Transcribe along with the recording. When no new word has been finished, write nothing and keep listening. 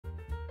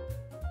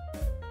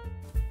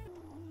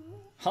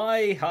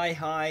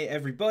Hi,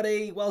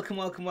 everybody. Welcome.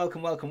 How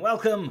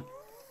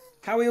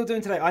are you all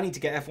doing today? I need to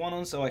get F1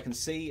 on so I can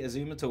see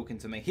Azuma talking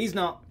to me. He's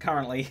not,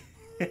 currently.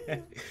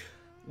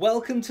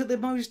 Welcome to the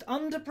most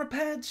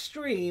underprepared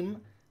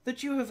stream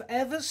that you have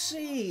ever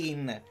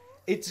seen.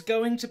 It's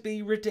going to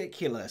be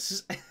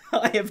ridiculous.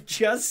 I have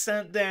just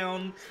sat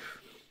down.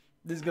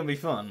 This is going to be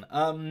fun.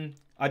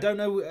 I don't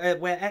know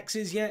where X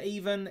is yet,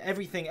 even.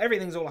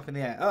 Everything's all up in the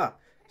air.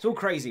 It's all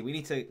crazy. We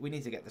need to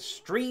get the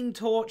stream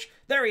torch.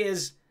 There he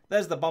is.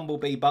 There's the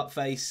Bumblebee butt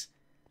face.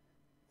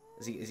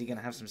 Is he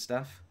gonna have some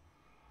stuff?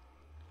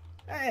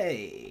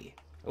 Hey!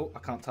 Oh, I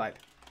can't type.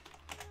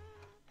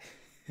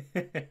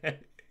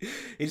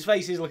 His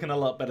face is looking a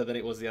lot better than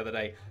it was the other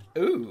day.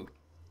 Ooh.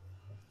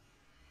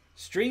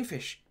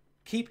 Streamfish.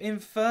 Keep in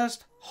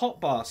first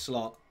hotbar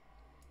slot.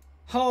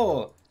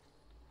 Oh,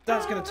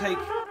 that's gonna take...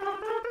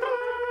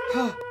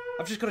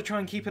 I've just got to try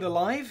and keep it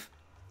alive.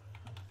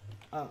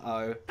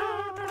 Uh-oh.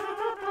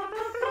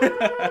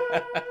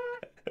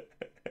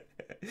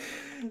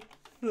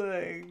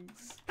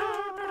 Thanks.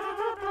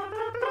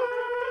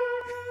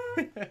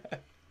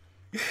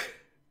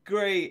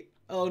 Great.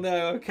 Oh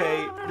no,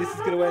 okay. This is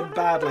going to end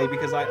badly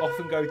because I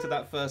often go to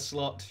that first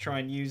slot to try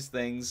and use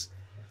things.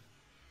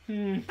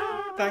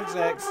 Thanks,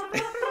 X.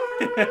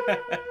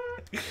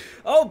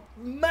 Oh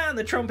man,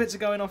 the trumpets are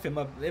going off in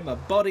my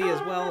body as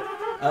well.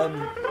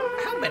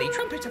 How many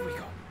trumpets have we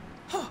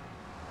got?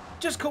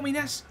 Just call me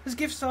Ness. There's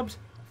gift subs.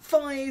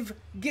 5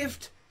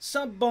 gift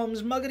sub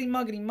bombs, muggity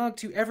mug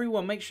to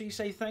everyone. Make sure you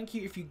say thank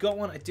you if you got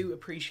one. I do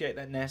appreciate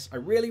that, Ness. I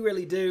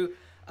really do.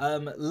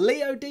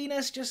 Leo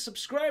Dinas just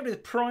subscribed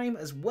with Prime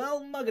as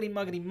well.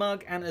 Muggity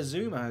mug. And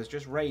Azuma has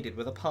just raided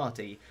with a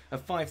party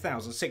of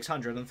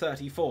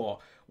 5,634.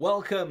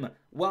 Welcome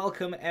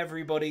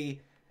everybody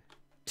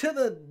to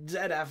the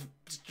Zedaph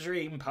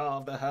stream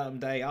part of the Herm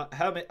Day.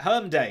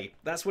 Herm Day.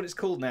 That's what it's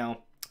called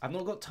now. I've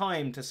not got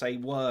time to say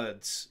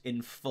words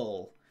in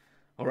full.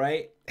 All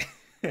right.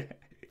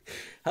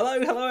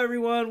 Hello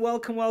everyone.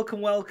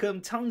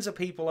 Welcome. Tons of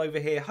people over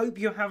here. Hope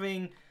you're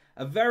having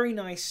a very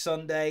nice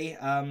Sunday.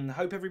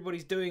 Hope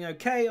everybody's doing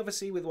okay,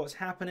 obviously, with what's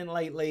happening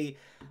lately.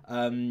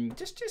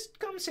 Just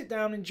come sit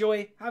down,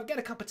 enjoy, get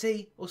a cup of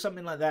tea or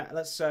something like that.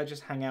 Let's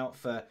just hang out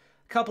for a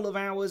couple of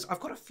hours. I've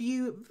got a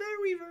few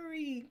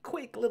very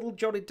quick little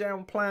jotted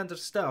down plans of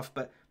stuff,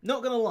 but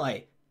not gonna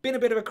lie, been a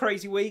bit of a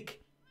crazy week.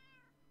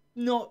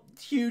 Not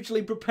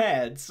hugely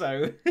prepared,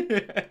 so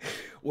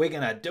we're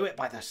gonna do it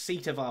by the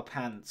seat of our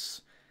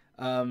pants.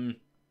 Oh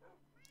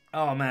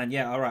man,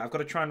 yeah, alright, I've got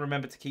to try and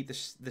remember to keep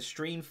the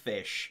stream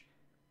fish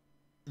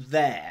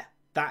there.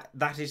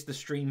 That is the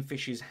stream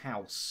fish's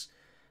house,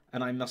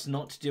 and I must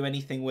not do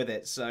anything with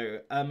it. So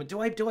do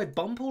I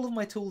bump all of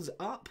my tools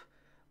up,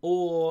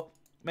 or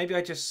maybe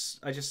I just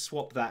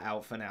swap that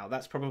out for now?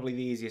 That's probably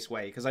the easiest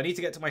way, because I need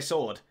to get to my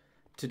sword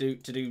to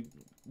do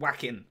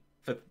whacking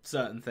for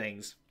certain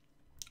things.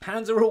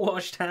 Hands are all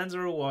washed.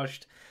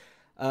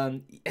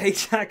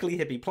 Exactly,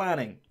 hippie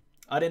planning.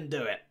 I didn't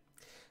do it.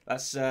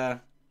 That's yeah,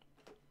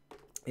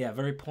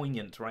 very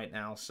poignant right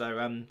now.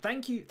 So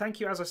thank you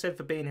as I said,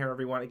 for being here,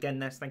 everyone. Again,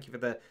 Ness, thank you for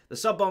the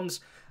sub bombs.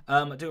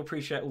 I do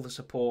appreciate all the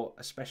support,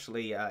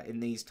 especially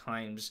in these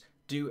times.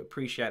 Do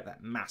appreciate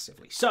that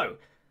massively. So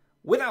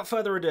without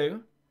further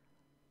ado,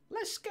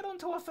 let's get on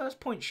to our first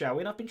point, shall we?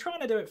 And I've been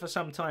trying to do it for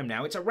some time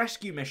now. It's a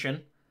rescue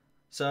mission,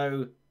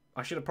 so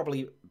I should have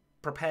probably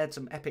prepared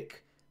some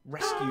epic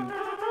rescue.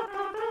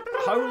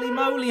 Holy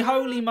moly.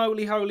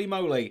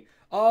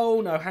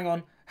 Oh no, hang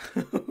on.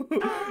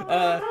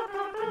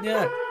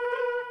 Yeah.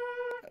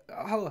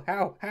 Oh,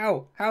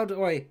 how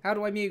do I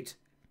mute?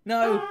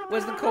 No,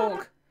 where's the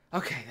cork?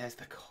 Okay, there's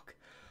the cork.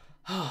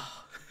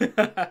 Oh.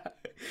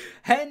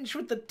 Hench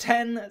with the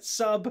 10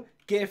 sub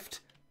gift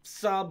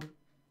sub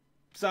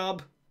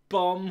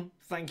bomb.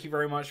 Thank you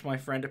very much, my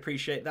friend.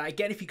 Appreciate that.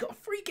 Again, if you got a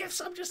free gift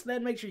sub just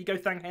then, make sure you go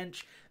thank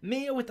Hench.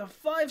 Mia with the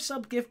 5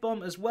 sub gift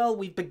bomb as well.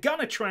 We've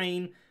begun a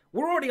train.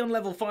 We're already on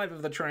level 5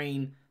 of the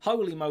train.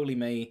 Holy moly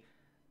me.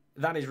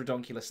 That is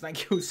redonkulous.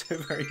 Thank you all so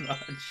very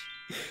much.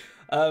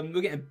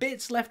 We're getting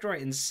bits left,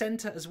 right, and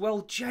centre as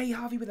well. Jay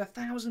Harvey with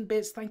 1,000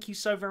 bits. Thank you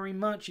so very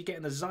much. You're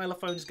getting the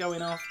xylophones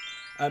going off.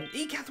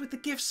 Ekath with the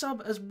gift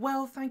sub as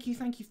well. Thank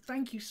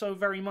you so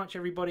very much,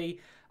 everybody.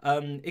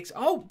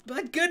 Oh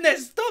my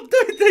goodness, stop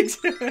doing things.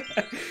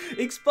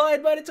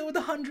 Expired Monitor with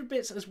 100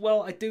 bits as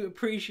well. I do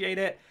appreciate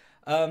it.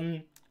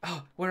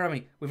 Oh, where are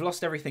we? We've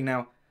lost everything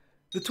now.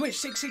 The Twitch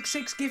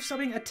 666 gift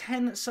subbing a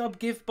 10 sub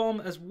gift bomb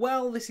as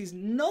well. This is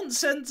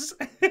nonsense.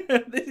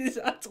 This is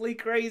utterly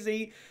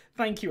crazy.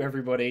 Thank you,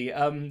 everybody.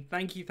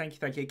 Thank you.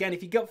 Again,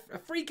 if you got a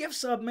free gift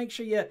sub, make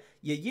sure you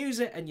use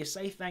it and you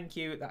say thank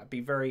you. That'd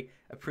be very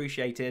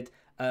appreciated.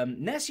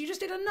 Ness, you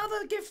just did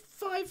another gift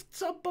 5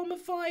 sub bomb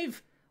of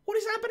 5. What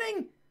is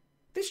happening?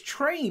 This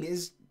train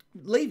is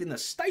leaving the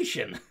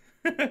station.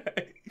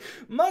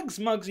 Mugs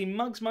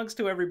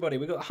to everybody.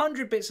 We got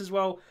 100 bits as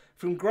well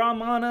from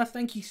Gramana.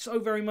 Thank you so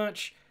very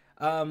much.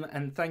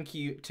 And thank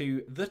you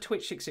to the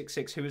Twitch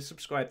 666 who has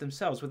subscribed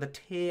themselves with a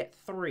tier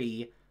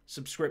 3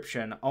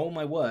 subscription. Oh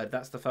my word,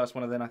 that's the first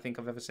one of them I think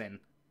I've ever seen.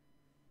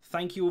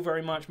 Thank you all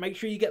very much. Make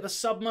sure you get the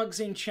sub mugs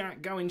in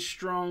chat going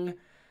strong.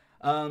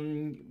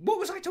 What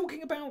was I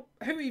talking about?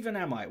 Who even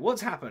am I?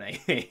 What's happening?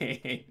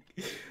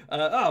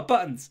 Oh,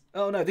 buttons.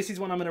 Oh no, this is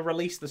when I'm going to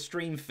release the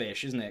stream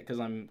fish, isn't it? Because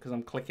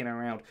I'm clicking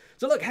around.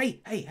 So look,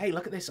 hey,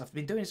 look at this. I've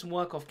been doing some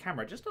work off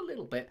camera, just a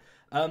little bit.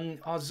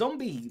 Our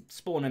zombie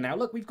spawner now.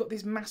 Look, we've got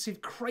this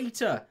massive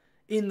crater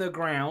in the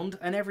ground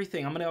and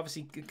everything. I'm going to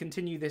obviously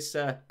continue this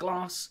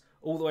glass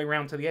all the way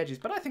around to the edges,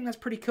 but I think that's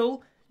pretty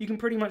cool. You can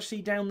pretty much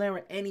see down there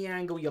at any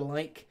angle you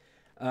like.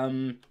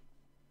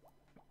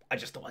 I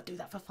just thought I'd do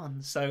that for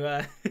fun.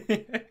 So,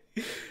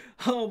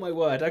 oh my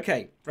word.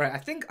 Okay, right. I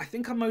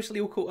think I'm mostly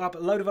all caught up. A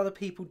load of other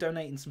people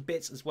donating some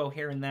bits as well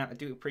here and there. I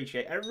do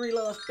appreciate every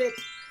last bit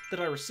that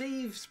I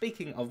receive.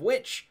 Speaking of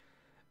which,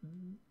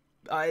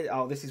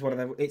 this is one of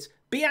them. It's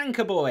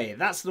Bianca Boy.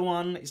 That's the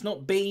one. It's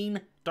not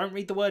Bean. Don't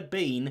read the word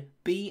Bean.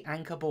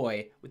 Bianca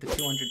Boy with the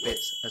 200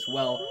 bits as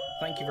well.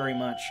 Thank you very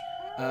much.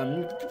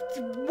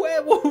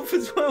 Werewolf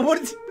as well.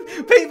 What is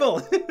people?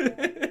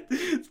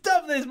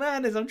 Stop this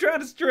madness. I'm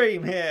trying to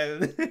stream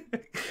here.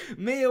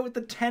 Mia with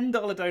the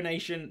 $10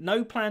 donation.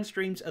 No planned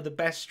streams are the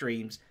best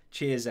streams.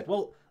 Cheers, Zed.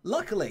 Well,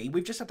 luckily,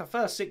 we've just had the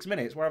first 6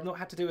 minutes where I've not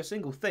had to do a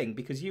single thing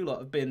because you lot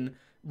have been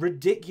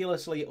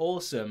ridiculously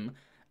awesome.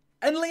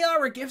 And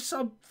Liara gives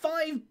sub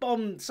 5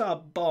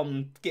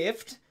 bomb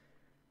gift.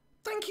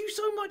 Thank you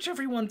so much,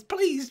 everyone.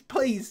 Please.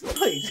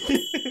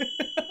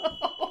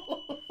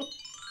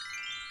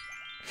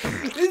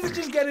 This is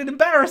just getting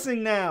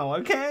embarrassing now,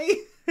 okay?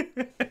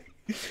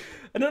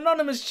 An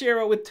anonymous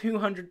cheerer with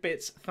 200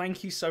 bits.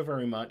 Thank you so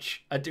very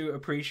much. I do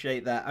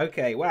appreciate that.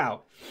 Okay,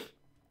 wow.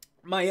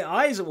 My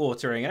eyes are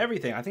watering and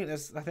everything. I think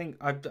it's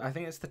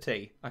the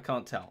tea. I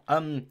can't tell.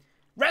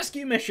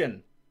 Rescue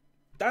mission.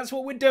 That's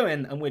what we're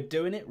doing, and we're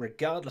doing it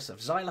regardless of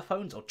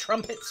xylophones or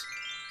trumpets.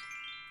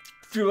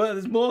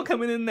 There's more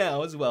coming in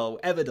now as well.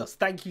 Everdos,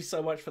 thank you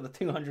so much for the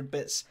 200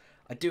 bits.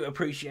 I do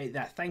appreciate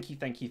that. Thank you.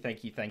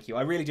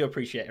 I really do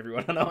appreciate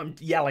everyone. I know I'm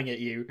yelling at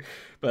you,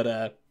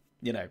 but,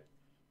 you know,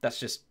 that's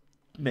just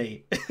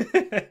me.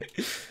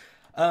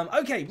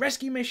 Okay,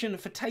 rescue mission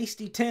for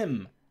Tasty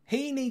Tim.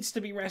 He needs to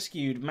be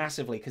rescued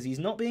massively because he's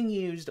not being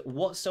used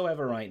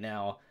whatsoever right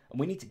now, and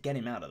we need to get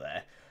him out of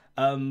there.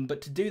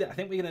 But to do that, I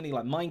think we're going to need,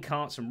 like, mine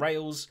carts and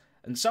rails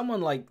and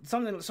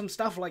some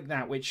stuff like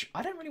that, which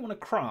I don't really want to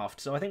craft,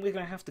 so I think we're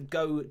going to have to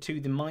go to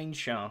the mine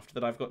shaft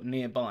that I've got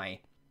nearby.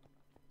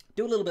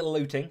 Do a little bit of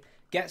looting,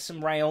 get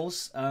some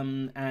rails,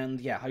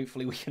 and yeah,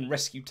 hopefully we can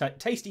rescue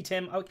Tasty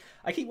Tim.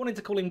 I keep wanting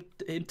to call him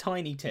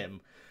Tiny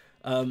Tim,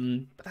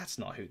 but that's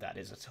not who that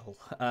is at all.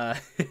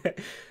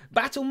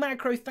 Battle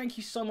Macro, thank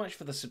you so much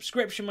for the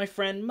subscription, my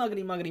friend.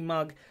 Muggity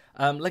mug.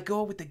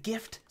 Legore with the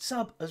gift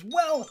sub as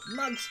well.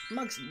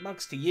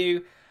 Mugs to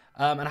you.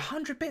 And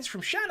 100 bits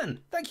from Shannon.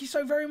 Thank you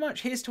so very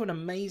much. Here's to an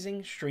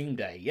amazing stream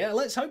day. Yeah,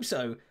 let's hope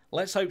so.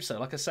 Like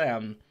I say,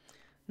 I'm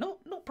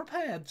not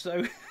prepared,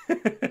 so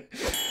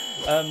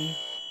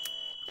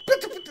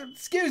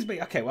excuse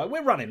me. Okay, well,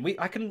 we're running.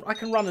 I can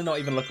run and not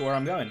even look at where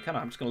I'm going. Can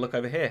I? I'm just gonna look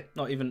over here.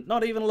 Not even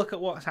look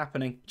at what's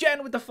happening.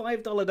 Jen with the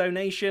 $5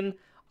 donation.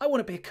 I want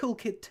to be a cool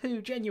kid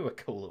too. Jen, you were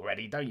cool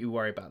already. Don't you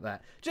worry about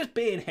that. Just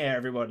being here,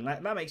 everyone.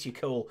 That makes you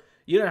cool.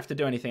 You don't have to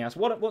do anything else.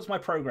 What's my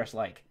progress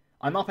like?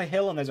 I'm up a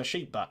hill and there's a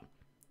sheep butt.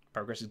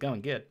 Progress is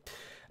going good.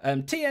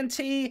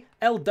 TNT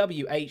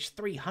LWH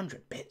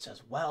 300 bits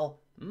as well.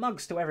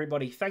 Mugs to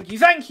everybody. Thank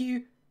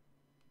you.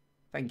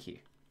 I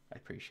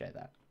appreciate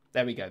that.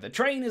 There we go. The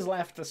train has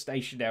left the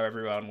station now,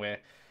 everyone. We're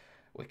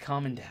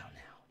calming down now.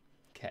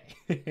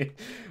 Okay.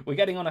 We're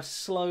getting on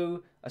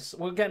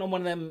we're getting on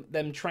one of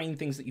them train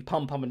things that you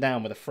pump up and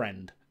down with a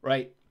friend,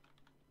 right?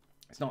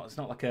 It's not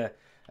like a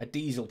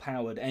diesel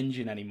powered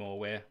engine anymore.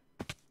 We're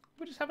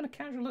just having a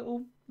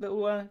casual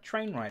little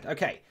train ride.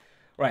 Okay.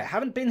 Right, I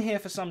haven't been here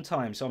for some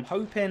time, so I'm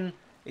hoping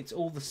it's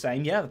all the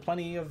same. Yeah, there's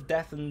plenty of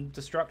death and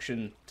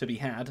destruction to be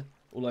had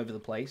all over the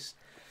place.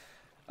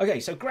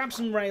 Okay, so grab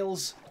some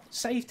rails,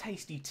 save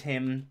Tasty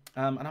Tim,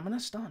 and I'm going to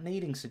start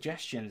needing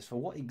suggestions for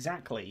what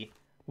exactly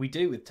we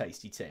do with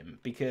Tasty Tim,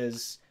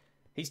 because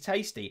he's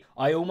tasty.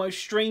 I almost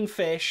stream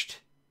fished.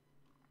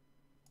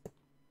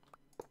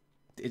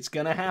 It's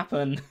going to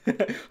happen.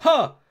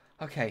 Huh!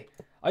 Okay,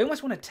 I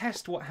almost want to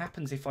test what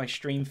happens if I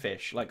stream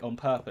fish, like on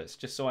purpose,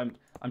 just so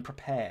I'm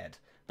prepared.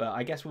 But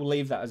I guess we'll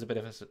leave that as a bit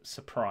of a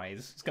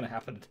surprise. It's going to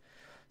happen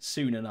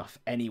soon enough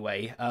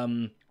anyway.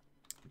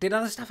 Did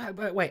other stuff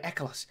happen? Wait,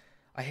 Ekelos.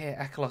 I hear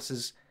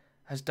Ekelos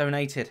has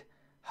donated.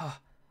 Huh.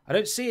 I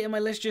don't see it in my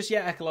list just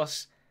yet,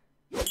 Ekelos.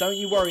 Don't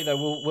you worry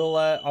though.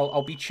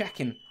 I'll be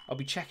checking. I'll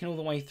be checking all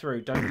the way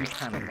through. Don't you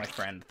panic, my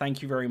friend.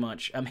 Thank you very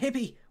much.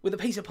 Hippie with a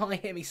piece of pie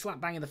hit me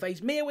slap bang in the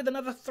face. Mia with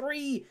another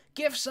 3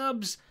 gift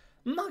subs.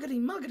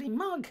 Muggity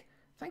mug.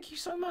 Thank you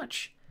so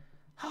much.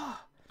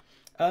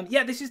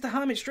 Yeah, this is the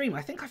Hermit stream.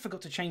 I think I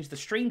forgot to change the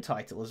stream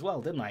title as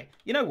well, didn't I?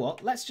 You know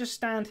what? Let's just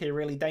stand here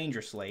really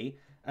dangerously,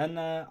 and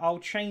I'll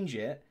change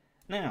it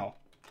now,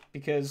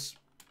 because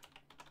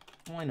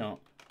why not?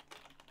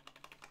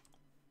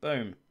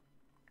 Boom.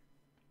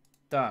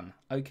 Done.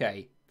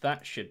 Okay,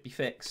 that should be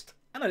fixed.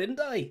 And I didn't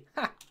die.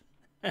 Ha!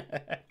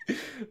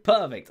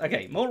 Perfect.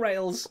 Okay, more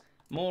rails.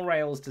 More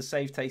rails to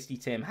save Tasty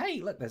Tim.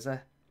 Hey, look, there's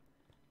a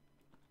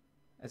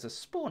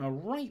spawner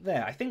right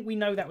there. I think we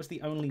know that was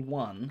the only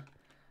one.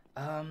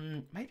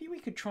 Maybe we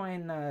could try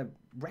and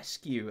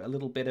rescue a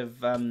little bit of...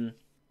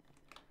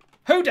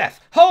 Who death?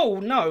 Oh,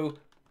 no!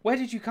 Where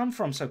did you come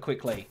from so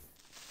quickly?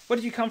 Where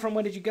did you come from?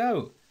 Where did you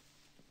go?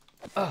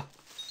 Oh.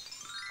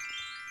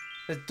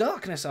 There's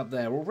darkness up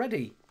there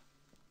already.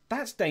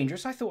 That's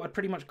dangerous. I thought I'd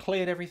pretty much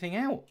cleared everything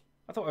out.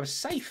 I thought I was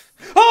safe.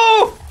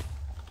 Oh!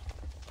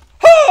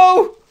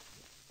 Oh!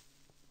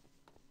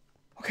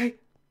 Okay.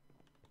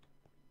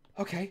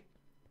 Okay.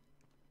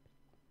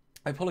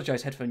 I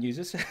apologise, headphone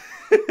users. And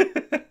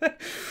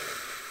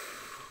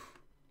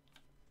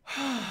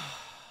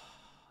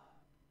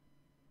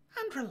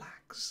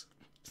relax.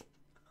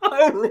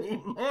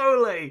 Holy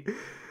moly!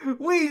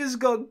 We just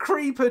got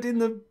creepered in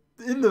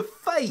the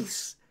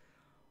face.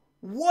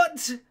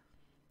 What?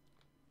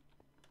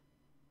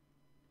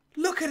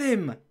 Look at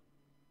him.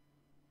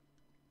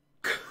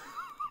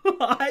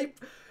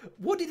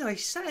 What did I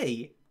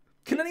say?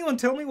 Can anyone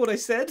tell me what I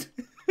said?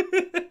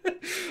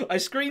 I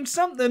screamed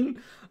something.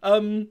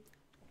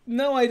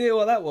 No idea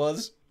what that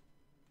was.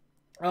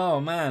 Oh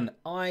man,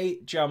 I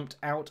jumped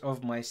out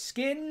of my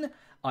skin.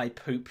 I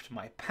pooped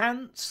my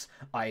pants.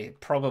 I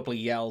probably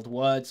yelled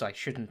words I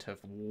shouldn't have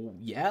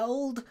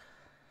yelled.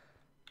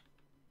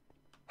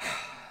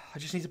 I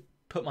just need to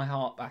put my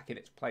heart back in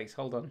its place.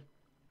 Hold on.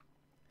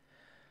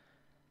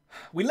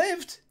 We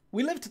lived.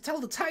 We lived to tell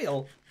the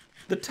tale.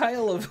 The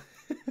tale of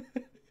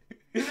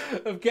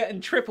of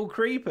getting triple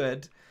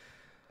creepered.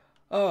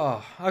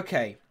 Oh,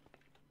 okay.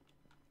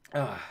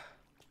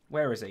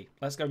 Where is he?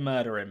 Let's go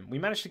murder him. We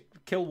managed to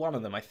kill one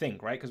of them, I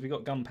think, right? Because we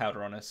got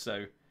gunpowder on us,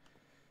 so...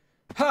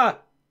 Ha!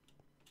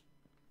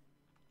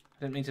 I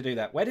didn't mean to do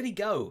that. Where did he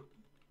go?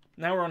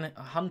 Now we're on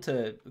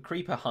a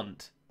creeper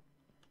hunt.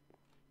 I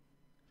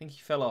think he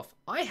fell off.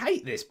 I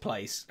hate this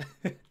place.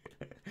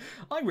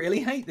 I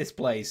really hate this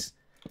place.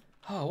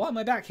 Oh, why am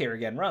I back here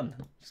again? Run.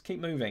 Just keep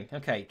moving.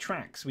 Okay,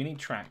 tracks. We need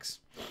tracks.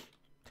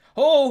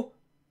 Oh!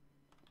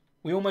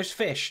 We almost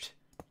fished.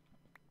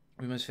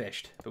 We almost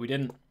fished, but we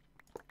didn't.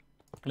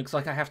 Looks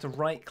like I have to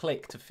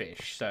right-click to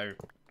fish, so...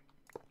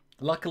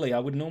 Luckily, I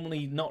would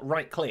normally not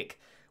right-click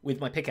with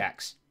my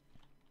pickaxe.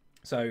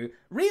 So,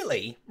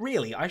 really,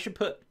 I should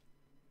put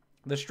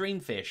the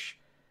streamfish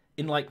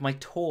in, like, my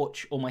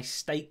torch or my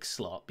steak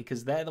slot,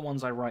 because they're the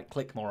ones I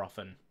right-click more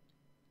often.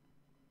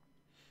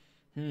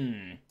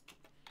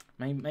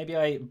 Maybe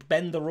I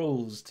bend the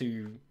rules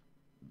to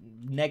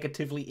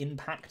negatively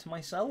impact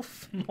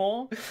myself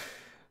more.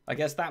 I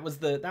guess that was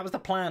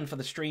the plan for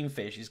the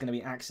streamfish. Is going to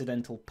be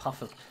accidental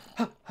puffer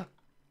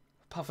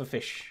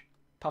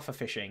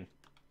fishing.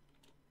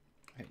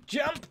 Okay,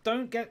 jump!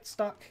 Don't get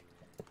stuck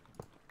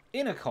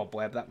in a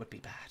cobweb. That would be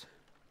bad.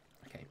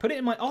 Okay, put it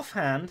in my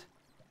offhand.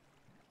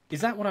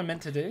 Is that what I'm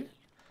meant to do?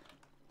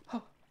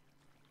 Oh.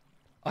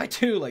 I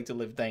do like to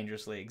live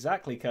dangerously.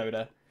 Exactly,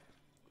 Coda.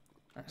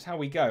 That's how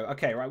we go.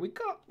 Okay, right. We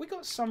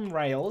got some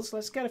rails.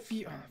 Let's get a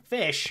few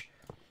fish.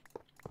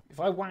 If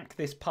I whack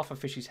this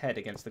pufferfish's head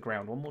against the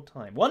ground one more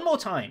time,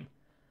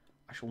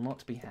 I shall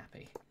not be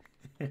happy.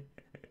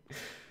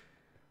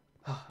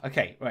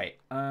 Okay, right.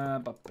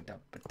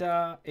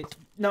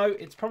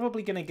 It's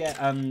probably gonna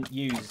get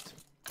used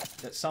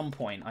at some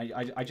point.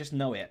 I just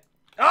know it.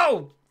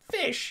 Oh,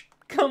 fish!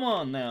 Come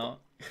on now.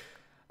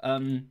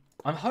 I'm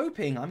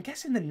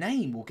guessing the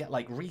name will get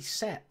like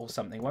reset or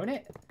something, won't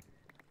it?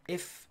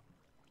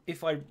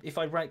 If I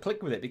right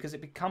click with it, because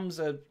it becomes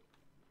a...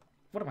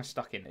 What am I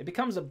stuck in? It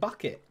becomes a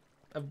bucket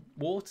of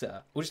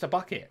water. Or just a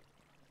bucket.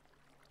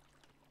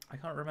 I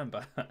can't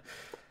remember.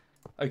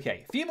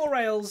 Okay, a few more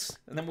rails,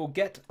 and then we'll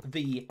get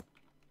the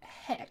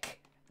heck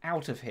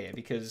out of here,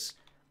 because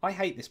I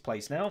hate this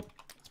place now.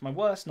 It's my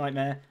worst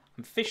nightmare.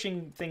 I'm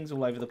fishing things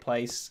all over the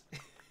place.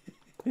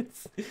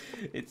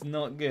 It's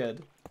not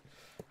good.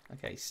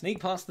 Okay, sneak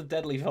past the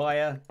deadly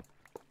fire.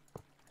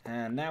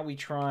 And now we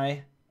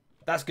try...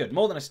 That's good,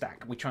 more than a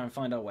stack. We try and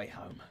find our way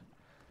home.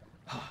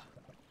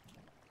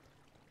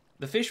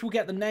 The fish will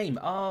get the name.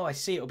 Oh, I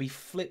see. It'll be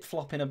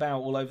flip-flopping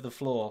about all over the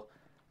floor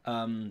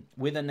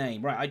with a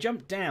name. Right, I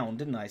jumped down,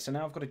 didn't I? So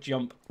now I've got to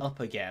jump up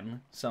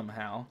again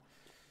somehow.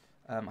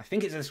 I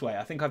think it's this way.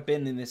 I think I've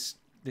been in this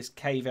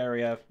cave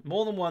area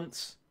more than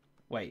once.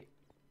 Wait.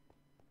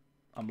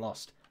 I'm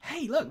lost.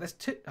 Hey, look, there's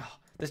two. Oh,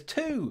 there's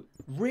two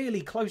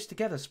really close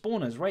together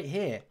spawners right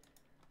here.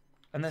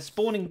 And they're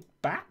spawning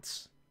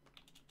bats?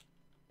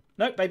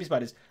 Nope, baby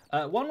spiders.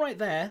 One right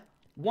there.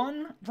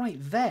 One right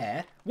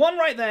there. One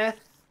right there.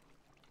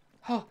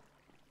 Oh,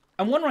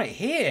 and one right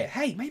here.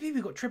 Hey, maybe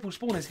we've got triple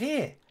spawners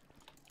here.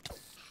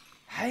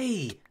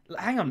 Hey,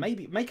 hang on.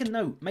 Maybe make a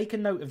note. Make a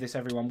note of this,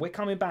 everyone. We're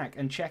coming back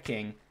and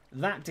checking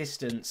that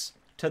distance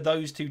to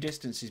those two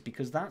distances,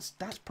 because that's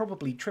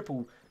probably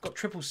got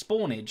triple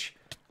spawnage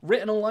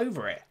written all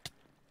over it.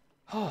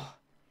 Oh,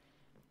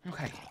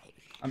 okay.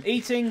 I'm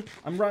eating.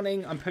 I'm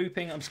running. I'm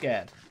pooping. I'm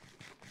scared.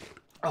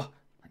 Oh.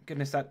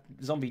 Goodness, that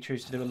zombie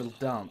chose to do a little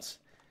dance.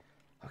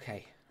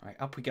 Okay, Right,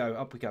 up we go,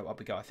 up we go, up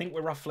we go. I think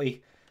we're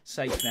roughly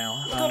safe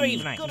now. Good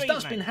evening.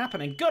 Stuff's been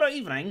happening. Good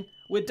evening.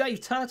 We're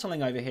Dave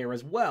Turtling over here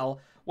as well.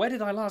 Where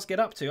did I last get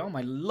up to? Oh,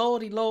 my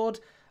lordy lord.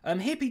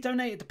 Hippie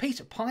donated to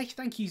Peter Pie.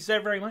 Thank you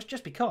so very much.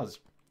 Just because.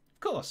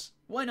 Of course.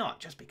 Why not?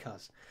 Just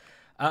because.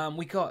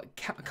 We got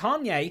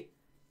Kanye.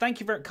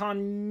 Thank you very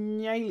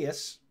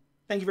Kanyelius.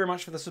 Thank you very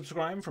much for the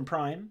subscribe from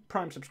Prime.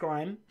 Prime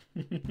subscribe.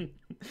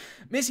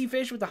 Missy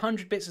Fish with the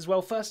 100 bits as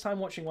well. First time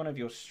watching one of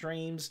your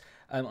streams.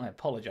 I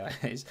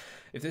apologise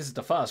if this is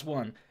the first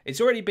one.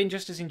 It's already been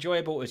just as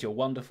enjoyable as your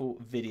wonderful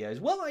videos.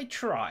 Well, I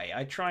try.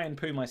 I try and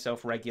poo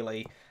myself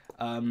regularly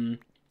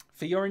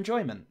for your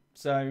enjoyment.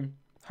 So,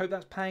 hope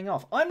that's paying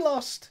off. I'm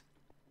lost.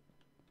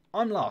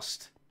 I'm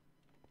lost.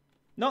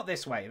 Not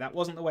this way. That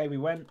wasn't the way we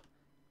went.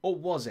 Or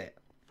was it?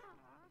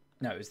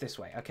 No, it was this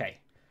way. Okay.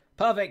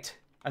 Perfect.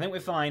 I think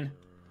we're fine.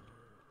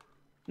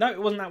 No,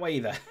 it wasn't that way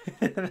either.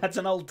 That's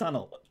an old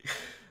tunnel.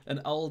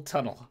 An old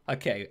tunnel.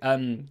 Okay.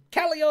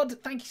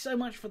 Calliod, thank you so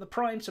much for the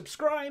Prime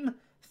subscribe.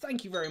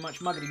 Thank you very much,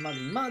 Muggity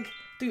Muggity Mug.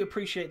 Do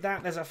appreciate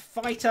that. There's a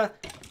fighter.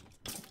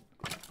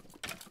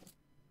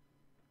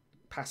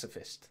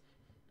 Pacifist.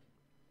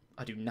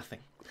 I do nothing.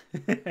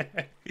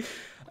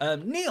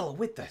 Neil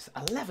with this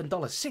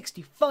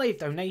 $11.65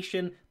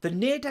 donation. The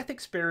near-death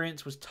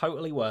experience was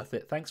totally worth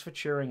it. Thanks for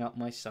cheering up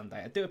my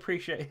Sunday. I do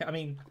appreciate it. I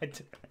mean,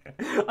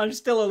 I'm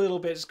still a little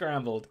bit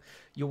scrambled.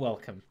 You're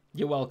welcome.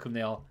 You're welcome,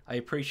 Neil. I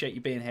appreciate you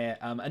being here.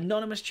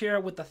 Anonymous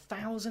cheerer with the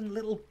 1,000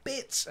 little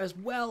bits as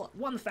well.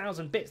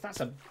 1,000 bits.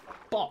 That's a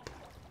bop.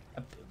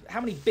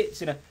 How many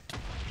bits in a...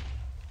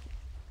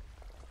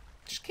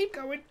 Just keep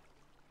going.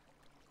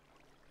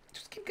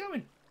 Just keep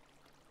going.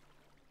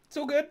 It's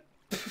all good.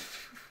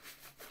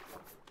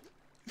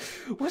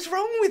 What's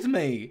wrong with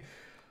me?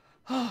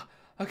 Oh,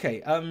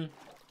 okay, oh,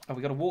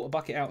 we got a water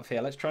bucket out of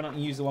here. Let's try not to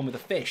use the one with the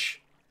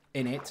fish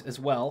in it as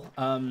well.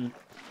 And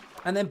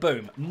then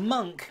boom.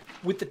 Monk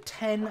with the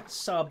 10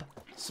 sub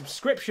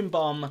subscription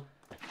bomb.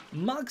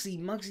 Mugsy,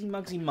 Mugsy,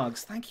 Mugsy,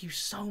 Mugs. Thank you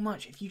so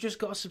much. If you just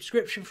got a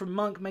subscription from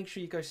Monk, make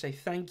sure you go say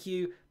thank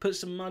you. Put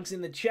some mugs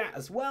in the chat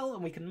as well,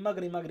 and we can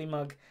muggity, muggity,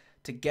 mug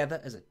together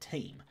as a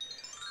team.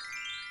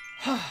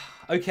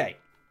 Okay.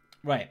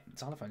 Right,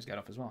 telephone's going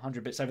off as well.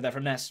 100 bits over there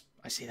from Ness.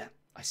 I see that.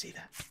 I see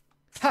that.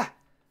 Ha!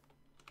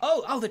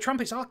 Oh, the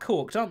trumpets are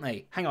corked, aren't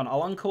they? Hang on,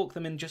 I'll uncork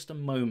them in just a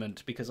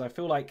moment because I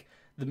feel like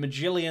the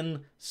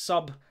Magillion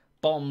sub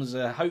bombs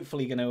are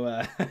hopefully going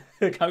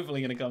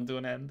to come to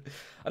an end.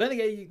 I don't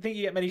think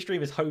you get many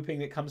streamers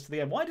hoping it comes to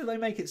the end. Why do they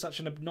make it such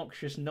an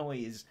obnoxious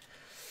noise?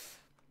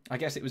 I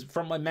guess it was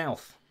from my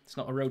mouth. It's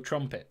not a real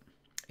trumpet.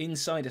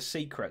 Insider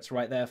secrets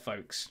right there,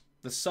 folks.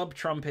 The sub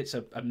trumpets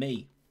are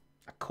me.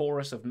 A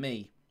chorus of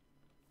me.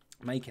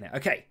 Making it.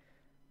 Okay.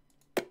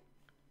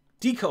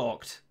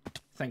 Decorked.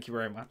 Thank you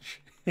very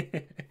much.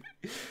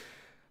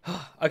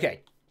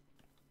 Okay.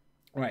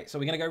 Right, so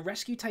we're going to go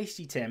rescue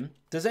Tasty Tim.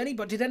 Did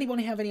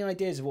anybody have any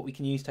ideas of what we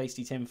can use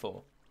Tasty Tim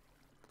for?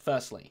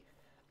 Firstly.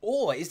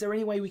 Or is there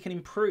any way we can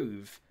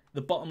improve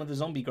the bottom of the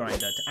zombie grinder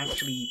to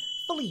actually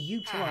fully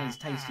utilise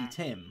Tasty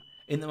Tim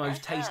in the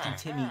most Tasty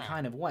Timmy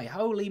kind of way?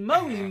 Holy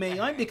moly me,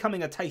 I'm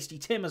becoming a Tasty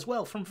Tim as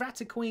well. From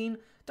Vataqueen,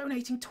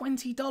 donating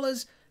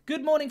 $20.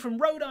 Good morning from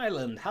Rhode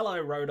Island. Hello,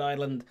 Rhode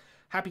Island.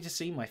 Happy to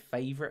see my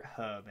favourite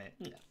hermit.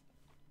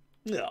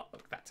 No,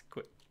 that's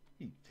quick.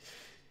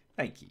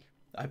 Thank you.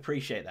 I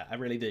appreciate that. I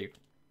really do.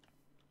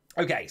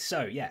 Okay,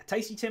 so yeah,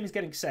 Tasty Tim is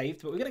getting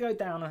saved, but we're going to go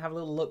down and have a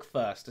little look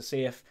first to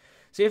see if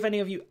any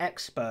of you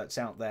experts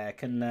out there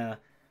can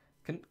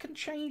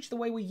change the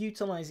way we're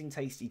utilising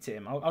Tasty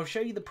Tim. I'll show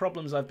you the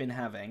problems I've been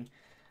having.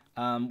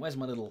 Where's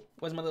my little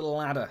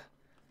ladder?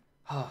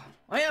 Oh,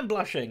 I am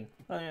blushing.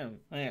 I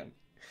am.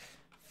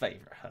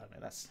 Favourite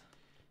hermit. That's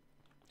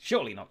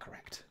surely not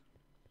correct.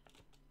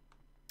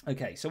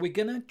 Okay, so we're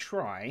gonna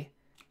try.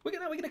 We're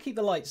gonna keep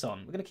the lights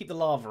on. We're gonna keep the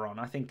lava on.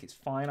 I think it's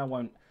fine.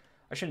 I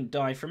shouldn't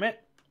die from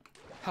it.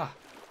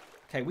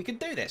 Okay, we can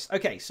do this.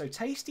 Okay, so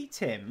Tasty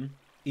Tim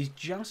is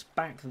just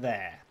back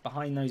there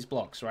behind those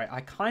blocks, right?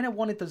 I kind of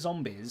wanted the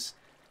zombies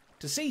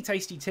to see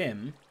Tasty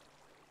Tim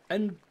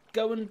and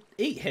go and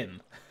eat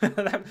him.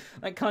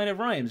 that kind of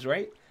rhymes,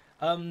 right?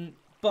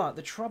 But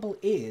the trouble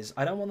is,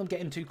 I don't want them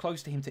getting too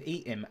close to him to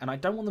eat him, and I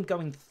don't want them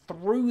going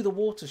through the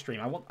water stream.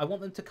 I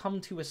want them to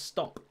come to a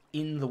stop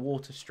in the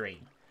water stream,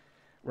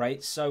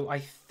 right? So I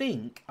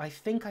think,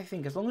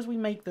 as long as we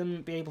make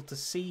them be able to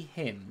see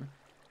him,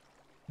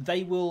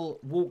 they will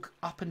walk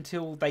up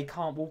until they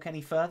can't walk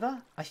any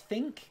further, I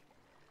think.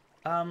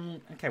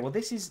 Okay, well,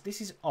 this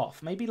is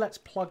off. Maybe let's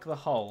plug the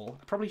hole.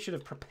 I probably should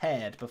have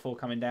prepared before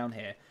coming down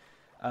here.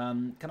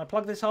 Can I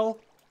plug this hole?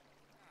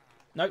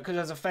 No, because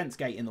there's a fence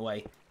gate in the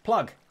way.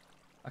 Plug.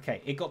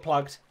 Okay, it got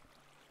plugged.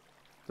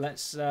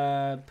 Let's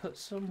put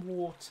some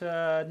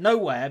water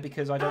nowhere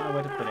because I don't know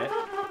where to put it.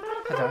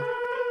 Ta-da.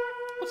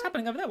 What's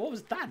happening over there? What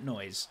was that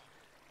noise?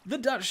 The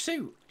Dutch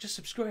Suit just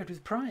subscribed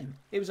with Prime.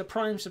 It was a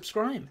Prime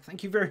subscribe.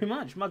 Thank you very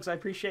much, Mugs. I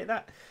appreciate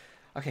that.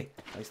 Okay,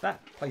 place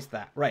that. Place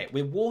that. Right,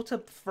 we're water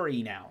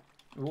free now.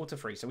 We're water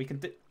free, so we can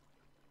do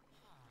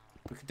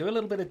a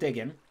little bit of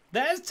digging.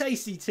 There's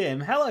Tasty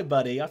Tim. Hello,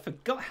 buddy. I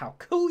forgot how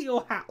cool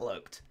your hat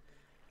looked.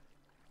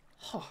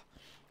 Huh.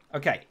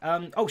 Okay.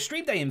 Oh,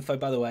 stream day info,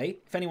 by the way,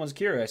 if anyone's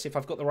curious, if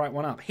I've got the right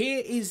one up.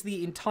 Here is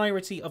the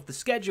entirety of the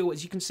schedule.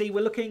 As you can see,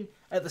 we're looking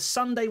at the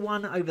Sunday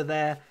one over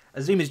there.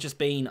 Azuma's just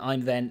been.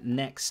 I'm then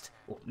next,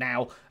 or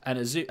now, and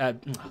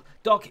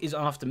Doc is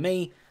after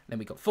me. Then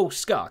we got Full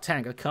Scar,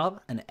 Tango Cub,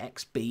 and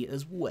XB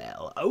as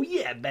well. Oh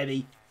yeah,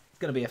 baby. It's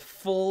going to be a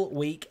full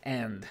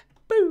weekend.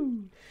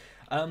 Boo!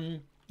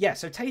 Yeah,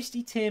 so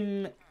Tasty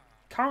Tim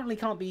currently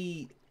can't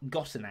be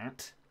gotten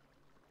at.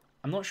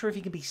 I'm not sure if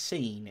he can be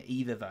seen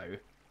either, though.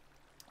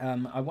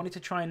 I wanted to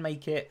try and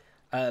make it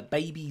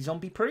baby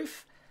zombie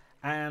proof,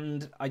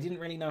 and I didn't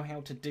really know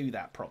how to do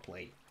that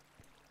properly.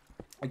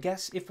 I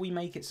guess if we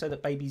make it so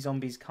that baby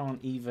zombies can't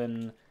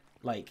even,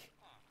 like,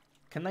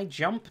 can they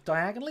jump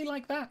diagonally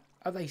like that?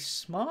 Are they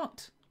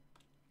smart?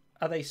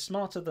 Are they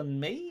smarter than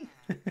me?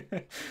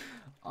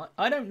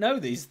 I don't know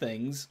these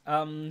things.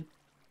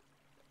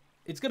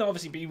 It's going to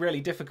obviously be really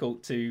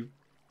difficult to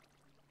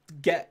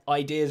get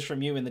ideas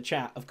from you in the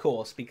chat, of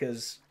course,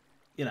 because,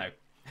 you know,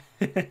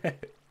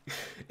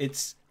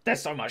 there's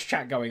so much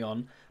chat going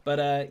on.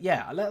 But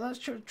yeah, let's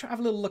try have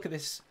a little look at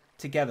this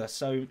together.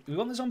 So we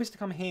want the zombies to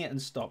come here and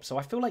stop. So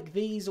I feel like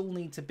these all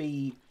need to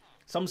be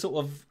some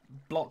sort of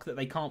block that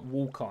they can't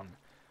walk on,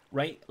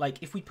 right?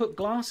 Like if we put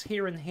glass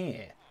here and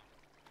here,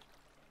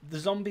 the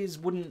zombies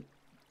wouldn't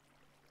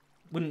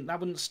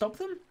stop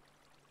them?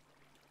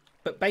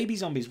 But baby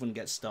zombies wouldn't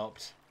get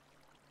stopped.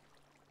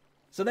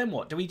 So then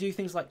what? Do we do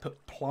things like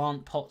put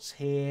plant pots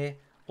here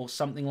or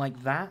something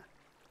like that?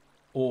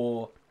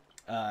 Or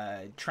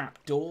trap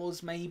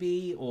doors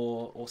maybe?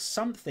 Or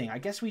something. I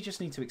guess we just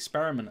need to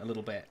experiment a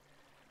little bit.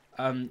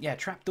 Yeah,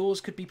 trap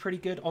doors could be pretty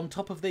good on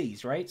top of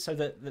these, right? So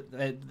that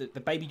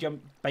the baby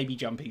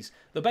jumpies.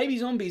 The baby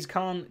zombies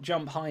can't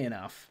jump high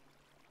enough.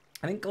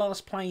 I think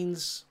glass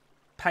panes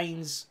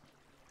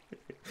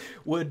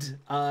would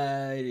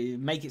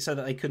make it so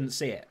that they couldn't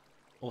see it.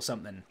 Or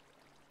something.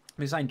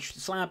 People saying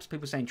slabs,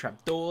 people saying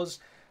trap doors.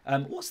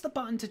 What's the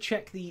button to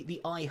check the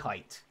eye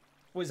height?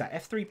 What is that,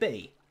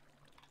 F3B?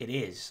 It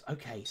is.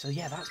 Okay, so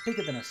yeah, that's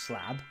bigger than a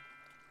slab.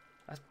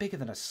 That's bigger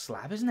than a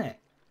slab, isn't it?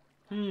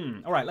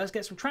 Alright, let's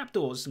get some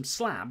trapdoors, some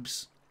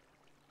slabs.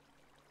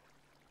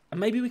 And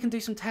maybe we can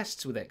do some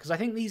tests with it, because I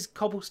think these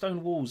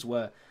cobblestone walls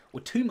were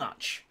too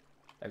much.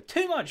 They were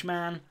too much,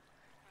 man.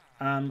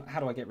 How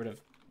do I get rid of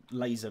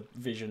laser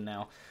vision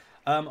now?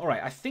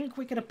 Alright, I think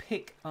we're going to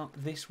pick up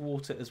this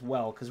water as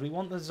well, because we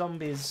want the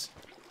zombies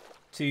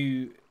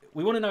to...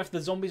 We want to know if the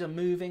zombies are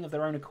moving of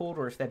their own accord,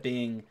 or if they're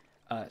being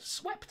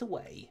swept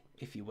away,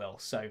 if you will.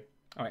 So,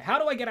 alright, how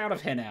do I get out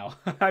of here now?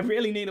 I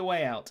really need a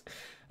way out.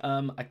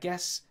 I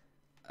guess,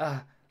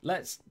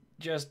 let's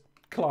just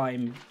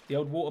climb. The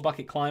old water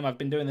bucket climb. I've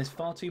been doing this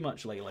far too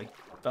much lately.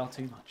 Far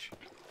too much.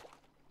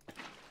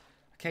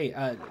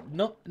 Okay,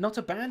 not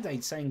a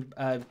band-aid saying...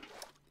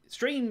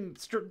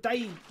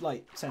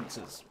 daylight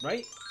sensors,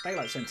 right?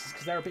 Daylight sensors,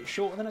 because they're a bit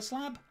shorter than a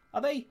slab,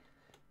 are they?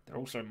 They're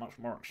also much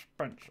more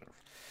expensive.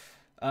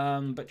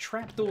 But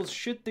trapdoors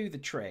should do the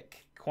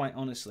trick, quite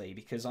honestly,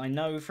 because I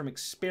know from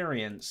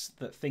experience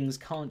that things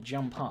can't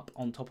jump up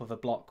on top of a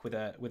block with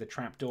a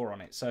trapdoor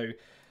on it. So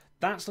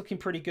that's looking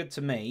pretty good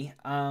to me.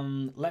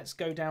 Let's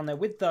go down there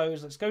with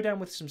those. Let's go down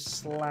with some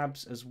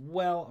slabs as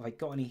well. Have I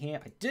got any here?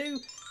 I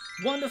do.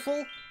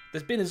 Wonderful.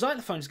 There's been a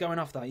xylophones going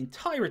off the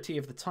entirety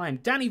of the time.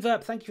 Danny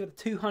Verp, thank you for the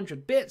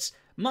 200 bits.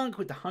 Monk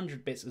with the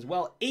 100 bits as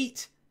well.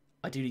 Eat.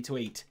 I do need to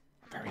eat.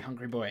 I'm a very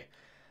hungry boy.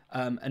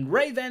 And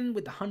Ray then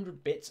with the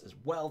 100 bits as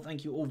well.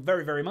 Thank you all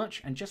very, very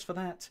much. And just for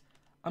that,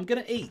 I'm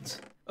going to eat.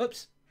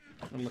 Oops.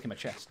 I'm going to look in my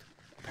chest,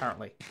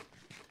 apparently.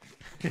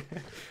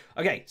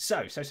 Okay,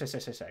 so.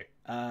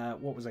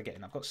 What was I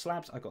getting? I've got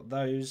slabs. I've got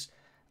those.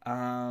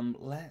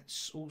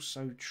 Let's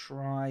also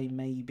try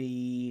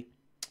maybe...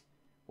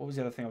 What was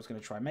the other thing I was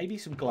going to try? Maybe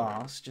some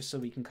glass, just so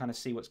we can kind of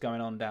see what's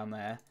going on down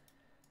there.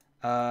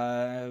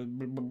 That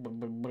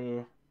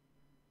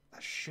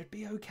should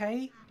be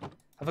okay.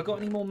 Have I got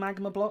any more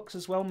magma blocks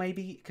as well,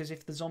 maybe? Because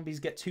if the zombies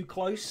get too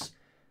close,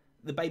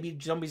 the baby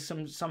zombies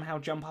somehow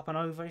jump up and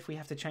over if we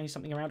have to change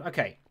something around.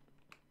 Okay.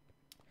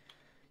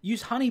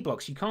 Use honey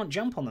blocks. You can't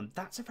jump on them.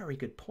 That's a very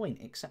good point,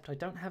 except I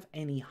don't have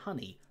any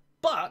honey.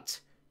 But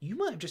you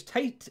might have just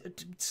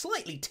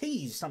slightly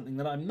teased something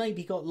that I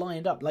maybe got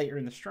lined up later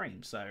in the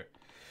stream, so...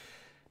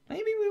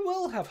 Maybe we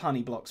will have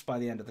honey blocks by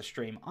the end of the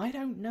stream. I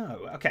don't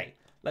know. Okay,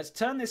 let's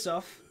turn this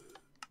off.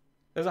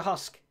 There's a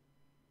husk.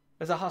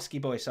 There's a husky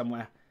boy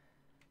somewhere.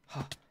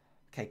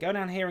 Okay, go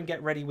down here and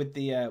get ready with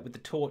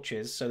the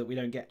torches so that we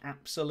don't get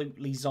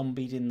absolutely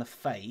zombied in the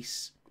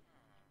face.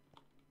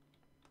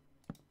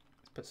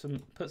 Let's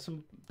put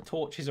some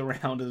torches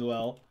around as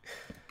well.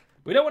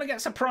 We don't want to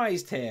get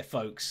surprised here,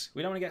 folks.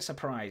 We don't want to get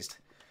surprised.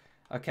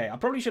 Okay, I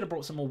probably should have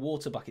brought some more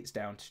water buckets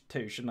down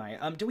too, shouldn't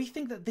I? Do we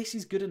think that this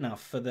is good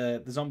enough for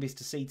the zombies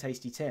to see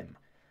Tasty Tim?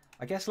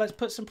 I guess let's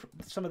put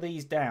some of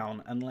these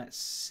down and let's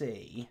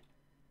see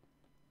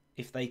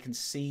if they can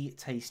see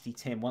Tasty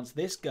Tim. Once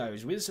this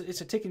goes,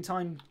 it's a ticking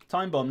time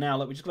bomb now.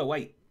 Look, we just got to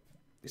wait.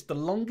 It's the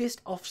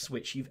longest off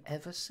switch you've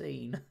ever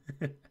seen.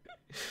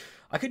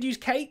 I could use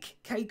cake.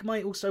 Cake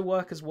might also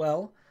work as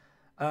well.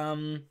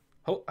 Oh,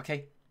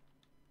 okay.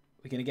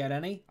 We're going to get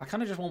any? I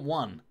kind of just want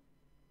one.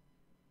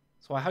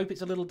 So I hope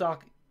it's a little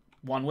dark.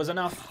 One was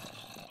enough.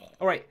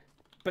 All right.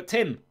 But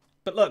Tim.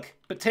 But look.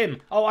 But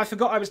Tim. Oh, I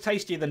forgot I was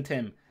tastier than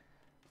Tim.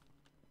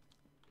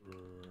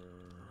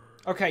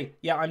 Okay.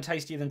 Yeah, I'm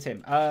tastier than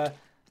Tim.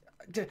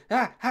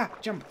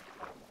 Jump.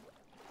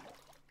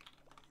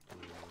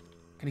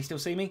 Can he still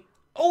see me?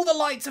 All the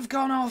lights have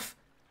gone off.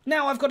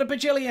 Now I've got a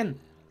bajillion.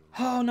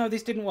 Oh, no,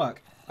 this didn't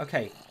work.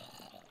 Okay.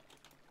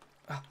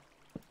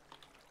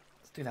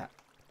 Let's do that.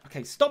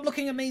 Okay, stop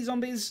looking at me,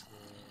 zombies.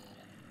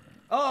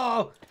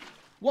 Oh,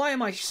 why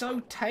am I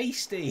so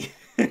tasty?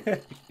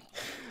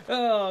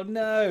 Oh,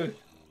 no.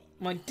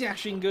 My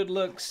dashing good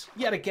looks,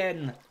 yet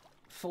again,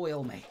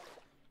 foil me.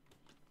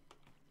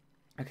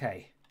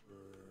 Okay.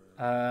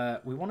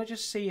 We want to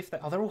just see if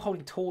they're... Oh, they're all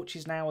holding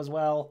torches now as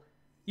well.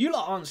 You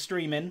lot aren't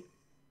streaming.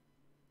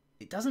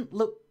 It doesn't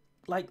look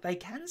like they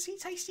can see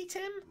Tasty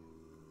Tim.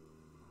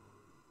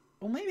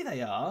 Or maybe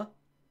they are.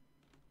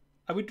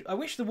 I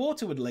wish the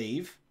water would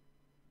leave.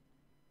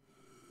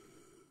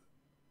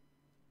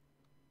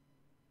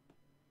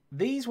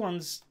 These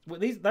ones, well,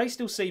 they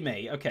still see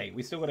me. Okay,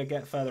 we still got to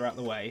get further out of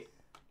the way.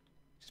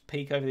 Just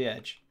peek over the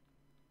edge.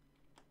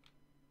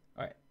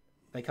 All right,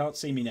 they can't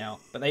see me now,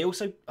 but they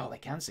also, oh, they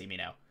can see me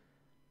now.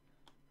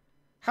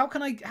 How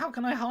can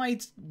I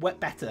hide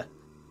better?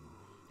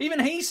 Even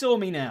he saw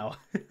me now.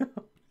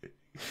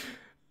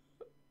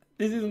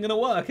 This isn't gonna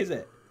work, is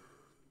it?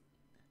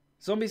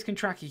 Zombies can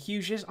track your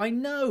hugeness. I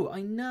know.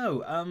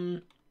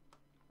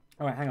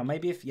 All right, hang on.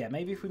 Maybe if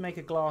we make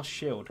a glass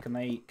shield, can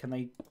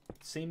they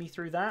see me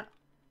through that?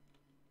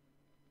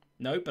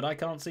 No, but I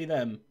can't see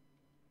them.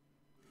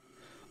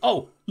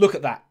 Oh, look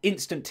at that!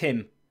 Instant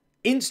Tim,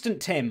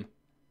 instant Tim.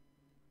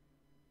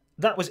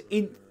 That was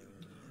in.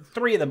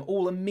 3 of them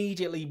all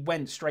immediately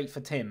went straight for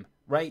Tim.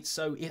 Right.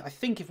 So I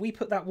think if we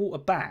put that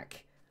water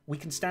back, we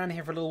can stand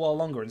here for a little while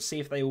longer and see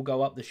if they all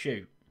go up the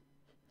chute.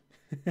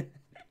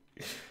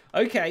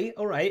 Okay,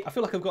 all right. I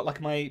feel like I've got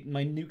like my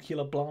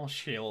nuclear blast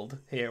shield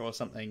here or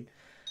something.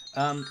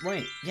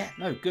 Right. Yeah,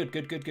 no, good.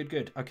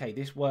 Okay,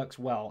 this works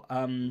well.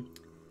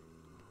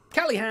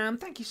 Calliham,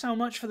 thank you so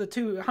much for the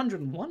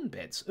 201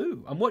 bits.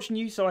 Ooh, I'm watching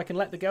you so I can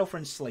let the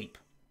girlfriend sleep.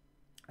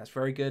 That's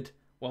very good.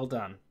 Well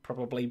done.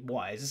 Probably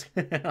wise.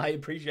 I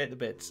appreciate the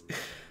bits.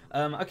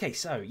 Okay,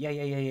 so,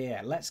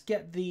 yeah. Let's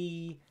get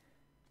the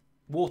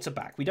water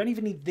back. We don't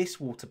even need this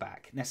water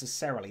back,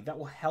 necessarily. That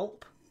will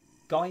help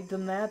guide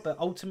them there, but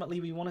ultimately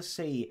we want to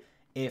see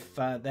if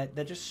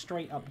they're just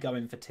straight up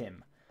going for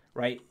Tim,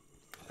 right?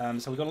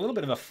 So we've got a little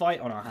bit of a fight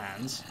on our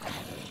hands.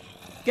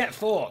 Get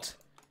fought!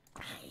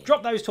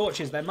 Drop those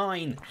torches, they're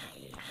mine!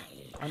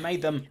 I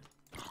made them.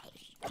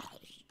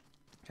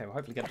 Okay, we'll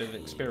hopefully get a bit of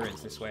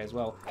experience this way as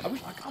well. I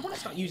want to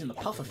start using the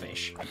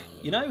pufferfish,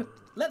 you know?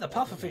 Let the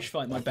pufferfish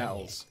fight my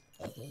battles.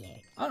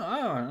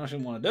 I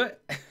shouldn't want to do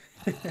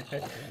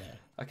it.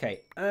 Okay,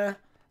 oh,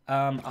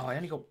 I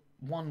only got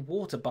 1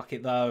 water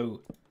bucket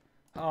though.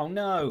 Oh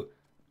no.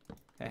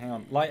 Okay, hang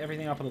on. Light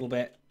everything up a little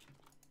bit.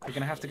 We're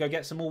gonna have to go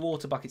get some more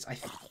water buckets, I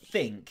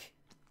think,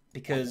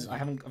 because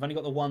I've only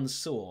got the 1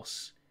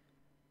 source.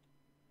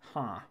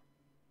 Huh.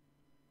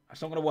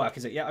 That's not gonna work,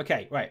 is it? Yeah.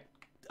 Okay. Right.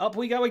 Up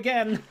we go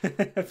again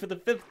for the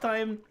 5th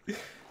time.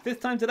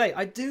 5th time today.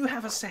 I do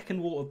have a 2nd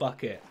water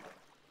bucket.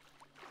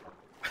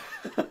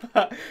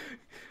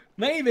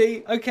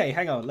 Maybe. Okay.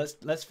 Hang on.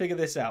 Let's figure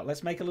this out.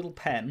 Let's make a little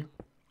pen.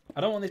 I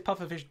don't want this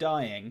pufferfish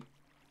dying.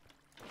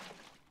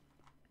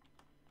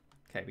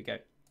 Okay, we go.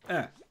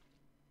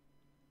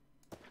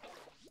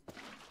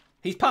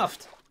 He's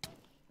puffed.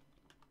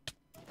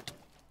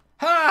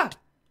 Ha!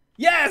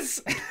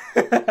 Yes!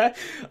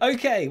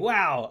 Okay,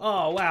 wow.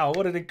 Oh, wow.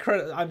 What an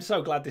incredible... I'm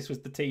so glad this was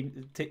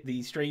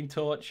the stream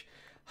torch.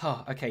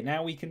 Oh, okay,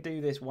 now we can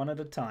do this one at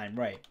a time.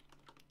 Right.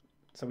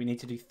 So we need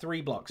to do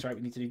 3 blocks, right?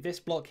 We need to do this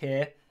block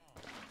here.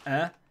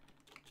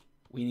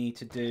 We need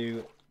to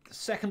do the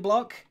 2nd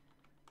block.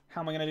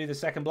 How am I going to do the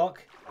 2nd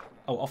block?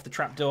 Oh, off the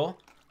trapdoor.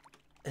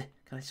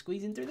 Can I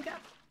squeeze in through the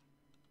gap?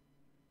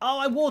 Oh,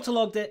 I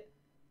waterlogged it.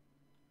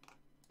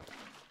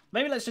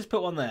 Maybe let's just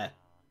put one there.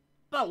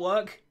 That'll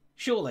work.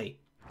 Surely.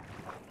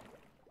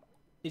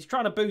 It's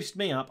trying to boost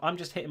me up. I'm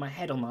just hitting my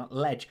head on that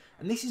ledge.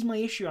 And this is my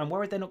issue. I'm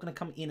worried they're not going to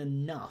come in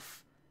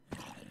enough.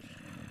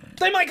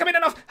 They might come in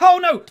enough. Oh,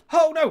 no.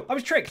 Oh, no. I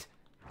was tricked.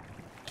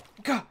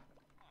 God.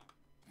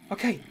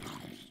 Okay.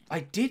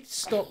 I did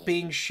stop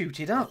being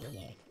shooted up.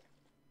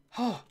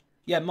 Oh.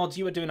 Yeah, Mods,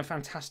 you were doing a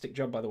fantastic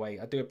job, by the way.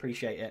 I do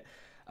appreciate it.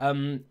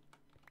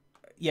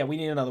 Yeah, we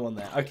need another one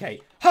there.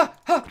 Okay. Ha!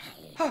 Ha!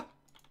 Ha!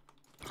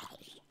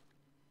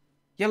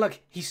 Yeah, look.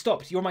 He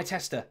stopped. You're my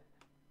tester.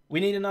 We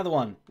need another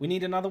one. We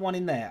need another one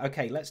in there.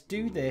 Okay, let's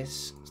do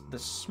this the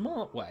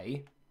smart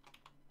way.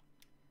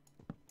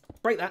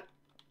 Break that.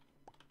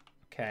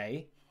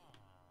 Okay.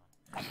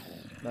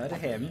 Murder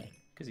him,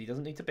 because he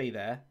doesn't need to be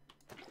there.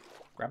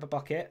 Grab a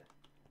bucket.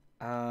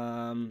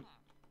 Oh,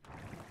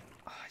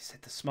 I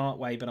said the smart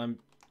way, but I'm...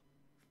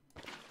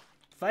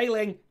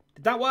 failing.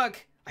 Did that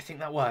work? I think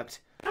that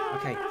worked.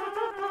 Okay.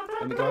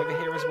 Let me go over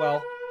here as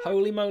well.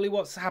 Holy moly,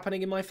 what's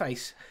happening in my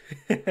face?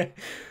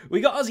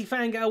 We got Aussie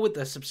Fangirl with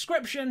the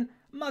subscription.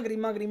 Muggity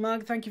muggity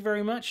mug. Thank you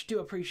very much. Do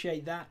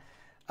appreciate that.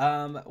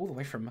 All the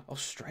way from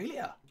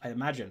Australia, I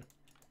imagine.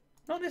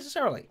 Not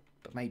necessarily,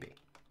 but maybe.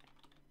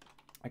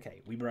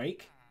 Okay, we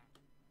break.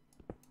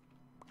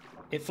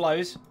 It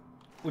flows.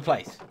 We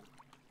place.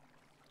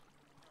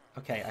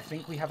 Okay, I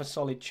think we have a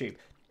solid tube.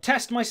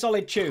 Test my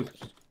solid tube.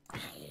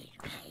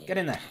 Get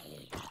in there.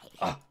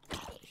 Oh.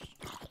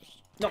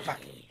 Knock back.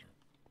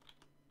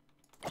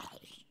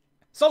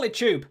 Solid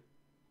tube.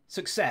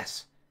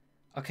 Success.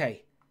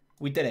 Okay,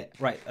 we did it.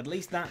 Right, at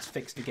least that's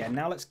fixed again.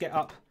 Now let's get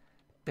up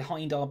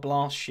behind our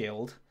blast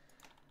shield.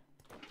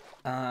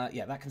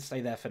 Yeah, that can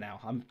stay there for now.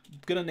 I'm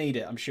gonna need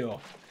it, I'm sure.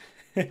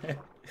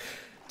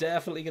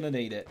 Definitely gonna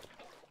need it.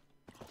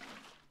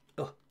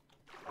 Ugh.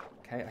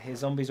 Okay, I hear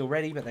zombies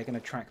already, but they're gonna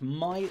track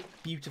my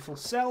beautiful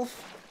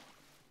self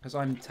because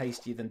I'm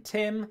tastier than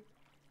Tim.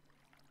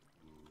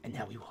 And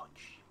now we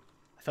watch.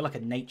 I feel like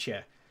a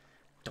nature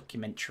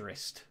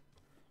documentarist.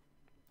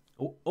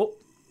 Oh, oh.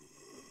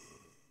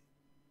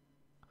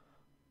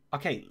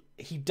 Okay,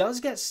 he does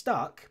get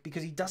stuck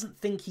because he doesn't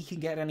think he can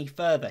get any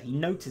further. He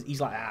notices,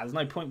 he's like, there's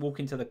no point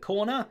walking to the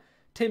corner.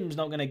 Tim's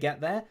not going to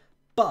get there.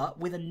 But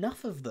with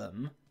enough of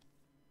them,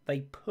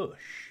 they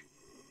push.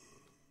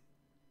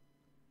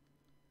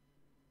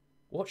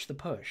 Watch the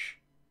push.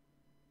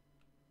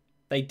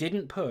 They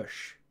didn't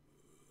push.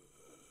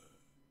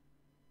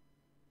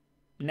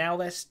 Now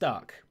they're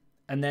stuck.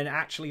 And then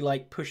actually,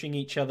 like, pushing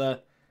each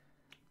other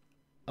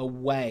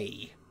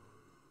away.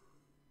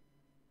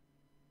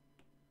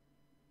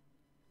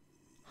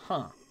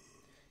 Huh.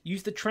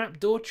 Use the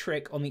trapdoor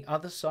trick on the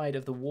other side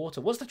of the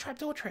water. What's the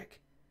trapdoor trick?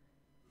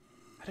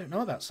 I don't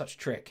know about such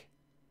trick.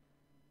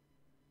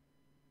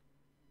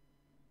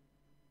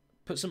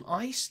 Put some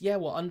ice? Yeah,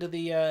 what, under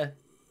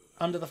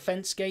the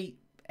fence gate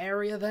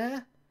area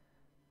there?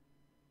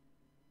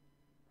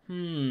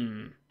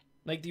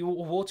 Like the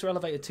water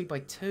elevator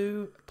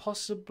 2x2,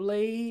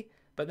 possibly.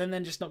 But then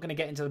they're just not going to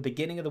get into the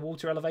beginning of the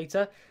water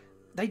elevator.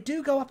 They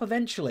do go up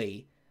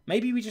eventually.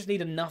 Maybe we just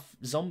need enough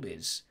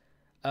zombies.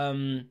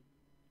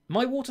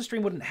 My water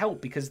stream wouldn't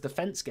help because the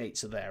fence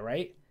gates are there,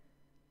 right?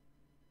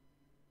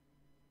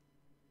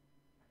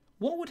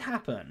 What would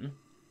happen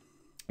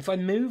if I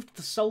moved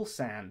the soul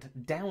sand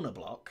down a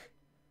block,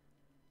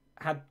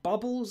 had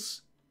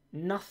bubbles,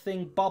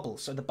 nothing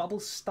bubbles, so the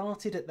bubbles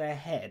started at their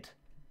head?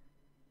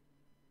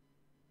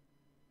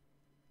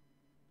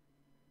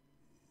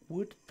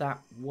 Would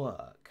that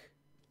work?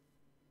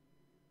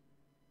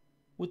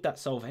 Would that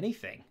solve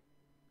anything?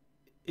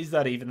 Is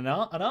that even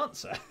an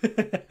answer?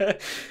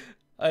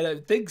 I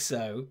don't think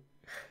so.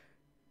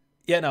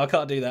 Yeah, no, I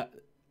can't do that.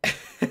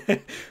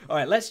 All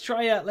right, let's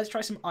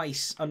try some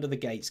ice under the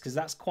gates because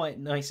that's quite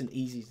nice and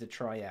easy to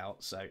try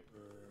out. So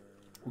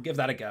we'll give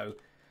that a go,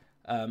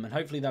 and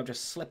hopefully they'll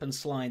just slip and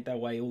slide their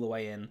way all the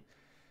way in.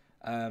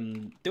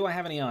 Do I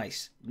have any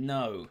ice?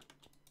 No.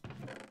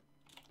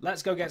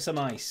 Let's go get some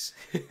ice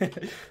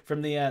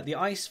from the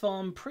ice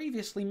farm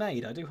previously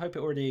made. I do hope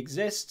it already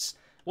exists.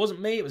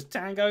 Wasn't me, it was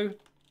Tango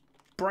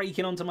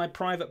breaking onto my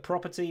private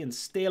property and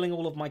stealing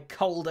all of my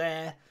cold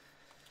air.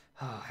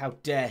 Oh, how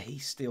dare he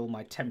steal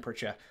my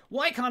temperature.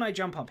 Why can't I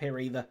jump up here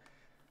either?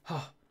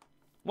 Oh,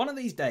 one of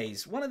these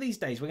days, we're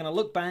going to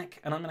look back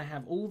and I'm going to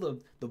have all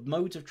the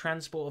modes of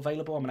transport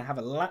available. I'm going to have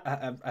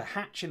a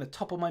hatch in the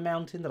top of my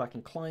mountain that I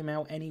can climb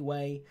out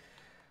anyway.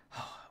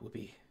 Oh, it would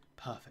be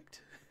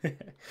perfect.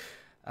 It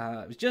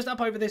was just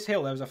up over this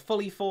hill. There was a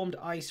fully formed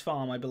ice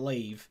farm, I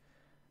believe.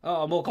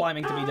 Oh, more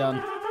climbing to be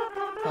done.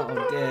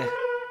 Oh, dear.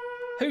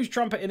 Who's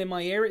trumpeting in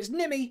my ear? It's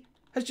Nimmy.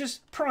 Has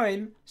just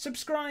Prime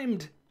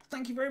subscribed.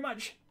 Thank you very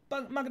much.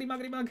 Muggity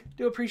muggity mug.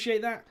 Do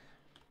appreciate that.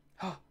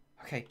 Oh,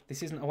 okay.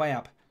 This isn't a way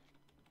up.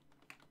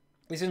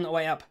 This isn't a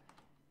way up.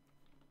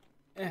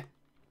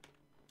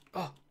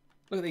 Oh,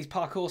 look at these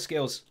parkour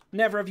skills.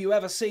 Never have you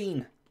ever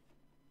seen.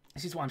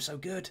 This is why I'm so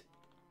good.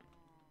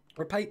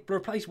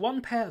 Replace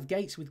one pair of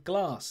gates with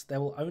glass. There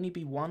will only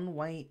be one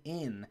way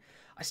in.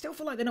 I still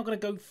feel like they're not going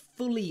to go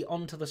fully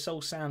onto the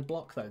soul sand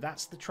block, though.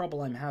 That's the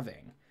trouble I'm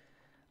having.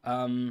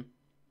 You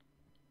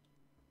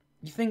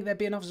think there'd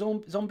be enough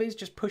zombies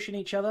just pushing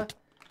each other?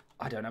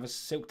 I don't have a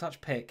silk touch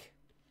pick.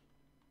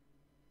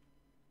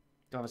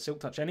 Do I have a silk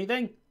touch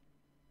anything?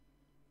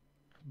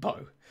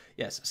 Bow.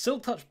 Yes,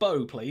 silk touch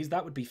bow, please.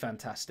 That would be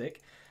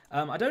fantastic.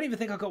 I don't even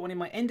think I got one in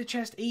my ender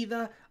chest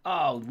either.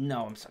 Oh,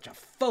 no, I'm such a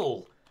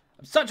fool.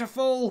 I'm such a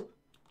fool.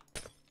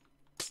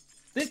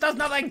 This does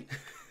nothing.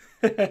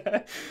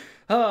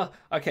 Oh,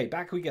 okay,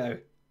 back we go.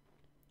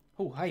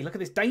 Oh, hey, look at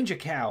this danger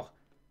cow.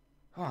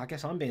 Oh, I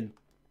guess I'm being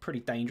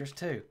pretty dangerous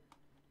too.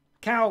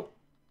 Cow!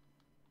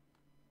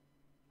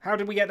 How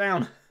did we get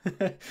down?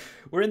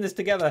 We're in this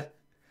together.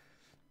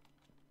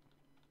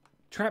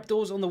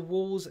 Trapdoors on the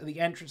walls at the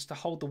entrance to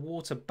hold the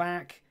water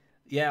back.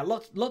 Yeah,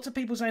 lots of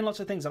people saying lots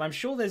of things, and I'm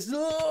sure there's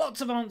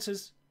lots of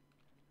answers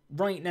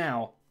right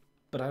now,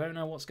 but I don't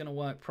know what's going to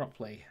work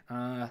properly.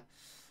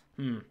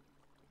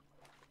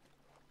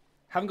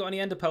 Haven't got any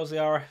ender pearls,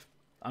 Liara.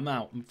 I'm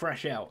out. I'm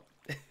fresh out.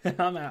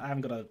 I'm out. I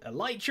haven't got a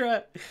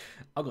elytra.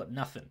 I've got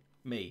nothing.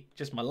 Me.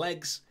 Just my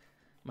legs.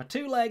 My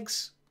 2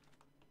 legs.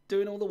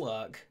 Doing all the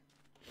work.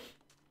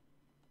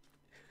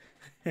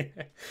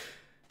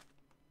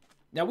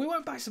 Now, we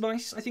won't buy some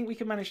ice. I think we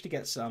can manage to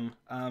get some.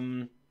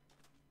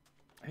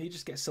 You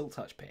just get a Silk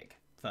Touch pig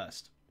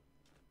first.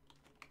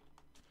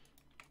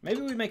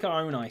 Maybe we make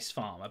our own ice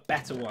farm. A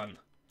better one.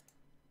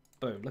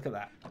 Boom. Look at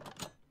that.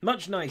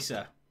 Much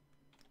nicer.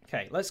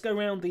 Okay, let's go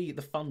around the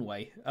fun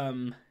way.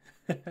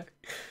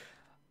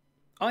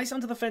 Ice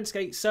under the fence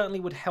gate certainly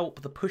would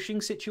help the pushing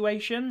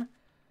situation.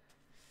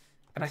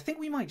 And I think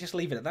we might just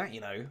leave it at that, you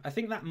know. I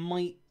think that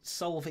might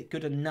solve it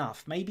good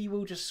enough. Maybe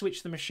we'll just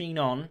switch the machine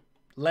on,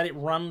 let it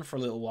run for a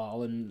little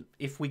while, and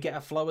if we get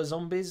a flow of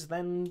zombies,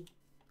 then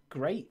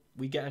great.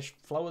 We get a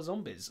flow of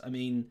zombies. I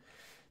mean,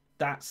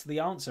 that's the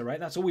answer, right?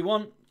 That's all we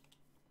want.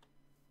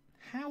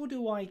 How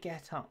do I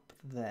get up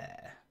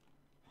there?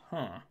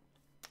 Huh.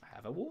 I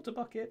have a water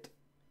bucket.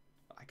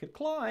 I could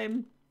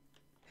climb.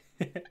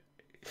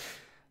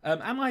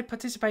 Am I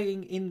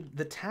participating in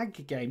the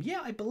tag game?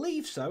 Yeah, I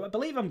believe so. I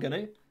believe I'm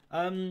going to.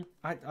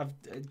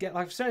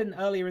 I've said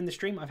earlier in the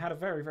stream, I've had a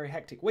very, very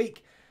hectic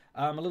week.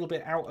 A little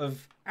bit out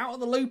of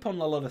the loop on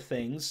a lot of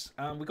things.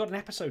 We've got an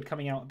episode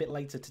coming out a bit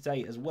later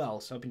today as well,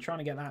 so I've been trying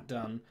to get that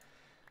done.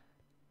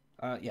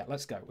 Yeah,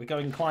 let's go. We're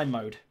going climb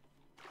mode.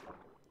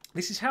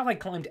 This is how they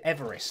climbed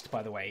Everest,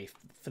 by the way,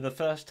 for the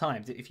first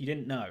time, if you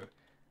didn't know.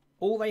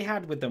 All they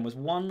had with them was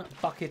 1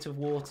 bucket of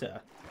water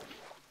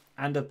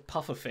and a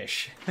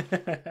pufferfish.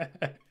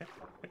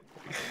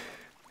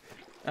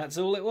 That's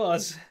all it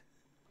was.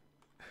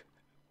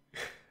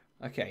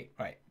 Okay,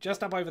 right.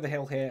 Just up over the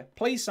hill here.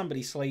 Please,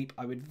 somebody sleep.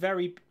 I would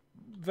very,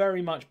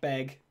 very much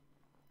beg.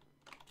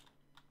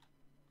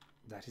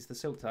 That is the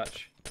Silk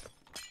Touch.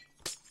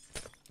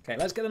 Okay,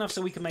 let's get enough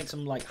so we can make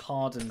some, like,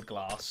 hardened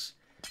glass.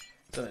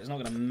 So that it's not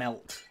going to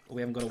melt. Or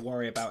we haven't got to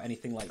worry about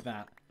anything like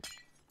that.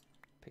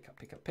 Pick up,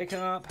 pick up, pick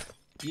up.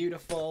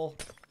 Beautiful.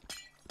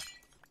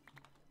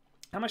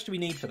 How much do we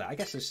need for that? I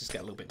guess let's just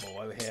get a little bit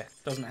more over here.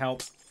 Doesn't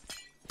help.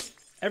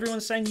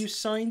 Everyone's saying use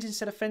signs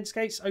instead of fence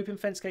gates. Open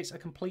fence gates are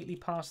completely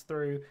passed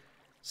through,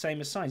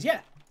 same as signs. Yeah,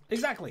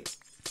 exactly.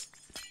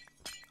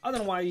 I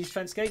don't know why I use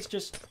fence gates,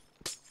 just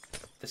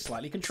they're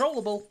slightly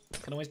controllable. You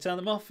can always turn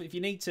them off if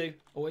you need to.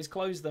 Always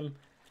close them.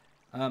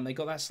 They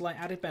got that slight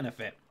added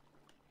benefit.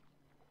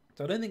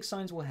 So I don't think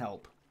signs will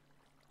help.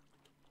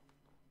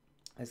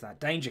 There's that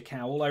danger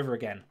cow all over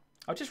again.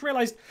 I just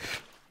realised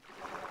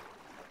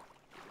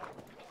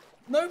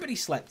nobody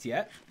slept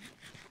yet.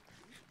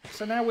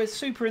 So now we're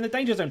super in the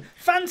danger zone.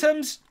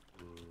 Phantoms!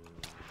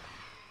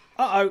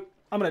 Uh-oh.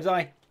 I'm going to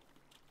die.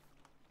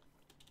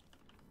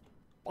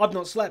 I've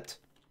not slept.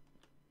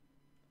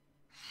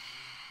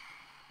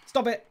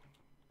 Stop it.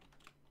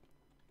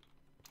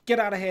 Get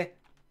out of here.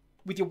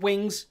 With your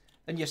wings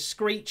and your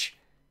screech.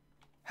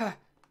 Huh.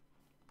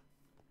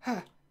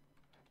 Huh.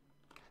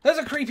 There's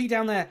a creepy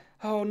down there.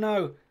 Oh,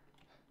 no.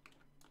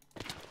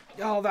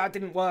 Oh, that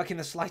didn't work in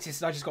the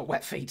slightest. I just got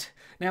wet feet.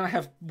 Now I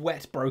have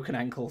wet, broken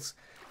ankles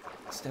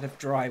instead of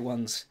dry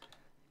ones.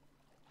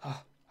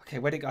 Oh, okay,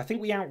 where'd it go? I think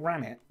we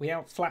outran it. We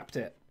outflapped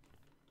it.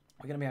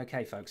 We're going to be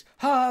okay, folks.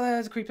 Ah,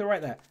 there's a creeper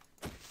right there.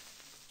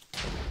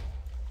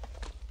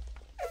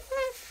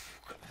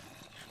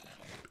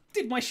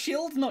 Did my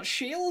shield not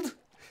shield?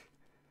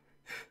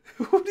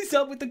 What is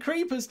up with the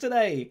creepers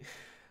today?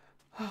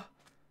 Oh,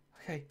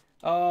 okay.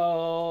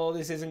 Oh,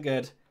 this isn't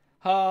good.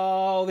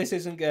 Oh, this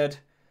isn't good.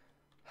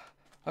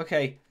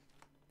 Okay.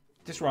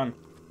 Just run.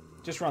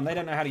 Just run. They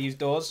don't know how to use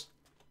doors.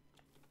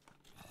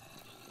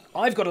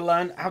 I've got to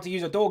learn how to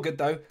use a door good,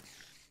 though.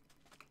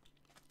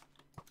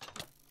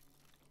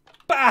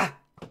 Bah!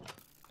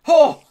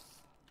 Oh!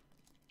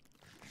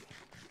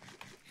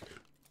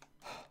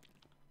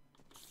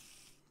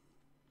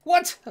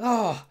 What?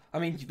 Oh, I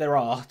mean, there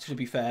are, to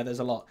be fair. There's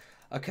a lot.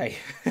 Okay.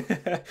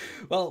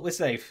 Well, we're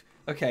safe.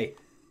 Okay.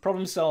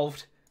 Problem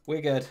solved.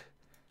 We're good.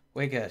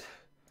 We're good.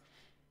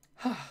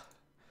 That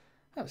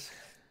was...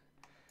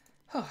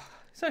 Oh,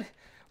 so we've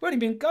only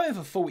been going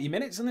for 40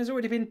 minutes and there's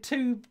already been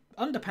 2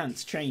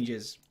 underpants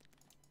changes.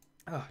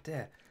 Oh,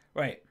 dear.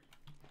 Right.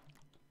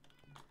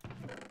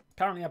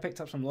 Apparently I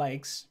picked up some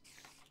legs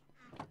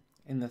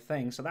in the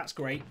thing, so that's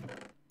great.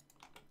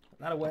 Put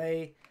that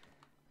away.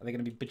 Are there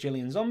going to be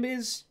bajillion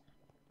zombies?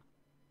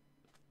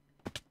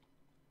 I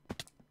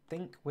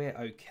think we're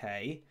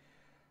okay.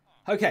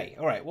 Okay,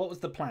 alright, what was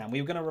the plan?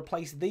 We were going to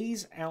replace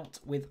these out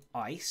with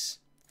ice.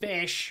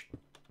 Fish!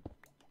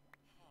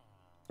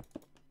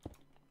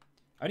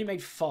 I only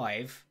made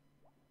 5.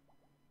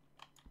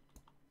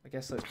 I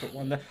guess let's put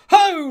one there.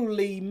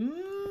 Holy...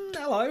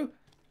 hello!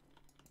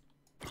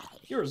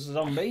 You're a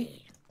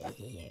zombie.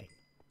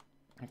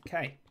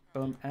 Okay.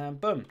 Boom and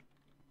boom.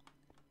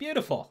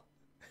 Beautiful.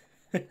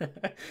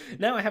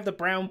 Now I have the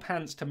brown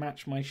pants to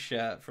match my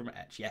shirt from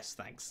Etch. Yes,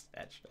 thanks,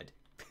 Etch.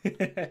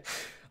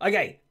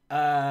 Okay.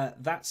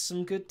 That's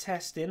some good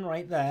testing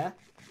right there.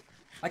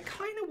 I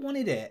kind of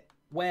wanted it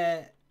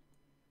where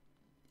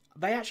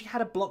they actually had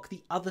to block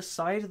the other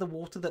side of the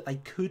water that they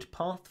could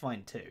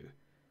pathfind to,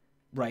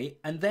 right?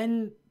 And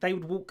then they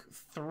would walk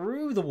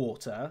through the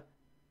water,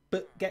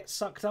 but get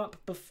sucked up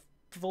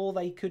before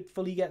they could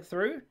fully get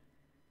through.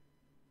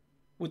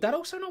 Would that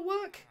also not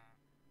work?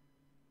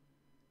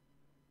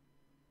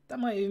 That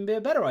might even be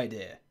a better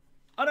idea.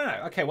 I don't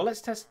know. Okay, well,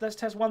 let's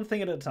test one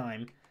thing at a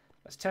time.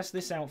 Let's test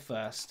this out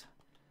first.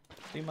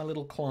 Do my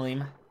little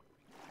climb.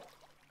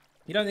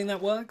 You don't think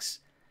that works?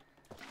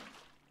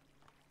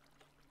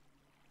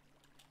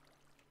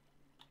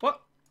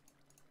 What?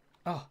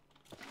 Oh.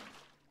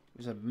 It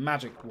was a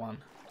magic one.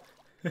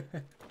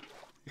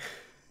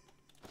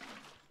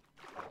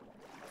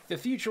 For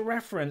future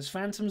reference,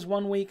 Phantom's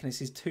one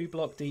weakness is 2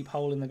 block deep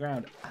hole in the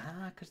ground.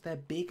 Ah, because they're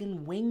big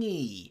and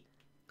wingy.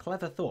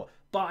 Clever thought.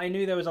 But I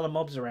knew there was other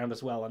mobs around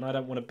as well, and I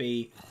don't want to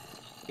be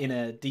in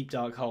a deep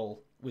dark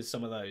hole with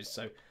some of those.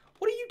 So,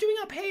 what are you doing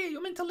up here?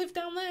 You're meant to live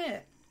down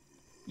there.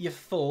 You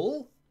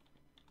fool.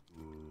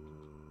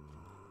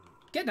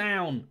 Get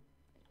down.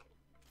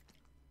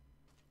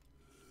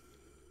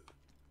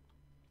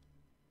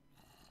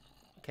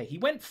 Okay, he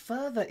went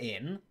further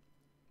in.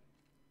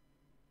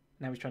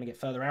 Now he's trying to get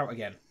further out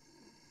again.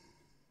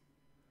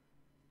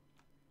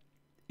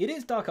 It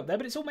is dark up there,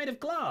 but it's all made of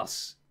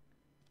glass.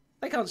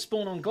 They can't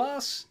spawn on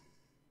glass.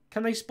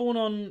 Can they spawn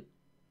on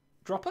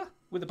dropper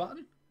with a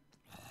button?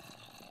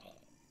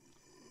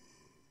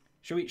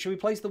 Should we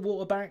place the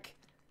water back?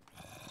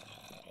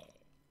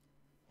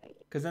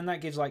 Because then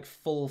that gives like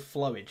full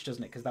flowage,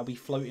 doesn't it? Because they'll be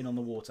floating on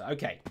the water.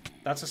 Okay,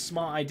 that's a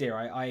smart idea.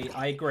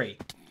 I agree.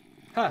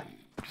 Ha!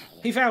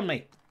 He found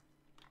me.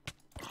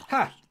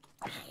 Ha!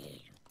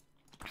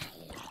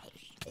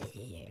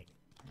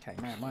 Okay,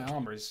 man, my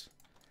armor is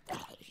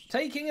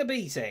taking a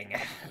beating.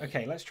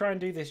 Okay, let's try and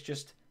do this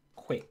just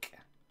quick.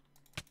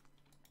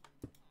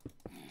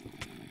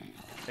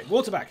 Okay,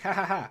 water back. Ha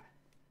ha ha.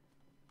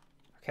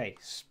 Okay,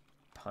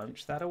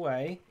 punch that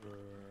away.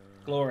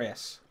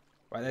 Glorious.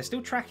 Right, they're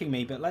still tracking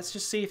me, but let's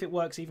just see if it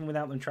works even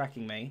without them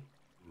tracking me.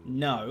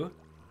 No.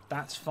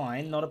 That's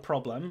fine, not a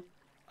problem.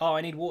 Oh,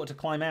 I need water to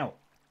climb out.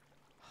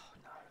 Oh,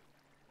 no.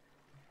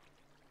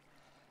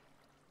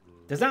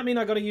 Does that mean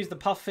I got to use the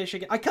pufferfish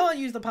again? I can't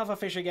use the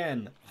pufferfish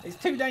again. It's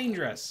too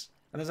dangerous.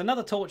 And there's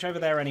another torch over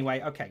there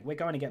anyway. Okay, we're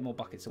going to get more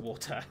buckets of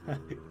water.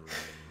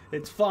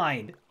 It's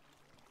fine.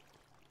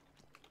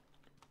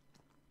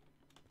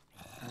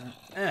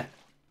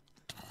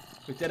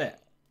 We did it.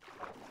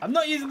 I'm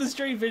not using the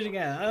streamfish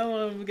again. I don't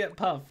want to get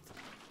puffed.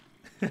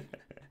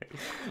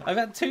 I've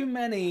had too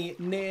many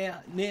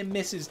near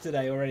misses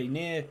today already.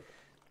 Near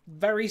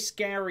very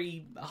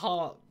scary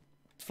heart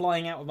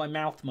flying out of my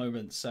mouth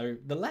moments. So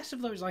the less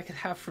of those I could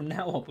have from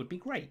now on would be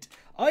great.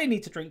 I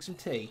need to drink some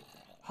tea.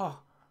 Oh.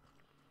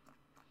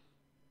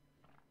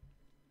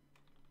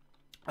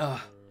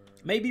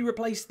 Maybe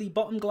replace the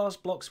bottom glass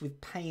blocks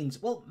with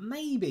panes. Well,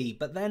 maybe,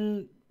 but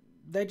then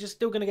they're just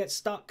still going to get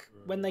stuck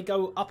when they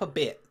go up a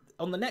bit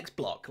on the next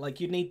block. Like,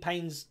 you'd need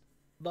panes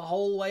the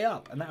whole way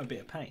up, and that would be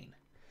a pain.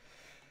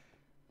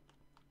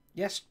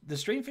 Yes, the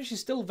streamfish is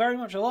still very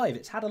much alive.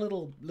 It's had a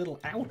little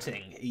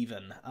outing,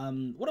 even.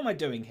 What am I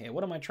doing here?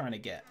 What am I trying to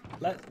get?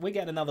 We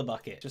get another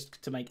bucket,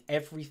 just to make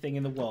everything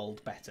in the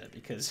world better,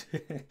 because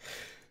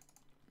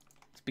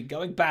it's been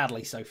going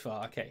badly so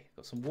far. Okay,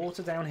 got some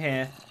water down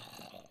here.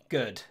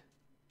 Good.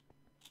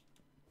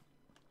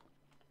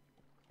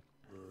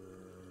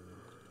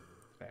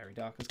 Very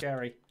dark and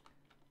scary.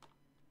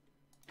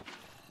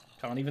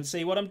 Can't even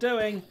see what I'm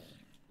doing.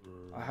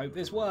 I hope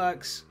this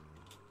works.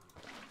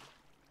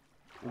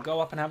 We'll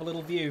go up and have a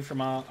little view from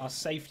our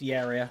safety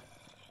area.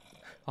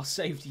 Our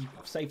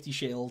safety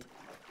shield.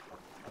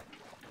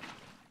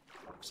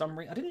 For some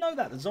reason, I didn't know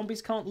that. The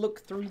zombies can't look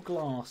through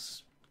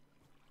glass.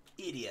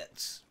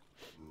 Idiots.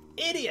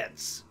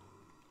 Idiots!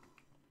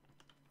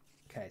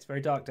 Okay, it's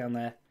very dark down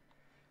there.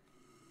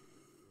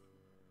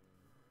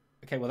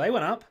 Okay, well, they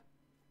went up.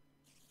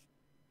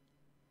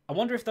 I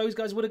wonder if those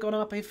guys would have gone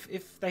up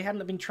if they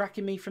hadn't been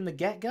tracking me from the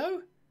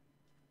get-go?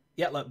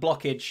 Yeah, look,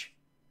 blockage.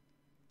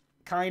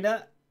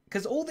 Kinda.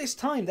 Because all this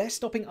time, they're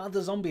stopping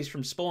other zombies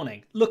from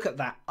spawning. Look at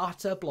that.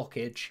 Utter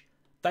blockage.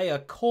 They are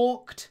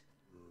corked.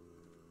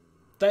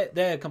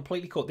 They're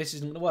completely corked. This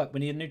isn't going to work.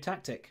 We need a new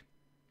tactic.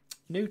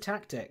 New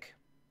tactic.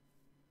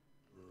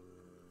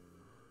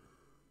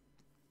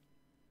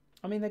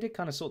 I mean, they did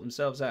kind of sort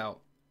themselves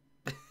out.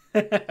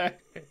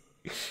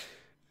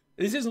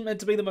 This isn't meant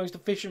to be the most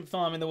efficient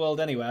farm in the world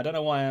anyway. I don't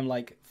know why I'm,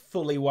 like,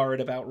 fully worried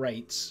about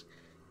rates.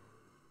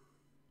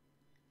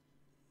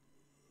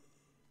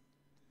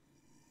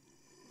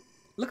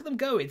 Look at them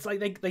go. It's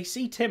like they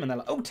see Tim and they're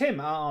like, oh, Tim.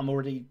 Oh, I'm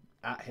already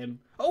at him.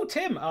 Oh,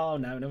 Tim. Oh,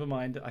 no, never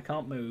mind. I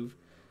can't move.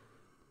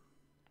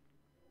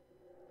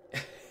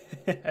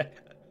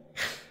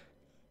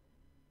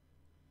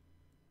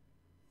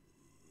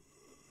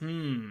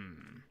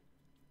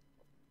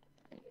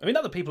 I mean,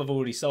 other people have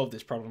already solved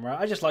this problem, right?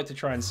 I just like to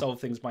try and solve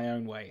things my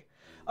own way.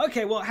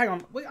 Okay, well, hang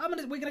on. We're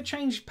going to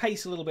change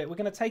pace a little bit. We're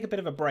going to take a bit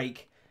of a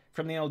break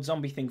from the old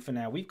zombie thing for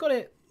now. We've got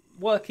it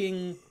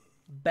working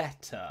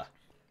better.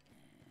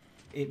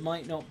 it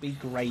might not be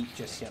great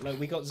just yet. Look,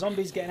 we got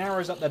zombies getting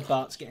arrows up their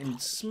butts, getting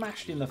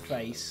smashed in the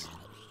face.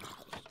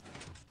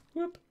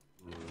 Whoop.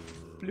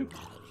 Bloop.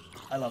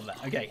 I love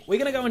that. Okay, we're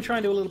going to go and try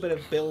and do a little bit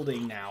of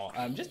building now.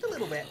 Just a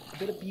little bit. A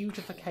bit of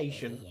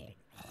beautification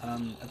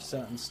of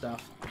certain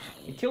stuff.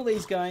 We kill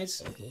these guys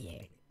to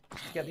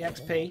get the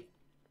XP.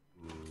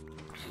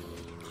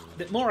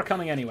 More are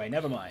coming anyway,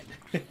 never mind.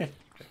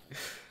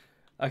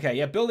 Okay,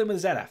 yeah, building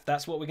with Zedaph.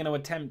 That's what we're going to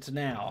attempt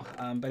now.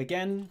 But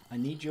again, I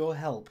need your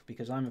help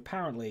because I'm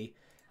apparently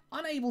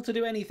unable to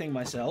do anything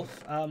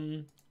myself.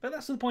 But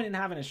that's the point in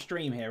having a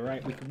stream here,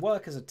 right? We can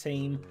work as a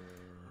team.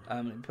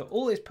 Put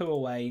all this poo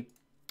away.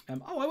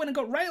 Oh, I went and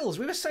got rails.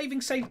 We were saving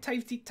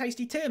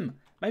Tasty Tim.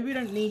 Maybe we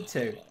don't need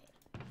to.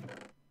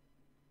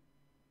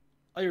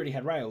 I already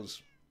had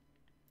rails.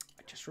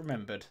 I just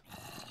remembered.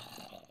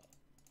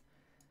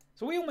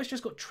 So we almost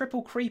just got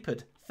triple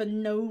creepered for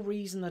no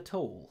reason at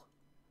all.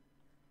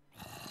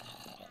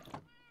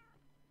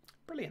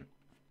 Brilliant.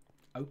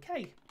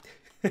 Okay.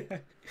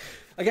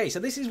 Okay, so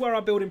this is where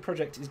our building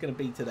project is going to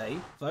be today,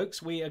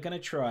 folks. We are going to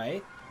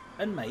try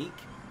and make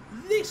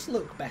this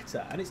look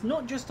better. And it's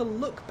not just to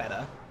look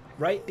better,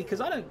 right? Because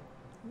I don't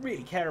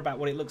really care about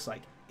what it looks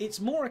like. It's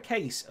more a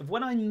case of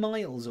when I'm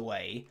miles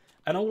away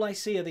and all I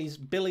see are these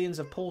billions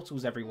of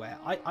portals everywhere.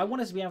 I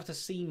want us to be able to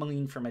see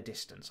mine from a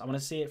distance. I want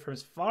to see it from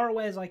as far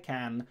away as I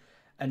can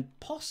and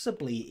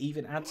possibly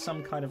even add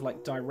some kind of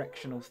like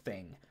directional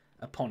thing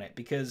upon it.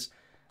 Because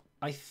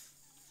I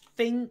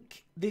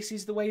think this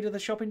is the way to the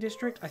shopping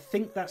district. I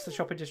think that's the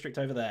shopping district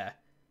over there.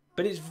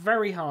 But it's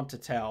very hard to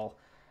tell.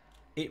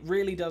 It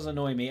really does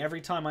annoy me.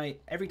 Every time I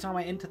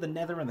enter the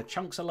nether and the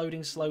chunks are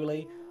loading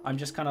slowly, I'm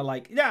just kind of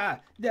like,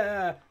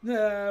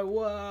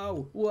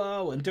 whoa,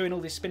 whoa, and doing all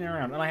this spinning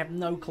around, and I have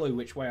no clue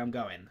which way I'm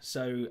going.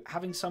 So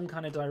having some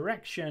kind of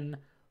direction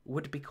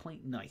would be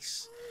quite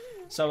nice.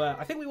 So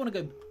I think we want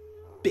to go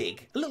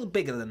big, a little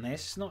bigger than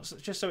this, not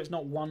just so it's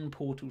not one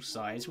portal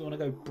size. We want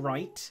to go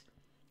bright.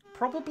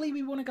 Probably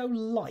we want to go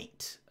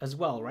light as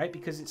well, right?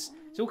 Because it's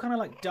all kind of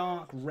like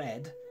dark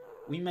red.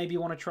 We maybe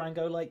want to try and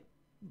go like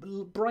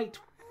bright,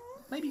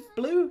 maybe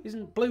blue.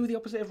 Isn't blue the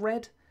opposite of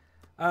red?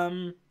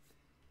 That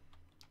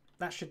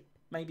should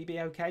maybe be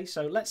okay.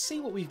 So let's see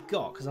what we've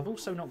got, because I've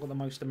also not got the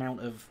most amount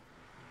of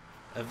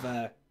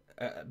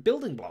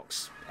building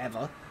blocks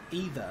ever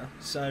either.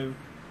 So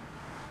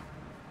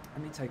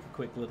let me take a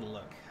quick little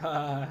look.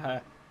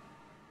 Are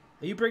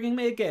you bringing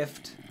me a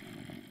gift?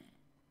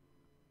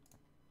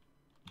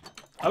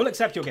 I will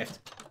accept your gift.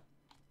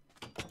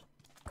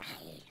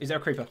 Is there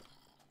a creeper?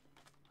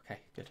 Okay,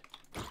 good.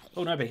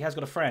 Oh no, but he has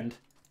got a friend.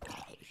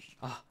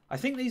 Ah, I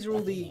think these are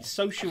all the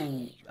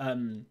social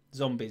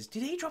zombies.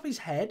 Did he drop his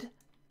head?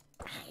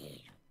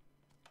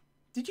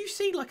 Did you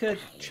see like a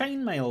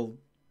chainmail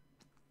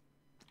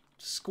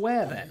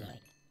square then?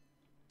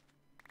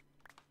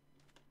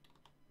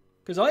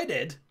 Because I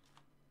did.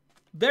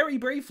 Very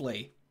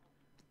briefly.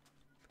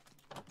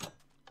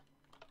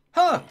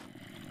 Huh!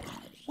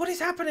 What is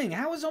happening?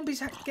 How are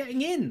zombies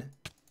getting in?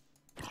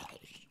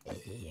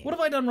 What have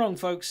I done wrong,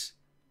 folks?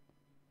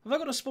 Have I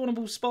got a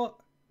spawnable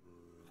spot?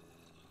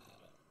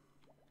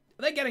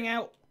 Are they getting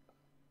out?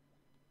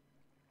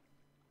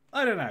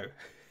 I don't know.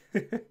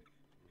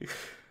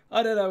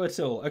 I don't know at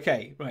all.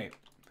 Okay, right.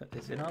 Put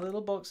this in our little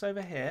box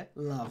over here.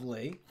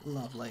 Lovely,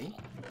 lovely.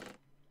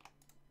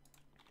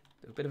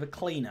 Do a bit of a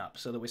clean up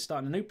so that we're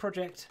starting a new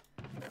project.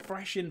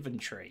 Fresh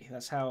inventory.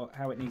 That's how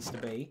it needs to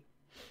be.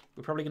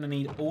 We're probably going to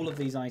need all of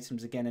these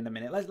items again in a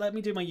minute. Let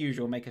me do my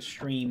usual. Make a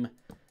stream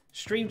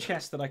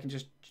chest that I can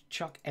just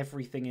chuck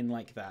everything in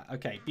like that.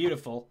 Okay,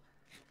 beautiful.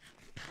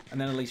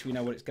 And then at least we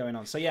know what's going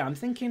on. So yeah, I'm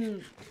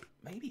thinking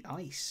maybe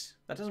ice.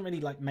 That doesn't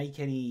really like make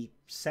any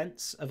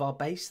sense of our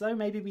base though.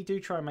 Maybe we do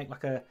try and make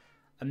like a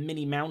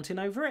mini mountain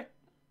over it.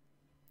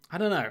 I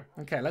don't know.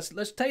 Okay,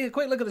 let's take a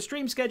quick look at the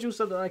stream schedule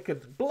so that I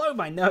could blow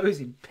my nose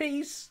in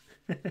peace.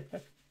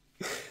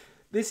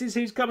 This is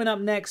who's coming up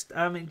next.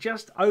 In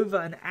just over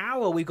an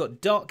hour, we've got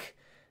Doc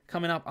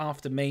coming up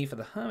after me for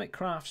the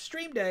Hermitcraft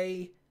stream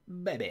day,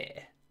 baby.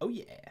 Oh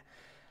yeah.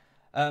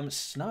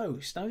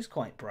 Snow's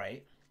quite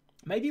bright.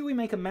 Maybe we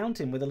make a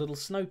mountain with a little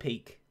snow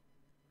peak.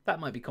 That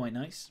might be quite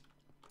nice.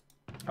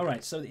 All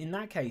right, so in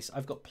that case,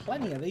 I've got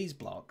plenty of these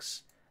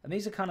blocks, and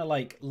these are kind of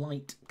like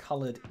light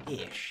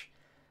coloured-ish.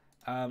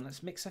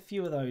 Let's mix a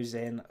few of those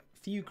in. A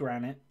few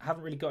granite. I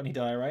haven't really got any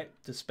diorite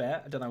to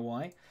spare. I don't know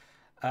why.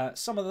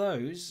 Some of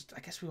those, I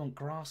guess we want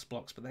grass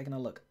blocks, but they're going to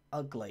look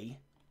ugly.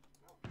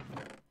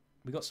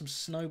 We got some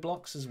snow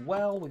blocks as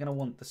well. We're going to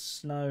want the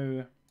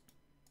snow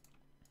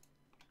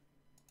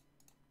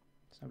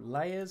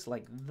layers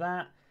like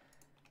that.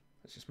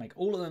 Let's just make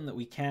all of them that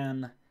we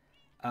can.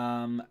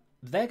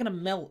 They're going to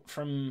melt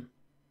from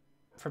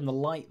the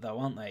light, though,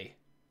 aren't they?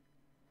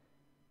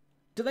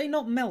 Do they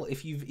not melt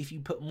if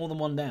you put more than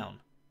one down?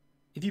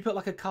 If you put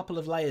like a couple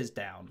of layers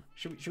down,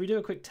 should we do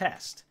a quick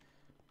test?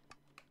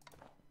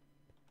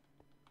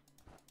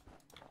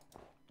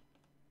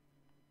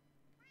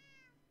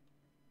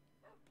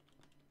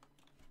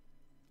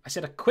 I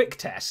said a quick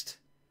test.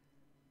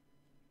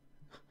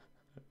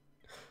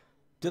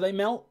 Do they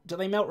melt? Do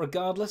they melt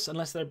regardless,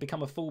 unless they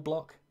become a full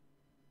block?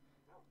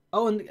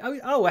 Oh,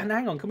 and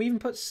hang on. Can we even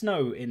put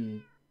snow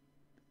in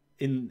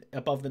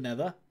above the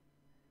nether?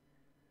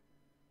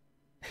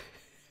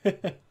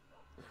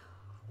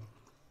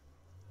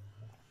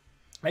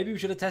 Maybe we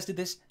should have tested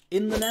this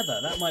in the nether.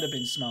 That might have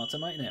been smarter,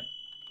 mightn't it?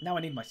 Now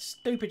I need my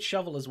stupid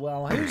shovel as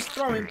well. Who's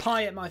throwing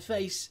pie at my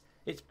face?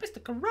 It's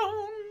Mr. Caron.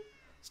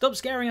 Stop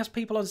scaring us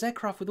people on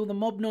Zedaph with all the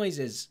mob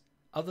noises.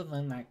 Other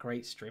than that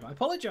great stream. I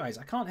apologise.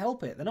 I can't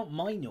help it. They're not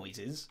my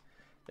noises.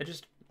 They're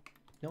just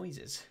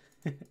noises.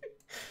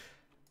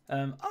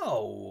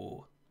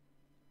 Oh.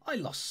 I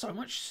lost so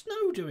much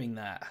snow doing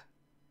that.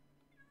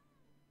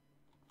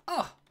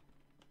 Oh.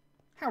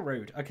 How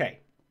rude. Okay.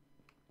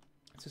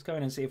 Let's just go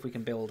in and see if we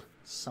can build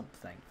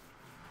something.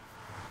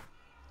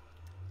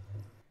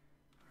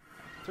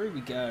 Through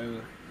we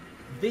go.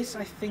 This,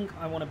 I think,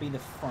 I want to be the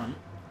front.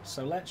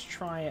 So let's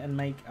try and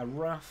make a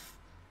rough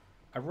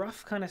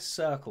kind of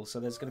circle. So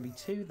there's going to be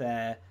 2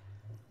 there.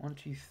 1,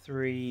 2,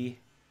 3,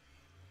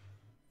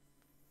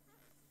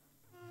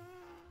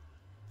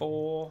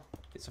 4.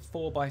 It's a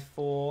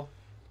 4x4.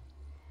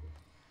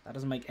 That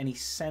doesn't make any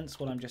sense,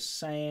 what I'm just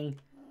saying.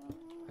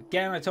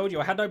 Again, I told you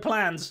I had no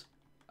plans.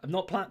 I've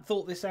not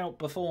thought this out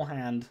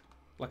beforehand,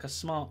 like a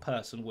smart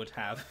person would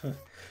have.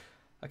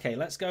 Okay,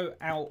 let's go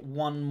out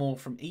 1 more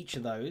from each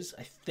of those,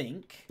 I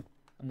think.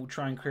 And we'll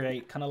try and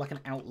create kind of like an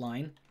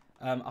outline.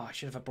 Oh, I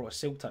should have brought a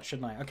silk touch,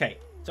 shouldn't I? Okay,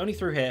 it's only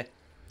through here.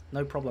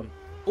 No problem.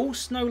 All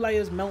snow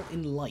layers melt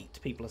in light,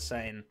 people are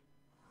saying.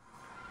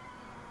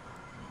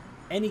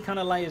 Any kind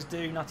of layers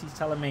do, Nutty's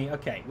telling me.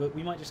 Okay,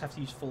 we might just have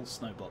to use full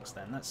snow blocks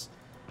then.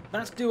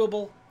 That's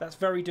doable. That's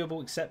very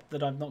doable, except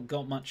that I've not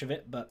got much of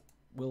it, but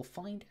we'll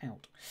find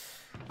out.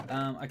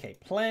 Okay,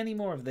 plenty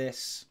more of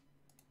this.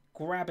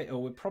 Grab it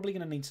all. We're probably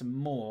going to need some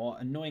more.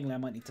 Annoyingly, I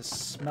might need to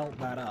smelt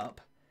that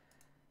up.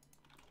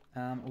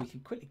 We can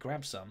quickly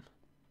grab some.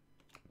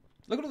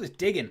 Look at all this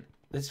digging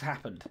that's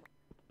happened.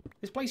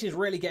 This place is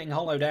really getting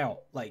hollowed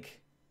out. Like,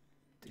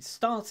 it's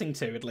starting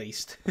to, at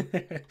least.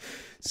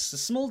 It's a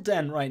small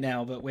dent right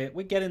now, but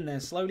we're getting there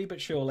slowly but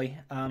surely.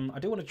 I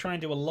do want to try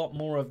and do a lot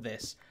more of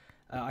this.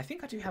 I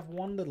think I do have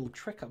one little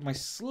trick up my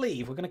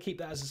sleeve. We're going to keep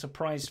that as a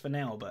surprise for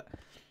now, but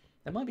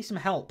there might be some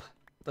help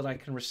that I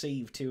can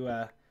receive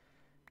to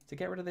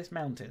get rid of this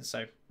mountain.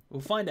 So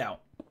we'll find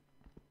out.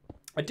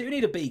 I do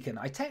need a beacon.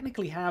 I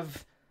technically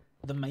have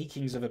the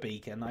makings of a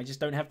beacon. I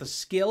just don't have the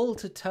skill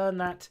to turn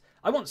that...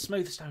 I want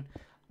smooth stone.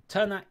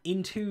 Turn that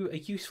into a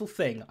useful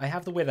thing. I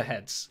have the wither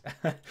heads,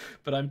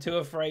 but I'm too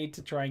afraid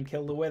to try and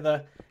kill the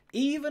wither,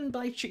 even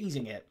by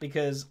cheesing it,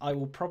 because I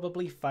will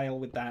probably fail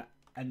with that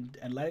and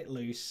let it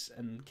loose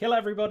and kill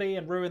everybody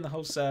and ruin the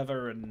whole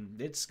server, and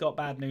it's got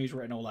bad news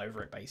written all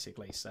over it,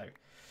 basically. So,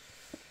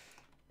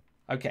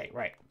 okay,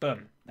 right,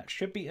 boom. That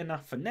should be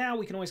enough for now.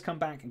 We can always come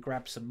back and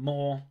grab some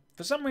more.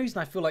 For some reason,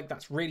 I feel like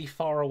that's really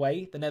far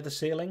away, the nether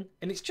ceiling,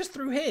 and it's just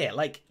through here.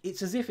 Like,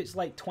 it's as if it's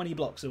like 20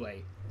 blocks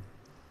away,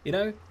 you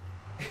know?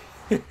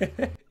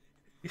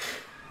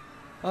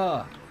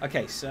 Oh,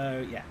 okay,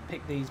 so yeah,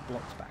 pick these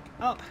blocks back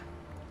up.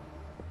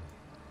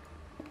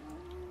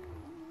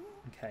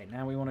 Okay,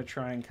 now we want to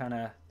try and kind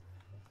of...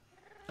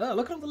 Oh,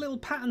 look at all the little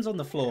patterns on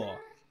the floor.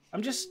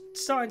 I'm just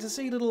starting to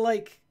see little,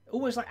 like,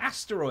 almost like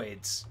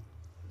asteroids.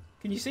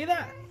 Can you see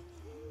that?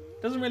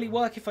 Doesn't really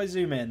work if I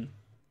zoom in.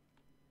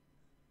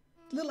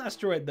 Little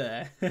asteroid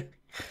there.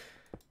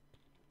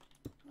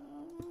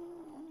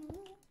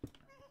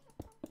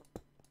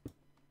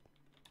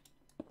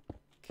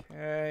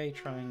 Okay,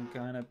 try and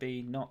kind of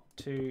be not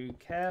too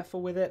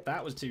careful with it.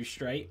 That was too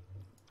straight.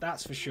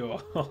 That's for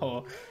sure.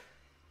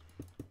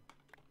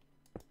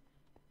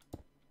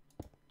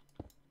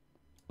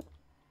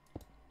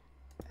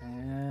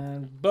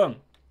 And boom.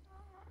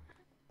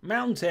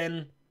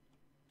 Mountain.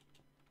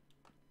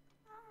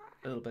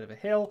 A little bit of a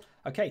hill.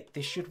 Okay,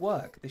 this should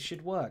work. This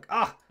should work.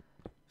 Ah!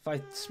 If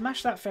I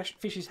smash that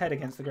fish's head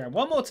against the ground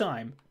one more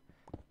time.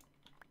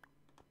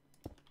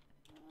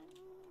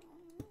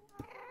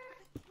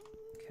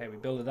 Okay, we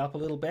build it up a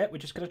little bit. We're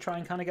just going to try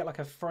and kind of get like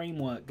a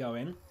framework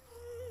going.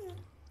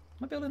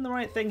 Am I building the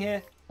right thing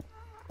here?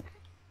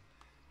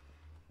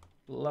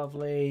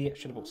 Lovely. I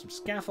should have bought some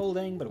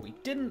scaffolding, but we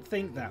didn't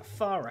think that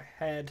far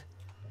ahead.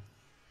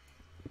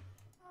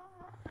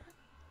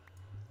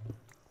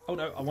 Oh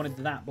no, I wanted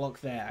that block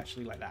there,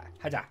 actually, like that.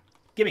 Haja.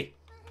 Gimme.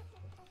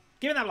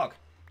 Give me that block.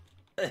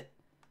 Ugh.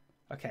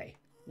 Okay.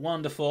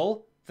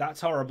 Wonderful.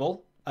 That's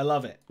horrible. I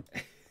love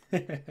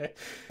it.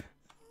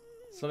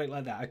 Something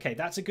like that. Okay,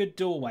 that's a good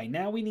doorway.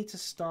 Now we need to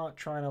start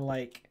trying to,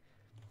 like,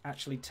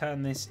 actually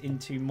turn this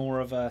into more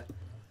of a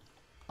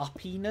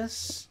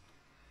uppiness.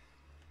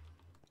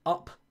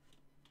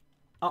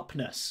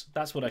 Upness.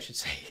 That's what I should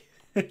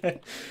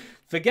say.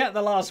 Forget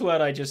the last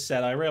word I just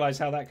said. I realise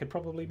how that could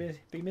probably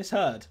be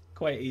misheard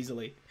quite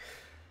easily.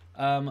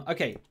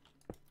 Okay.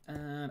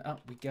 And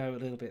up we go a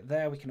little bit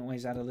there. We can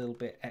always add a little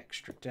bit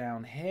extra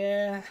down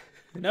here.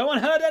 No one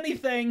heard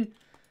anything!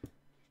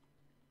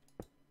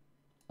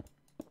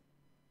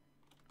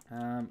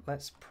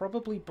 Let's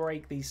probably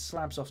break these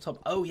slabs off top.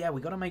 Oh, yeah,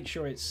 we got to make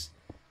sure it's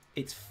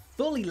it's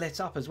fully lit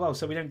up as well,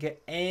 so we don't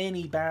get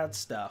any bad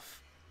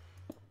stuff.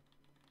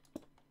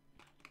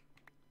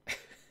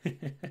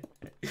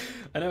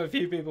 I know a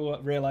few people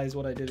realise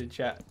what I did in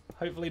chat.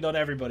 Hopefully not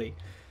everybody.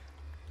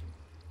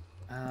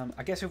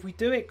 I guess if we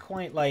do it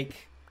quite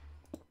like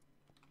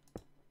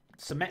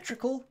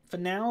symmetrical for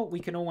now, we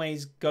can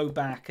always go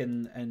back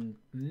and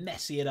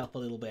messy it up a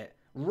little bit,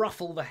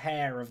 ruffle the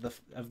hair of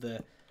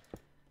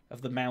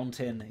the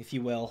mountain, if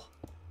you will.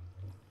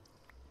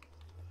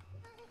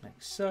 Like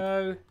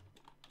so.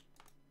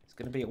 It's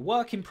going to be a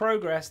work in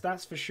progress,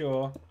 that's for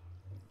sure.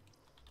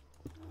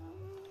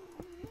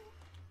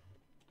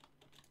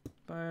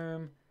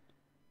 Boom.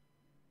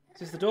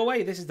 Is this the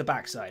doorway? This is the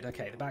backside.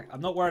 Okay, the back.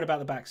 I'm not worried about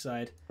the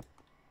backside.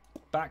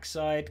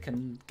 Backside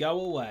can go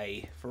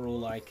away for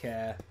all I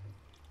care.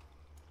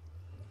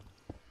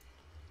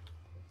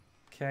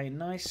 Okay,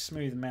 nice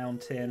smooth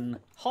mountain.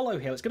 Hollow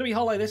hill. It's going to be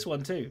hollow this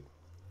one too.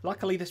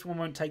 Luckily, this one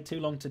won't take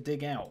too long to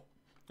dig out.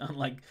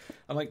 Unlike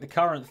the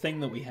current thing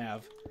that we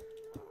have.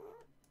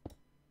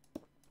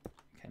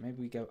 Okay,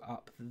 maybe we go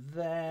up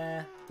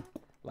there.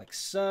 Like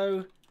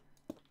so.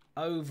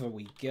 Over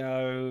we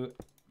go.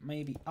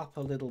 Maybe up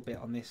a little bit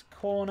on this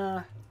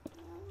corner.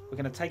 We're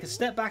going to take a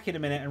step back in a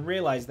minute and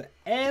realise that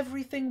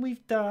everything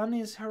we've done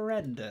is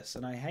horrendous.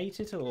 And I hate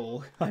it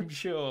all, I'm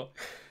sure.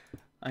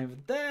 Over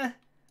there.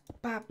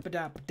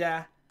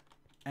 Ba-ba-da-ba-da.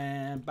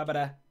 And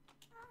ba-ba-da.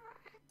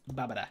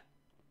 Ba-ba-da.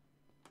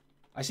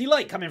 I see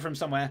light coming from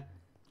somewhere.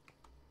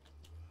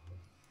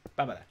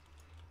 Ba-ba-da.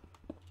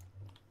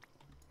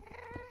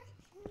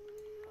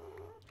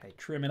 Okay,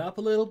 trim it up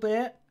a little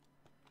bit.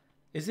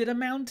 Is it a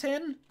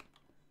mountain?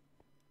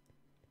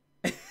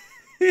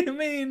 I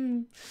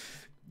mean,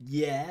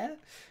 yeah,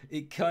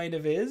 it kind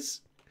of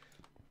is.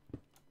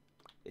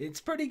 It's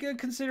pretty good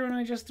considering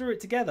I just threw it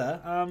together.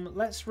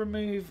 Let's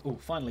remove... Oh,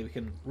 finally we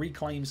can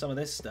reclaim some of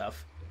this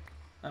stuff.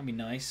 That'd be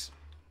nice.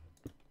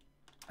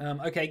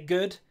 Okay,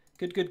 good.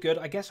 Good.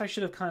 I guess I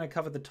should have kind of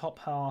covered the top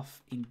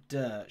half in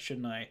dirt,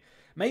 shouldn't I?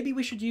 Maybe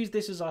we should use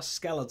this as our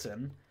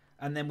skeleton,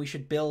 and then we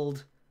should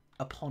build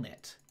upon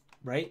it,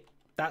 right?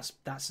 That's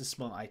a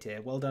smart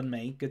idea. Well done,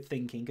 me. Good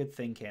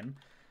thinking.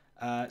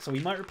 So we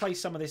might replace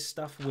some of this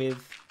stuff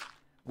with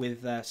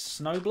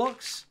snow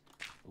blocks.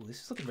 Oh,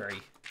 this is looking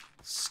very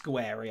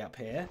squarey up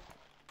here.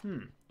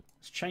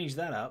 Let's change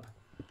that up.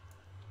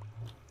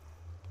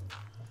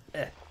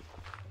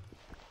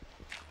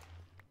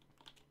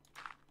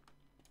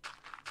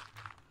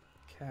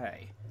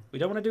 Okay. We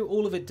don't want to do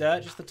all of it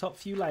dirt, just the top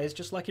few layers,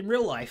 just like in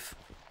real life.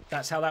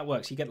 That's how that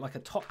works. You get like a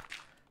top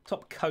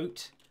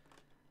coat.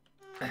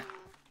 Maybe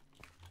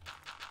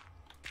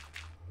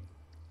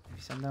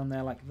some down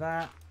there like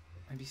that.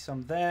 Maybe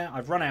some there.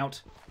 I've run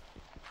out.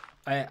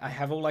 I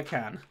have all I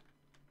can.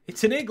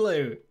 It's an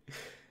igloo.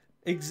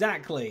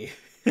 Exactly.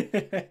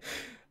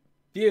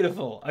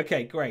 Beautiful.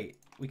 Okay, great.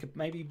 We could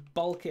maybe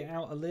bulk it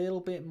out a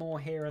little bit more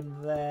here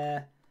and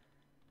there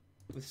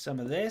with some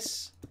of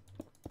this.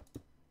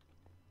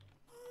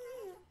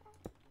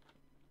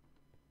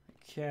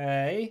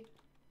 Okay.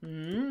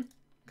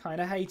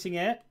 Kind of hating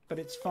it, but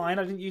it's fine.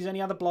 I didn't use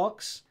any other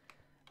blocks.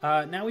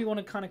 Now we want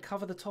to kind of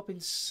cover the top in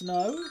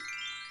snow.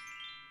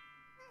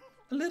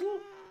 A little.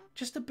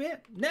 Just a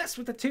bit. Nest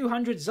with the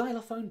 200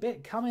 xylophone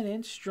bit coming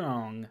in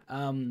strong.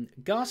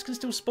 Ghast can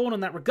still spawn on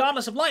that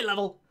regardless of light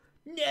level.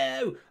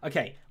 No!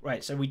 Okay,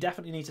 right, so we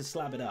definitely need to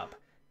slab it up.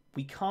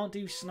 We can't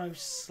do snow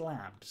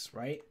slabs,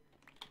 right?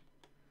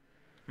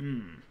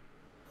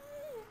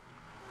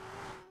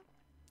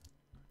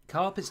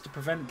 Carpets to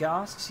prevent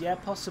ghasts? Yeah,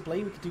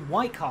 possibly. We could do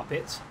white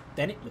carpets.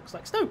 Then it looks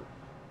like snow.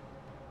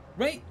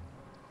 Right?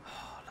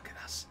 Oh, look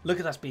at us. Look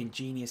at us being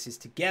geniuses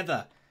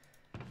together.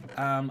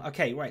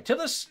 Okay, right. To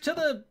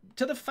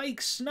the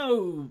fake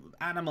snow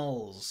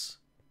animals.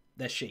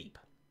 They're sheep.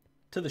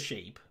 To the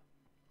sheep.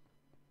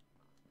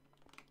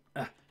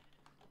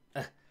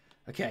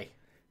 Okay.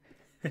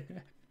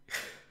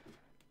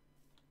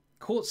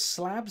 Quartz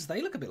slabs,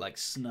 they look a bit like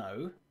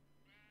snow.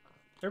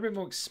 They're a bit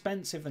more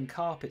expensive than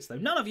carpets, though.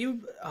 None of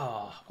you...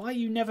 Oh, why are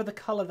you never the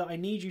colour that I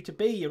need you to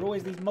be? You're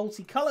always these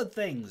multicoloured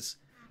things.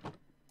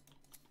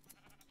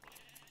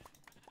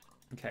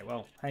 Okay,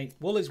 well, hey,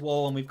 wool is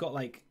wool, and we've got,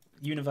 like,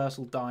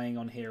 universal dyeing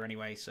on here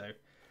anyway, so...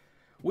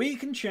 We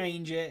can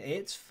change it.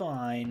 It's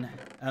fine.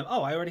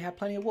 Oh, I already have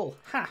plenty of wool.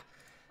 Ha!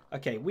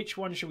 Okay, which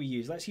one should we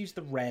use? Let's use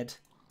the red.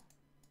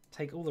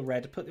 Take all the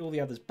red, put all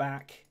the others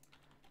back.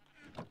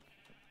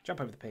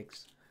 Jump over the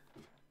pigs.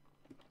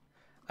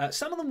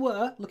 Some of them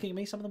were looking at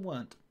me, some of them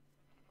weren't.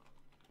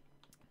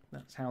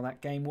 That's how that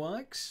game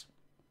works.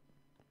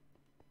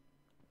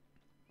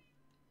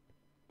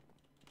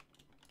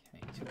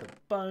 Okay, to the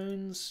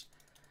bones.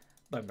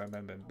 Bone, bone,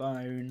 bone, bone,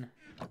 bone.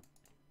 I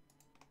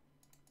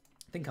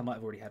think I might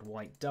have already had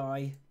white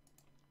dye.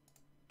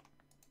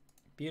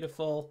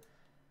 Beautiful.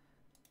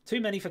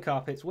 Too many for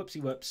carpets.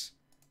 Whoopsie whoops.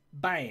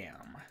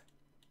 Bam.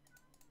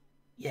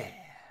 Yeah.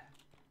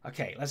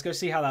 Okay, let's go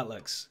see how that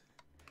looks.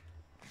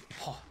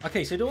 Oh,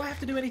 okay, so do I have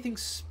to do anything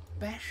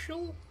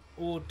special?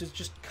 Or does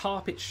just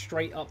carpet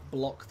straight up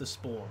block the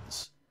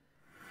spawns?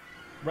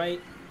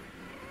 Right?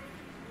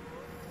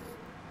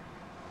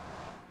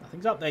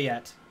 Nothing's up there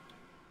yet.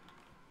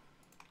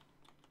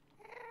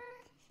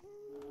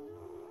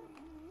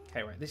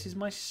 Okay, right. This is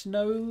my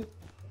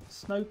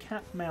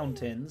snow-capped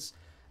mountains.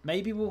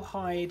 Maybe we'll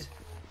hide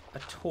a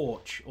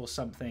torch or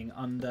something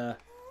under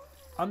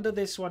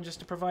this one just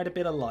to provide a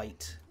bit of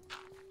light.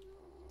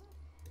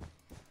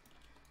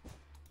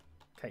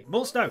 Okay,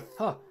 more snow.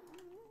 Huh.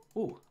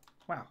 Ooh,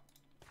 wow.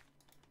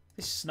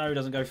 This snow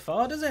doesn't go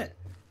far, does it?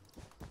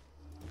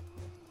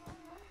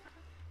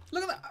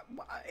 Look at that.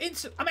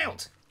 I'm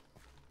out.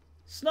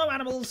 Snow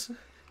animals.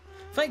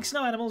 Fake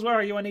snow animals, where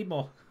are you? I need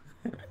more.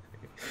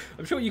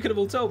 I'm sure you could have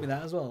all told me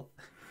that as well.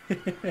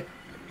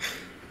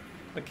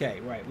 Okay,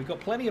 right. We've got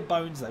plenty of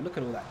bones, though. Look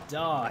at all that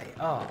dye.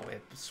 Oh, we're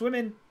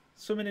swimming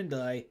in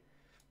dye.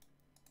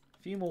 A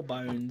few more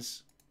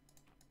bones.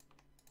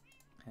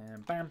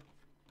 And bam.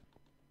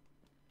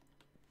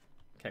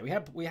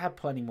 Okay, we have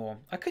plenty more.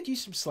 I could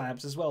use some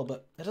slabs as well,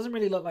 but it doesn't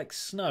really look like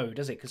snow,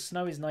 does it? Because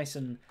snow is nice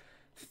and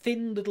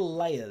thin little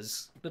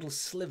layers, little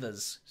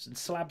slivers, and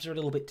slabs are a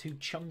little bit too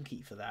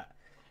chunky for that.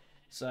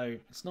 So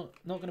it's not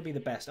going to be the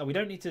best. Oh, we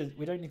don't need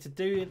to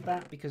do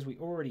that because we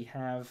already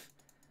have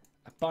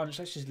a bunch.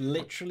 Let's just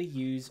literally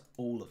use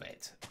all of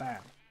it.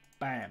 Bam,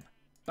 bam,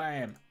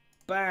 bam,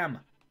 bam.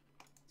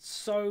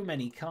 So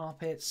many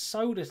carpets,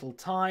 so little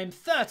time.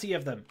 30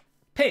 of them.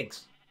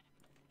 Pigs.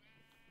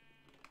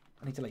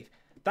 I need to leave.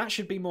 That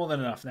should be more than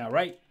enough now,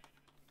 right?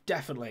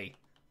 Definitely.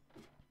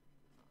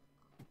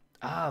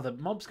 Ah, the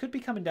mobs could be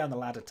coming down the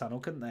ladder tunnel,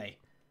 couldn't they?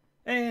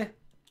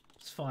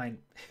 It's fine.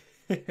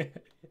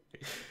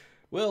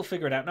 We'll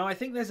figure it out. No, I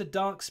think there's a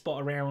dark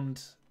spot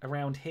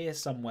around here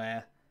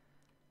somewhere.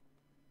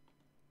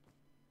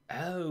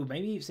 Oh,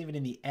 maybe it's even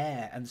in the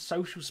air, and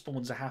social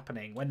spawns are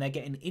happening. When they're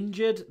getting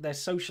injured, they're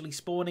socially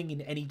spawning in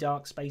any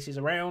dark spaces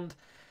around.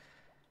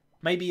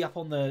 Maybe up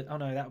on the... Oh,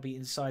 no, that would be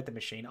inside the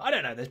machine. I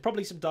don't know. There's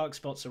probably some dark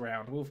spots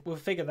around. We'll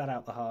figure that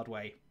out the hard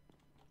way.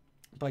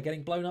 By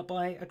getting blown up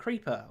by a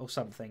creeper or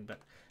something. But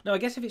no, I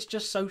guess if it's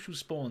just social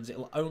spawns,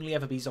 it'll only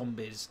ever be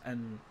zombies.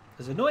 And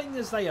as annoying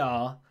as they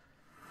are,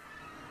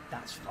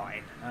 that's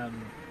fine.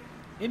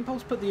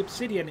 Impulse put the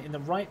obsidian in the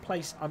right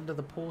place under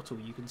the portal.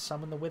 You can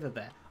summon the wither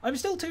there. I'm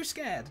still too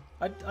scared.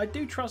 I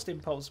do trust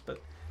Impulse,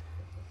 but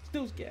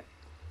still scared.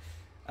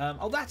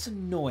 Oh, that's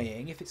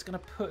annoying if it's going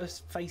to put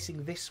us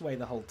facing this way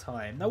the whole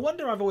time. No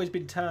wonder I've always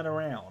been turned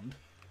around.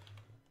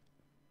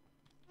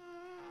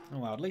 Oh,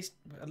 well, at least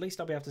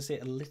I'll be able to see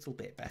it a little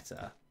bit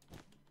better.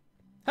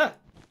 Huh!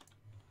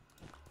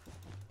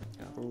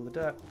 Cover all the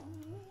dirt.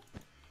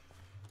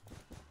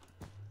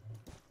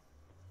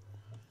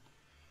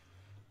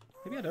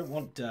 Maybe I don't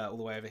want dirt all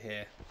the way over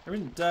here. There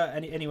isn't dirt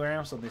anywhere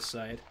else on this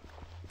side.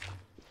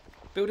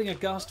 Building a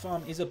ghast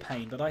farm is a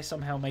pain, but I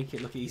somehow make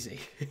it look easy.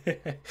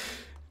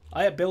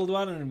 I build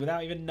one, and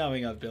without even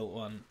knowing I've built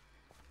one.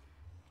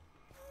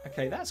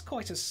 Okay, that's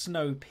quite a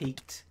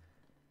snow-peaked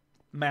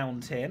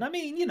mountain. I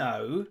mean, you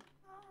know,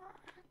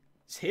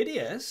 it's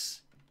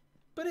hideous,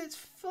 but it's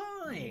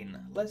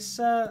fine. Let's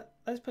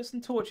put some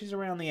torches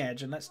around the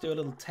edge, and let's do a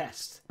little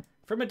test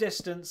from a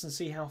distance and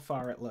see how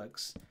far it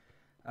looks.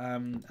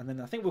 And then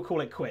I think we'll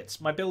call it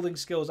quits. My building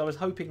skills, I was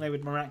hoping they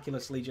would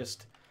miraculously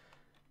just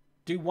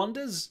do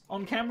wonders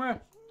on camera.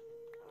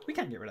 We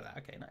can get rid of that.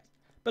 Okay, nice.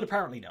 But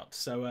apparently not.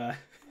 So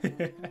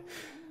maybe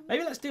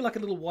let's do like a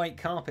little white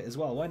carpet as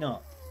well. Why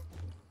not?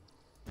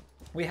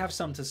 We have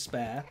some to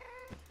spare.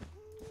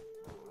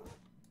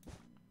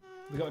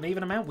 We got an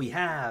even amount? We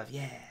have.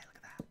 Yeah, look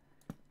at that.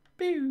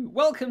 Boo!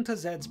 Welcome to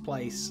Zed's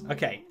place.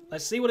 Okay,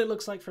 let's see what it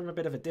looks like from a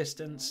bit of a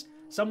distance.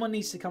 Someone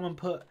needs to come and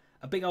put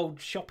a big old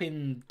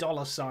shopping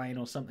dollar sign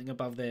or something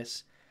above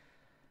this.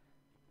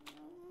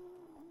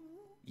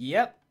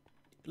 Yep.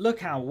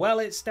 Look how well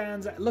it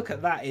stands. Look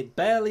at that. It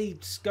barely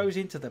goes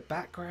into the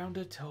background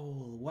at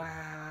all.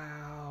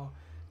 Wow.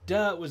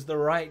 Dirt was the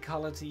right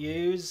colour to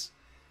use.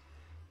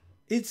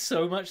 It's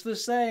so much the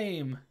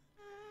same.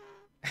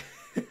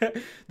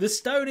 The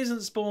stone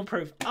isn't spawn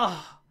proof.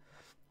 Ah.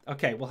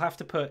 Okay, we'll have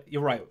to put...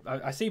 You're right.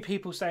 I see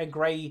people saying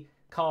grey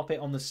carpet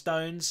on the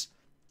stones.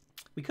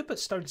 We could put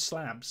stone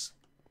slabs,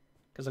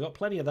 because I've got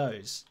plenty of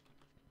those.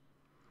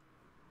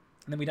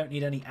 And then we don't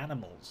need any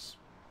animals.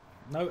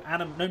 No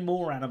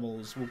more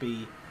animals will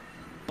be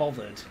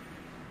bothered.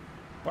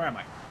 Where am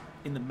I?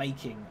 In the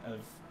making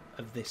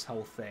of this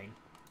whole thing.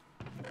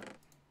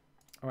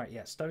 Alright,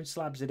 yeah, stone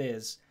slabs it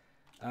is.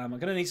 I'm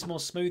going to need some more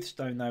smooth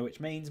stone, though, which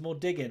means more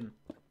digging.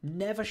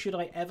 Never should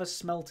I ever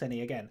smelt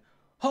any again.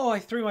 Oh, I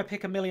threw my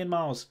pick a million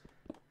miles.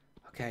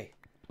 Okay.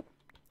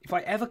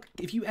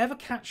 If you ever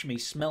catch me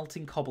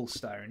smelting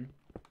cobblestone,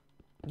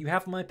 you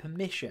have my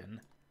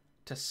permission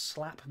to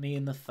slap me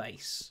in the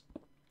face.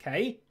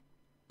 Okay?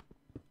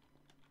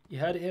 You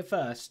heard it here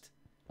first.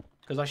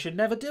 Because I should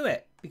never do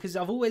it. Because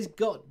I've always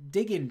got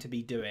digging to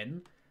be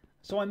doing.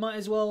 So I might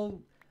as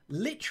well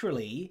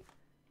literally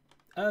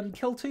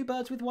kill two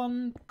birds with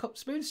one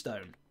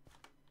spoonstone.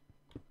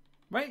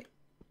 Right?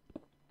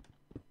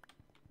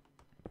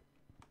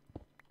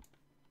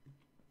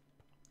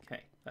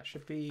 Okay, that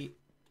should be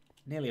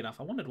nearly enough.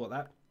 I wondered what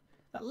that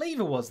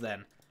lever was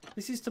then.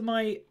 This is to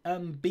my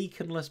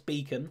beaconless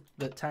beacon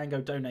that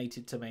Tango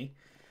donated to me.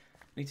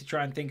 I need to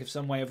try and think of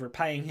some way of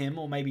repaying him,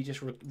 or maybe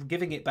just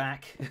giving it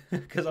back,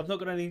 because I've not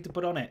got anything to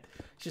put on it.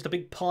 It's just a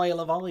big pile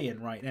of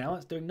iron right now.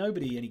 It's doing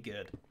nobody any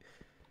good.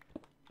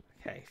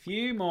 Okay, a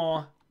few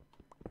more,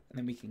 and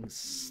then we can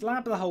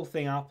slab the whole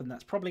thing up, and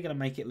that's probably going to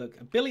make it look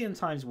a billion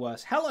times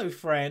worse. Hello,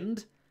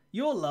 friend.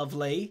 You're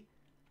lovely.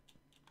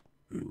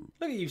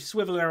 Look at you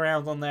swiveling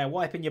around on there,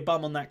 wiping your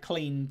bum on that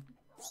clean...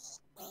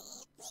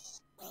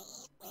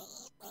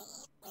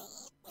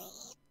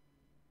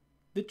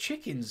 The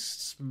chicken's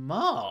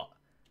smart.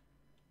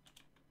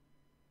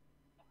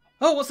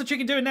 Oh, what's the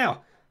chicken doing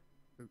now?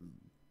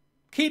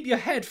 Keep your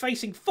head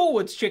facing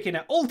forwards, chicken,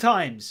 at all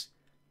times.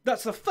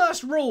 That's the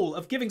first rule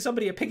of giving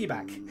somebody a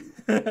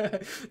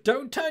piggyback.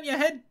 Don't turn your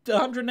head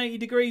 180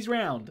 degrees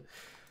round.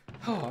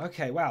 Oh,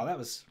 okay. Wow, that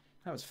was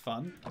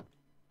fun.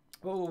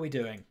 What were we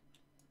doing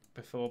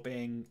before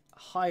being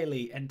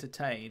highly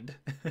entertained?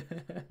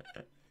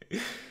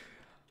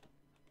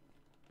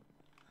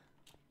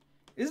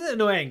 Isn't it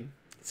annoying?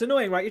 It's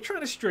annoying, right? You're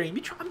trying to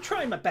stream. I'm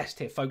trying my best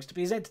here, folks, to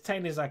be as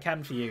entertaining as I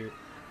can for you.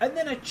 And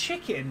then a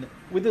chicken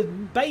with a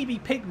baby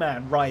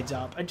pigman rides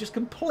up and just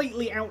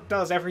completely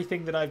outdoes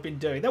everything that I've been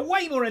doing. They're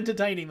way more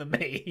entertaining than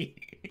me.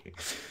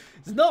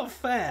 It's not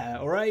fair,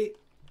 all right?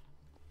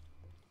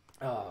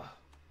 Oh.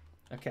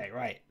 Okay,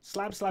 right.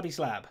 Slab, slabby,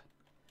 slab.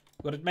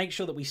 We've got to make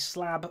sure that we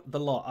slab the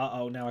lot.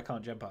 Uh-oh, now I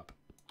can't jump up.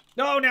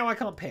 No, now I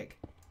can't pick.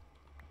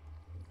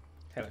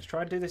 Okay, let's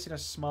try and do this in a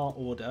smart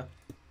order.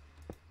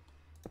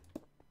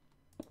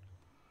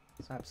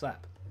 Slap,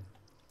 slap.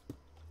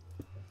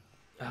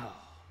 Oh.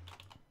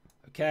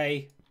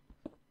 Okay.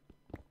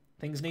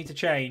 Things need to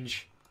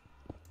change.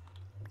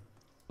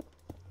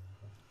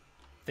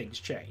 Things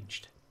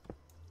changed.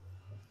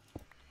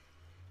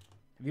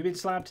 Have you been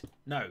slabbed?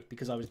 No,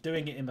 because I was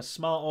doing it in a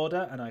smart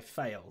order and I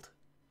failed.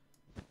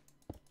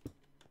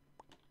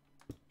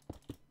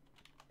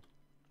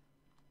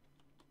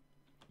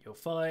 You're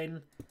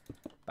fine.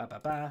 Ba ba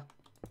ba.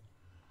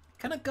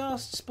 Can a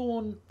ghast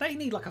spawn... They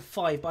need like a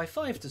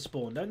 5x5 to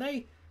spawn, don't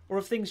they? Or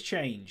have things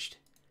changed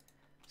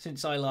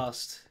since I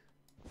last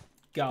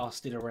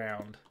ghasted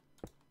around?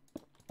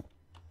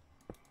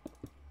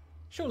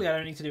 Surely I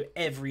don't need to do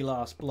every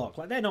last block.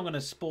 Like, they're not going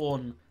to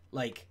spawn,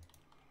 like...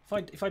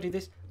 If I do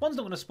this, one's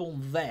not going to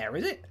spawn there,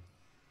 is it?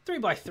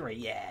 3x3,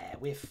 yeah,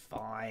 we're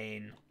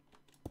fine.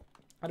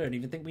 I don't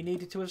even think we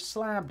needed to have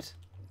slabbed.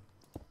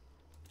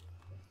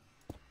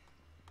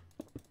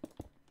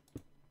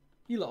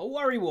 You lot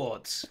are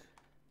worrywarts.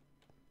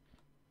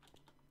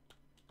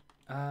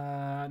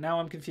 Now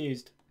I'm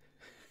confused.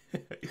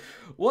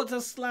 What's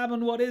a slab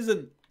and what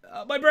isn't?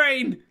 My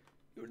brain!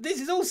 This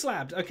is all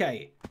slabbed.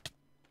 Okay.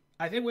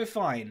 I think we're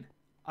fine.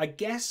 I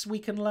guess we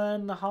can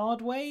learn the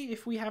hard way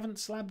if we haven't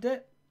slabbed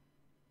it.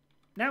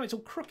 Now it's all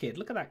crooked.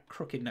 Look at that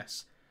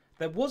crookedness.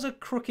 There was a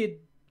crooked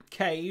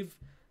cave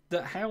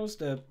that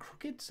housed a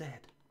crooked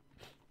Zed.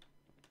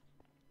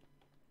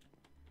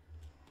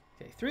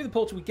 Okay, through the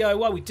portal we go.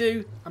 While we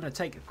do, I'm going to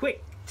take a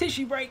quick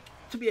tissue break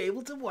to be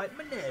able to wipe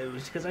my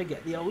nose because I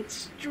get the old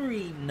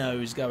stream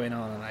nose going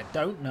on and I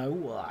don't know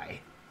why.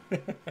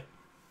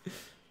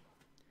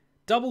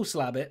 Double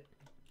slab it.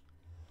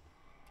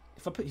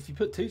 If you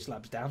put 2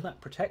 slabs down,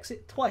 that protects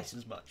it twice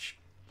as much.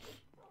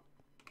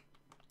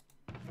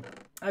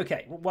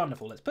 Okay, well,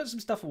 wonderful. Let's put some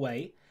stuff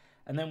away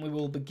and then we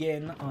will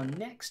begin our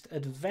next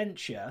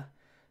adventure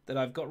that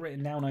I've got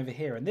written down over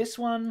here. And this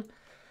one's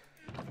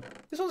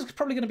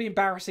probably going to be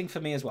embarrassing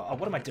for me as well. Oh,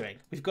 what am I doing?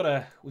 We've got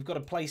a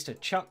place to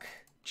chuck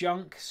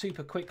junk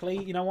super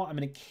quickly. You know what? I'm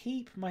going to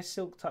keep my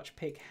Silk Touch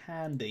pick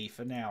handy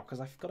for now because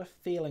I've got a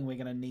feeling we're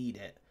going to need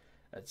it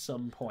at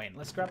some point.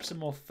 Let's grab some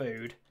more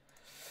food.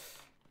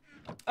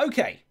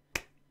 Okay,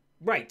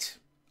 right.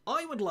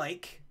 I would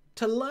like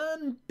to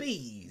learn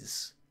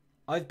bees.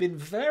 I've been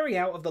very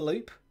out of the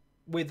loop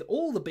with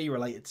all the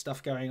bee-related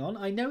stuff going on.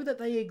 I know that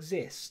they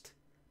exist,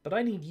 but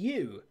I need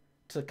you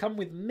to come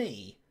with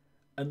me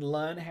and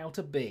learn how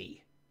to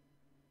bee.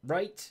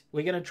 Right?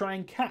 We're going to try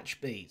and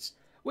catch bees.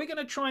 We're going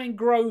to try and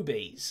grow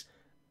bees.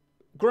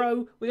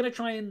 We're going to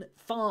try and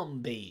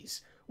farm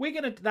bees.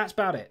 That's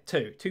about it.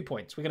 2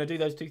 points. We're going to do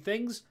those 2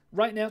 things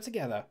right now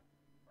together.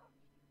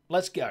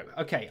 Let's go.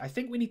 Okay, I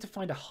think we need to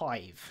find a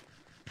hive.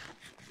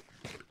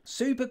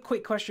 Super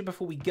quick question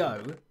before we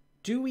go.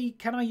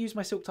 Can I use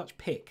my Silk Touch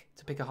pick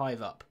to pick a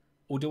hive up?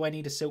 Or do I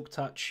need a Silk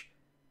Touch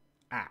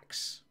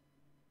axe?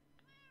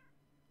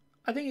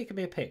 I think it can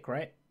be a pick,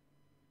 right?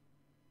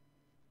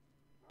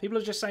 People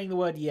are just saying the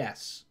word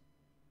yes.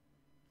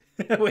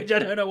 Which I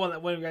don't know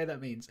what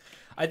that means.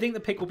 I think the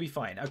pick will be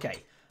fine.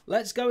 Okay,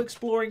 let's go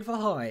exploring for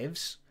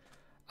hives.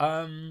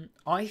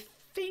 I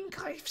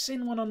think I've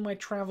seen one on my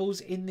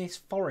travels in this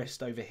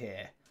forest over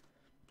here.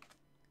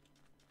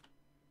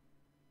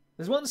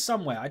 There's one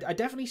somewhere. I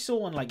definitely saw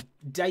one like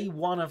day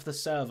 1 of the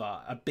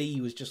server. A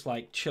bee was just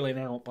like chilling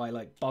out by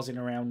like buzzing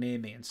around near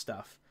me and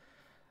stuff.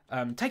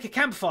 Take a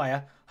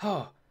campfire.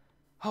 Oh,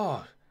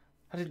 I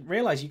didn't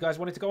realise you guys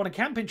wanted to go on a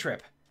camping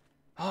trip.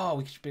 Oh,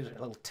 we could build a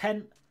little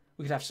tent.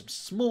 We could have some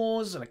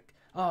s'mores and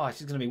Oh,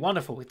 this is going to be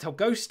wonderful. We tell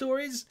ghost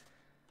stories.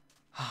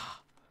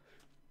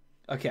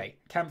 Okay,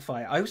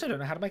 campfire. I also don't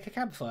know how to make a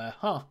campfire,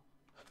 huh?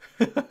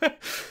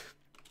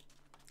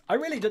 I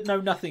really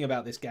know nothing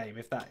about this game,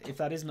 if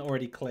that isn't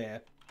already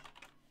clear.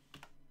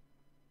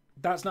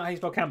 That's not how you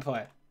spell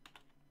campfire.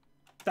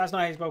 That's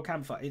not how you spell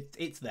campfire.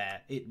 It's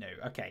there. It knew.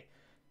 Okay.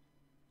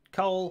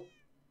 Coal,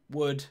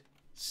 wood,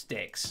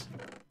 sticks.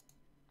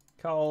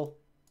 Coal,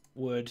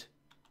 wood,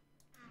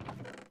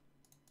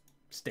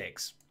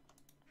 sticks.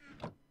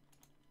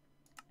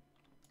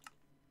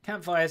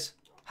 Campfires.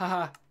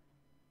 Haha.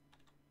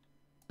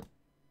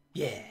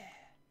 Yeah.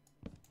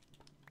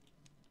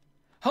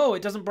 Oh,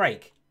 it doesn't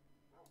break.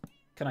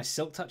 Can I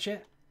silk touch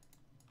it?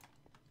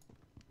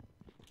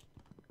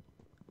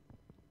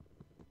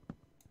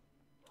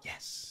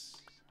 Yes.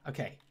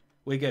 Okay.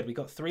 We're good. We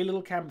got 3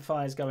 little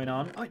campfires going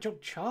on. Oh, it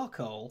dropped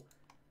charcoal.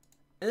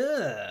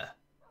 Ugh.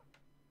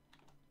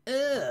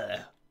 Ugh.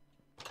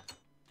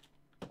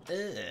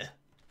 Ugh.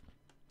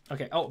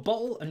 Okay. Oh,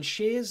 bottle and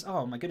shears.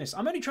 Oh, my goodness.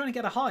 I'm only trying to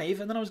get a hive,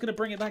 and then I was going to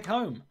bring it back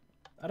home.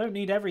 I don't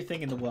need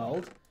everything in the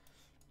world.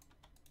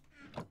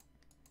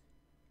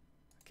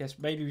 Guess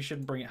maybe we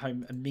shouldn't bring it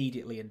home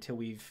immediately until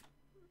we've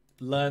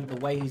learned the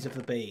ways of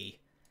the bee.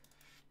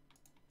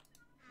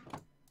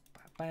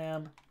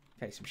 Bam.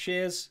 Okay, some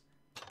shears.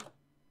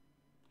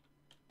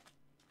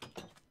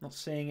 Not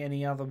seeing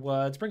any other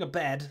words. Bring a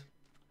bed.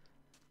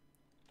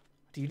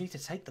 Do you need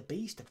to take the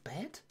bees to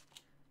bed?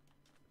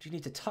 Do you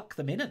need to tuck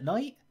them in at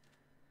night?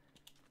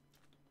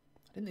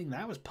 I didn't think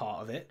that was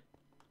part of it.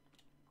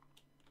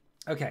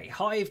 Okay,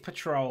 hive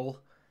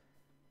patrol.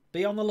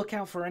 Be on the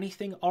lookout for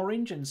anything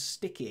orange and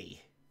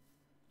sticky.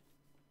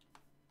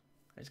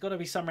 There's got to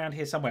be some around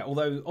here somewhere.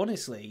 Although,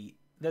 honestly,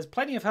 there's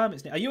plenty of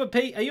hermits. Are you a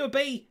bee? Are you a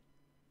bee?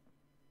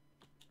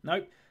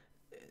 Nope.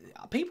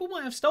 People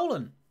might have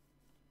stolen.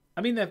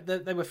 I mean,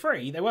 they were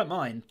free. They weren't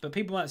mine. But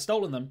people might have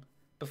stolen them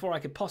before I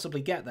could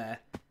possibly get there.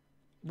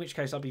 In which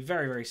case, I'd be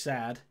very, very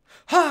sad.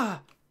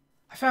 Ha!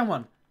 I found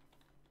one.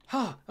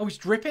 Ha! Oh, it's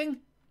dripping?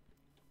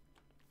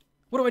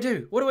 What do I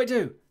do? What do I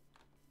do?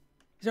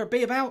 Is there a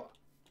bee about?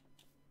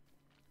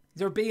 Is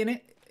there a bee in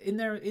it? In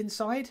there,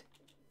 inside?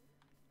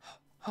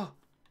 Ha!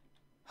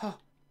 Ha!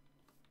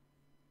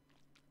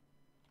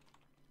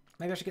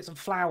 Maybe I should get some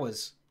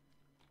flowers.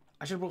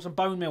 I should have brought some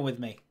bone meal with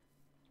me.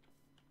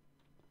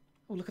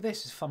 Oh, look at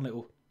this. It's a fun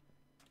little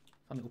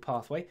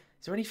pathway.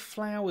 Is there any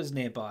flowers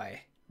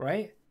nearby?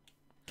 Right?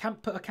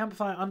 Put a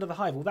campfire under the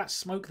hive. Will that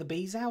smoke the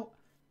bees out?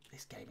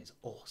 This game is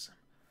awesome.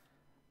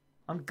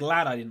 I'm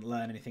glad I didn't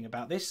learn anything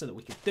about this so that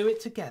we could do it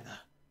together.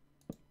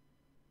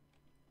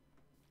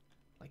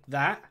 Like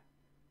that.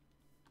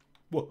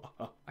 Whoa.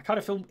 I kind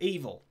of feel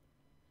evil.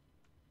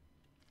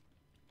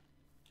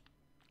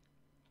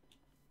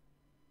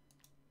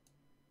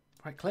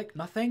 Right click,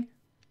 nothing.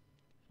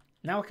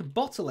 Now I can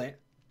bottle it.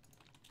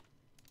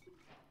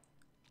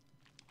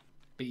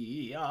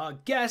 Be our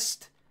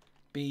guest.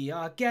 Be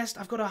our guest.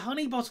 I've got a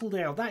honey bottle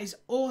now. That is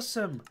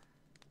awesome.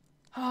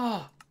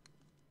 Ah.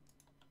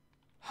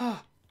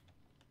 Ah.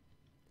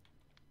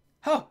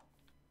 Ah.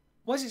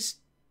 Why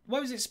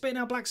was it spitting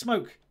out black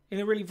smoke in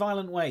a really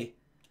violent way?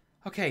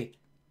 Okay.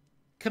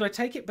 Could I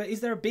take it? But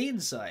is there a bee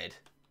inside?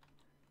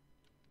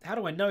 How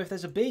do I know if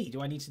there's a bee?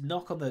 Do I need to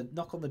knock on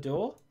the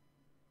door?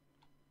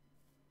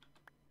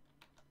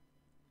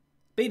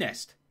 Bee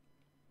nest.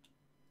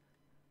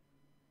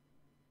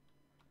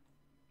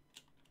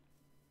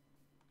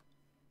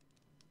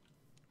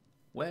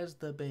 Where's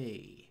the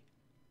bee?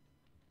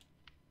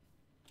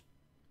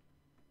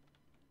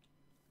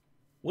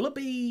 Will it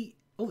be...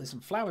 Oh, there's some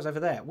flowers over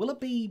there. Will it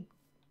be...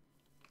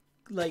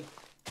 Like...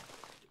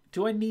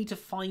 Do I need to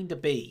find a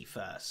bee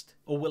first?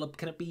 Or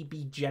can it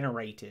be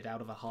generated out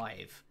of a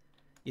hive?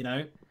 You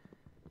know?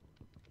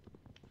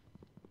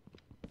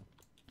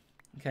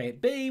 Okay,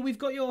 bee, we've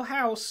got your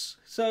house.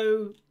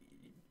 So,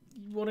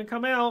 you want to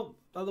come out?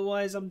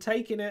 Otherwise, I'm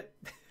taking it.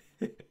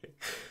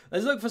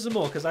 Let's look for some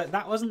more, because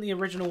that wasn't the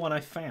original one I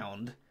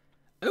found.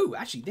 Oh,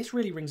 actually, this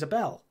really rings a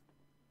bell.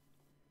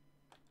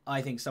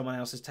 I think someone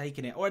else has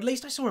taken it. Or at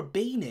least I saw a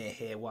bee near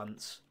here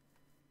once.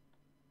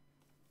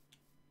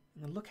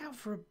 Look out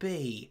for a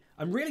bee.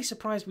 I'm really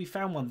surprised we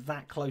found one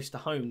that close to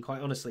home,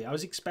 quite honestly. I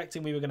was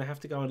expecting we were going to have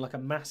to go on like a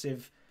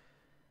massive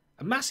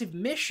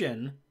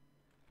mission.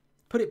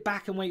 Put it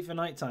back and wait for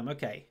nighttime.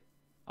 Okay.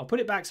 I'll put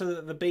it back so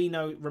that the bee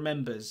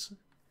remembers.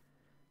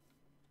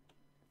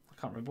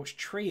 I can't remember which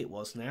tree it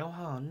was now.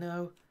 Oh,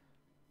 no.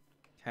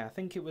 Okay, I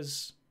think it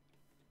was...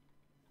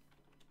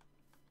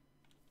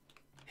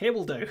 Here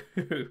will do.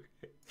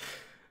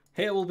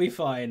 Here will be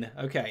fine.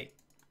 Okay.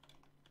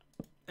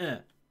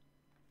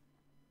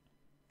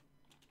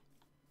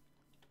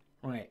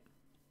 Right.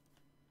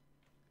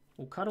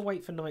 We'll kind of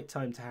wait for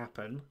nighttime to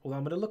happen. Although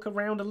I'm going to look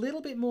around a little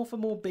bit more for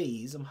more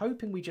bees. I'm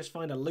hoping we just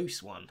find a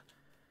loose one.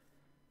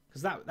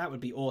 Because that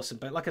would be awesome.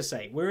 But like I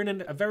say, we're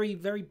in a very,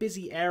 very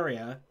busy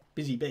area.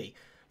 Busy bee.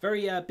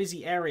 Very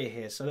busy area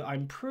here. So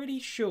I'm pretty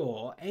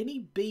sure any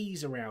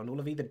bees around will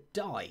have either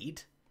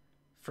died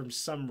from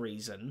some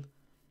reason,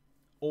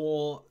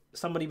 or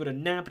somebody would have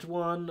nabbed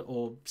one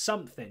or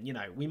something. You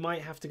know, we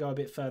might have to go a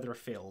bit further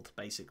afield,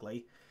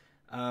 basically.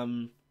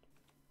 And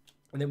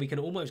then we can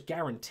almost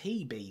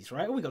guarantee bees,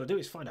 right? All we got to do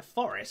is find a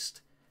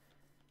forest.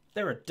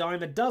 They're a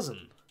dime a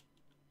dozen.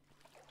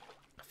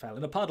 I fell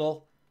in a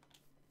puddle.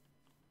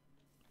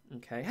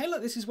 Okay. Hey,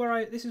 look, this is where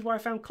I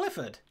found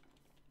Clifford.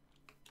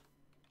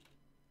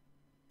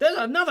 There's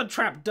another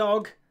trap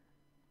dog.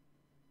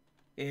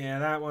 Yeah,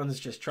 that one's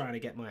just trying to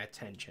get my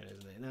attention,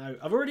 isn't it? No,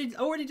 I've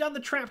already done the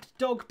trapped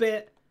dog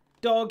bit.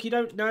 Dog, you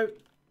don't know.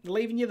 I'm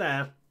leaving you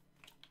there.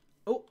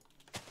 Oh,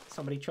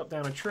 somebody chopped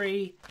down a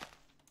tree.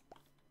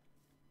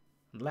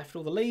 And left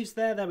all the leaves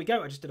there. There we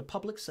go. I just did a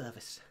public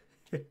service.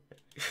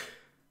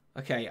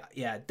 Okay,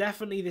 yeah,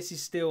 definitely this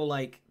is still,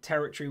 like,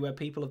 territory where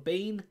people have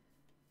been.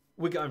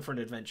 We're going for an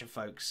adventure,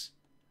 folks.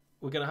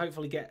 We're going to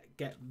hopefully get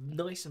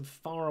nice and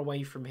far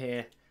away from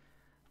here.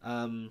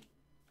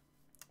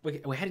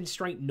 We're heading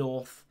straight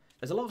north.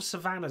 There's a lot of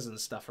savannas and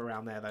stuff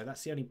around there, though.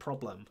 That's the only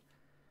problem.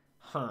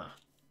 Huh.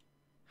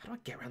 How do I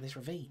get around this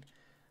ravine?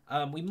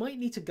 We might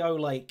need to go,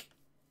 like,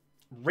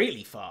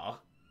 really far.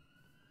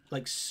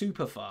 Like,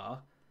 super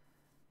far.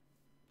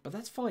 But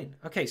that's fine.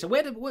 Okay, so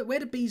where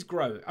do bees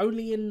grow?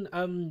 Only in,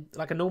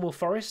 like, a normal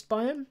forest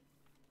biome?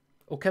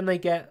 Or can they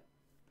get...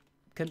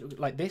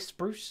 like this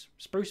spruce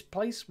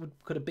place?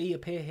 Could a bee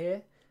appear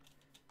here?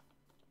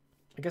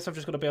 I guess I've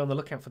just got to be on the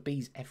lookout for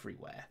bees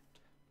everywhere.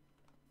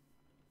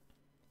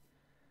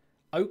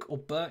 Oak or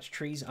birch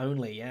trees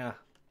only, yeah.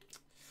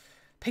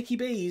 Picky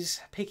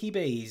bees, picky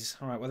bees.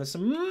 All right, well, there's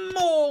some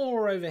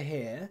more over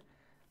here.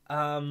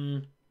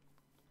 And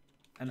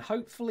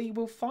hopefully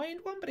we'll find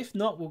one, but if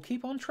not, we'll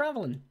keep on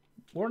traveling.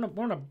 We're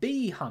on a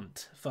bee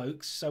hunt,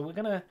 folks. So we're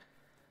gonna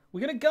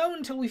go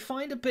until we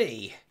find a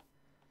bee.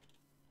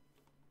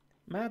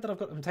 Mad that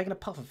I'm taking a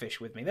pufferfish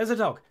with me. There's a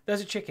dog.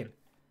 There's a chicken.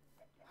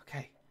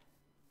 Okay.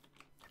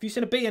 Have you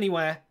seen a bee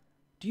anywhere?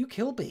 Do you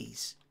kill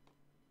bees?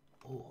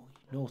 Oh,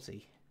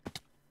 naughty.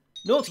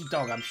 Naughty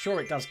dog. I'm sure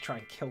it does try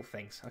and kill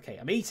things. Okay,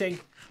 I'm eating.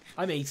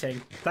 I'm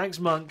eating. Thanks,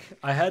 Monk.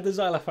 I heard the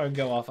xylophone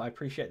go off. I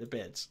appreciate the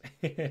bits.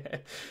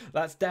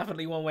 That's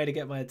definitely one way to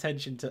get my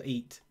attention, to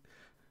eat.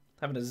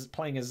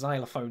 Playing a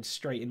xylophone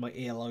straight in my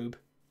earlobe.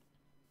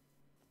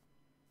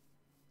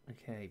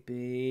 Okay,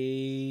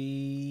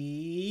 bee.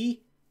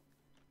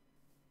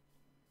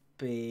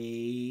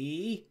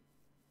 Bee.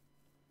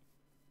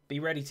 Be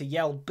ready to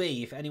yell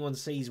bee if anyone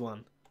sees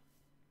one.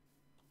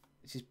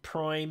 This is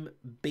prime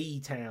bee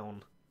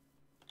town.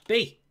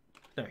 Bee!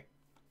 No.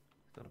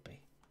 It's not a bee.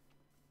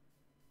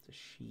 It's a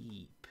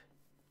sheep.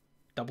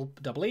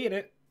 Double E in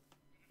it. It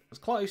was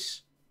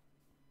close.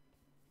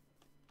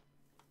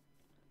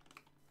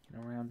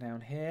 Get around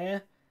down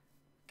here.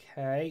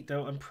 Okay.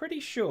 Though I'm pretty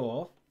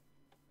sure...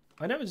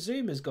 I know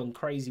Azuma's gone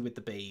crazy with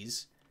the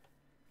bees.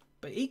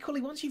 But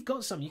equally, once you've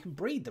got some, you can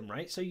breed them,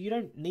 right? So you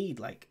don't need,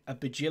 like, a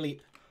bajillion...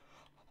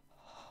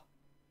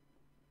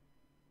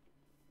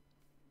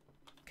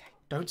 Okay.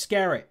 Don't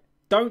scare it.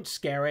 Don't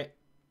scare it.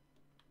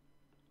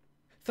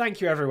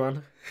 Thank you,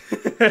 everyone.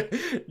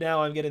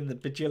 Now I'm getting the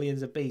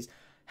bajillions of bees.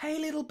 Hey,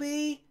 little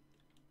bee.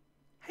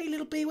 Hey,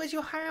 little bee, where's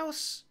your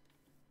house?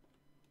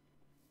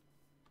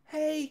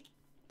 Hey,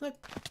 look.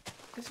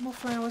 There's some more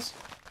flowers.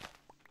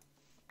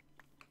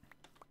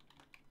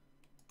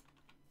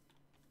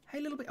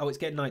 Hey, little bee. Oh, it's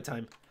getting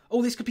nighttime.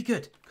 Oh, this could be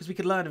good, because we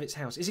could learn of its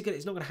house. Is it good?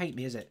 It's not going to hate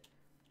me, is it?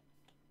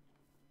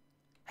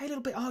 Hey,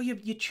 little bee. Oh, you're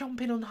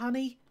chomping on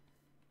honey?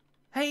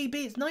 Hey,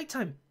 bee, it's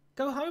nighttime.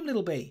 Go home,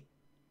 little bee.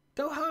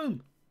 Go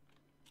home.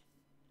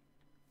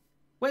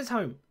 Where's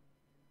home?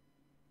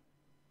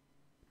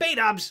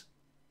 Bee-dubs!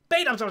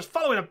 Bee-dubs, I was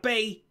following a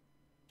bee!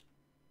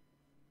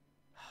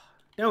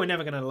 No, we're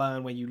never going to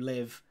learn where you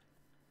live.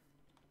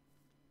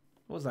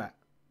 What was that?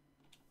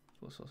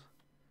 What's this?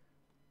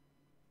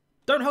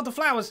 Don't hold the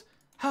flowers!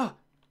 Huh!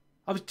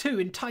 I was too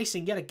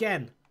enticing yet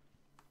again.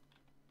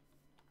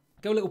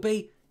 Go, little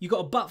bee. You got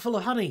a butt full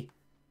of honey.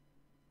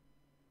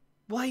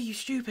 Why are you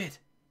stupid?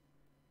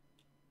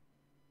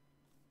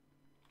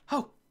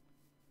 Oh!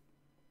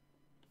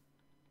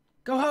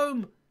 Go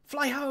home!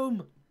 Fly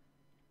home!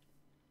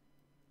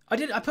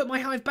 I put my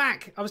hive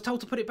back! I was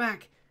told to put it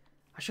back.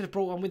 I should have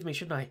brought one with me,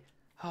 shouldn't I?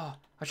 Oh,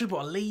 I should have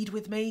brought a lead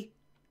with me.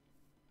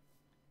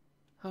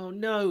 Oh,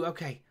 no.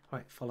 Okay. All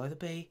right, follow the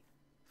bee.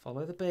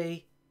 Follow the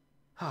bee.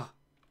 Ah,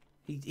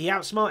 he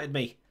outsmarted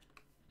me.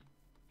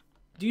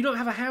 Do you not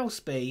have a house,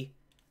 bee?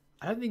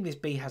 I don't think this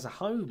bee has a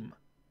home.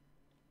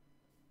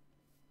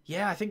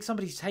 Yeah, I think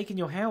somebody's taken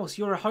your house.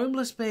 You're a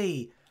homeless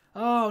bee.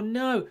 Oh,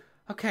 no.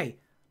 Okay.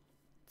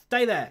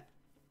 Stay there.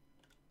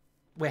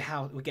 We're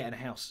getting a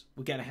house.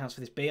 We're getting a house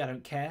for this bee. I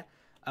don't care.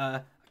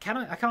 Can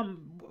I? I can't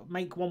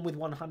make one with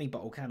one honey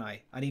bottle, can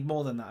I? I need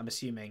more than that, I'm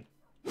assuming.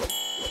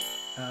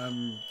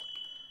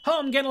 Oh,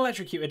 I'm getting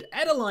electrocuted.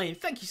 Edeline,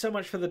 thank you so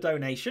much for the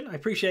donation. I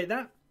appreciate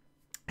that.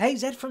 Hey,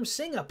 Zed from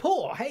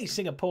Singapore. Hey,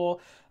 Singapore.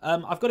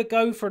 I've got to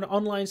go for an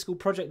online school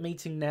project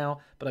meeting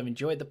now, but I've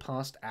enjoyed the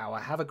past hour.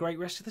 Have a great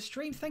rest of the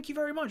stream. Thank you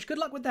very much. Good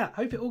luck with that.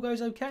 Hope it all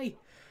goes okay.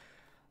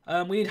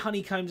 We need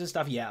honeycombs and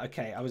stuff. Yeah,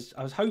 okay. I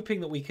was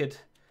hoping that we could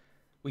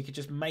we could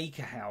just make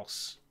a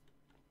house.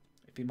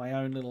 It'd be my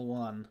own little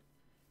one.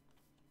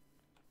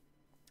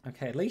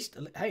 Okay, at least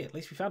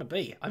we found a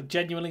bee. I'm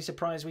genuinely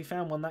surprised we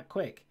found one that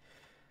quick.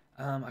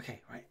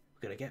 Okay, right.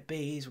 We're going to get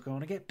bees. We're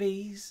going to get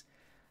bees.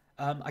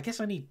 I guess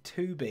I need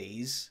 2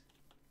 bees.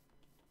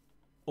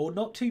 Or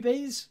not 2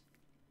 bees?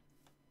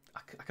 I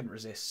couldn't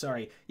resist.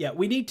 Sorry. Yeah,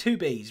 we need 2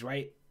 bees,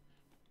 right?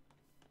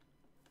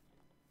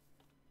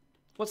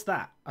 What's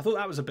that? I thought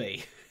that was a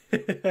bee.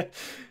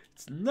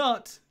 It's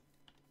not.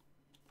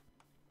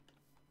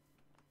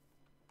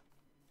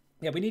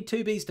 Yeah, we need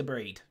 2 bees to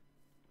breed,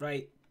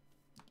 right?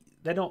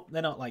 They're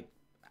not like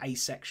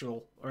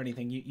asexual or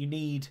anything. You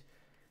need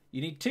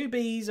 2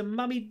 bees, a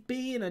mummy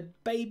bee and a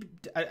baby,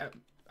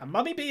 a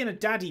mummy bee and a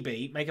daddy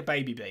bee make a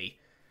baby bee.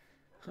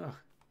 Oh,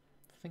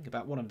 think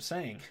about what I'm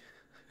saying.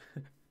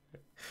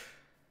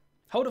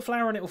 Hold a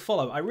flower and it will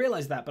follow. I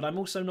realise that, but I'm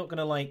also not going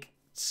to like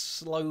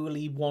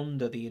slowly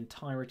wander the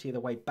entirety of the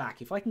way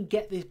back. If I can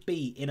get this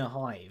bee in a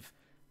hive,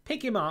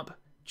 pick him up,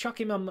 chuck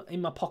him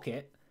in my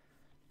pocket,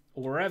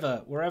 or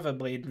wherever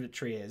my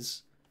inventory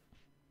is,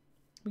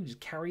 we can just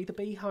carry the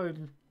bee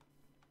home.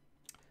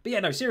 But yeah,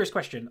 no, serious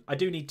question. I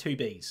do need 2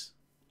 bees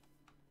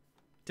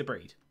to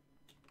breed.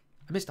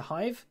 I missed a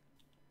hive.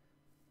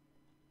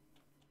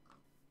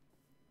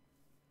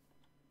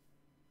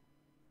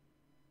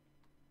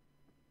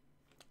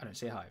 I don't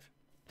see a hive.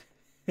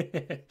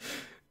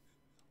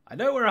 I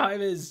know where a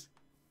hive is.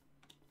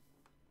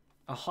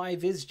 A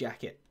hive is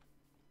jacket.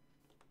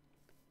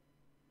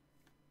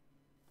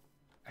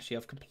 Actually,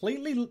 I've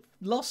completely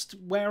lost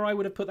where I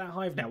would have put that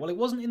hive now. Well, it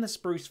wasn't in the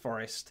spruce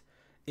forest.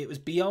 It was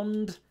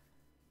beyond.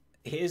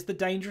 Here's the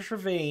dangerous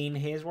ravine.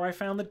 Here's where I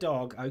found the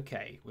dog.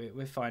 Okay,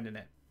 we're finding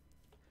it.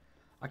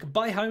 I can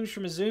buy homes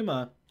from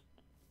Azuma.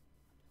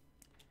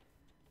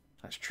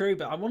 That's true,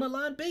 but I want to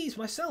learn bees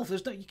myself.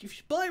 There's no. If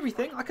you buy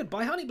everything, I could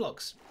buy honey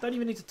blocks. Don't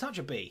even need to touch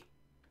a bee.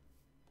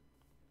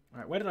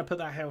 Alright, where did I put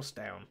that house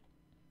down?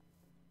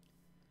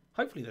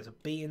 Hopefully there's a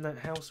bee in that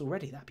house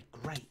already. That'd be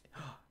great.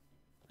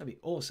 That'd be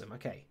awesome.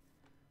 Okay.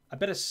 I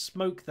better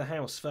smoke the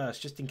house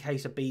first, just in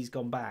case a bee's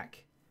gone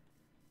back.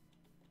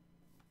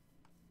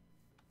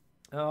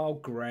 Oh,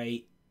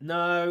 great.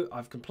 No,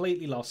 I've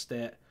completely lost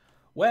it.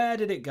 Where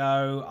did it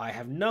go? I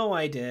have no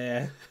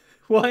idea.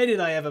 Why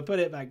did I ever put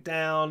it back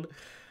down?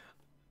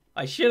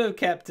 I should have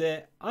kept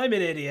it. I'm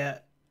an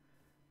idiot.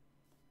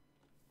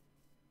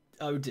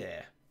 Oh,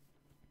 dear.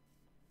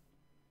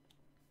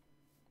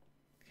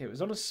 Okay, it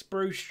was on a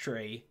spruce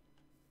tree.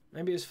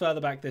 Maybe it was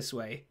further back this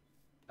way.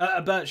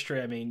 A birch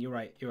tree, I mean. You're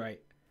right, you're right.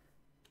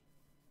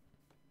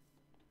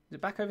 Is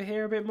it back over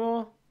here a bit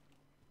more?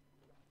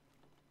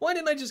 Why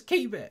didn't I just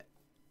keep it?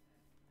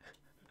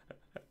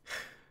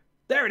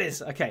 There it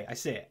is. Okay, I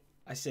see it.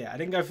 I see it. I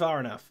didn't go far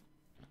enough.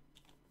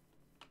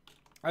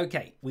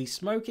 Okay, we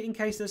smoke it in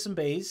case there's some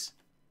bees.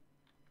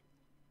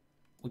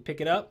 We pick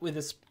it up with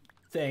this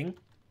thing.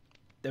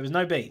 There was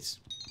no bees.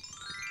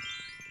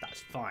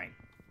 That's fine.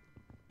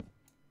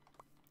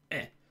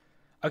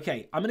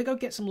 Okay, I'm going to go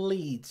get some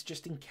leads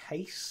just in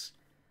case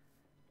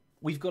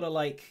we've got to,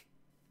 like,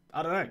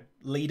 I don't know,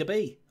 lead a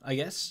bee, I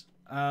guess.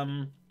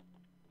 And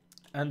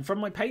from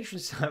my Patreon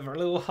server a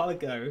little while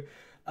ago,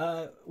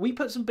 we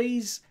put some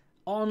bees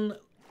on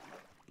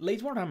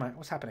leads. What am I?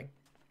 What's happening?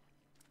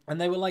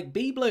 And they were like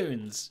bee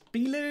balloons.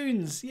 Bee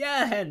loons.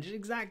 Yeah, Henge,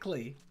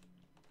 exactly.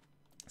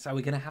 So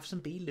we're going to have some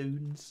bee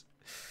loons.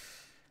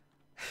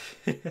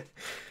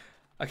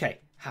 Okay.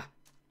 Ha.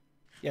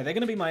 Yeah, they're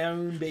going to be my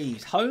own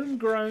bees.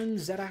 Homegrown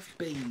Zedaph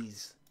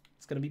bees.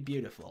 It's going to be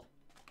beautiful.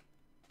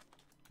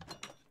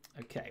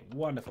 Okay,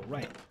 wonderful.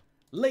 Right.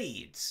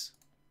 Leads.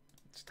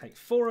 Let's take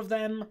 4 of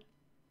them.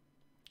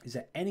 Is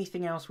there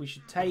anything else we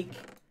should take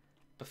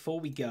before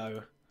we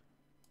go?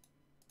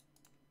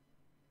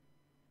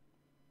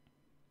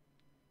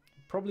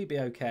 Probably be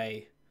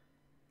okay.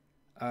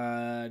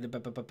 Got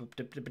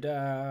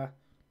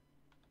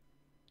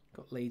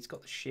leads,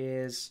 got the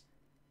shears,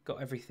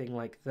 got everything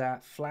like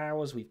that.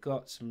 Flowers, we've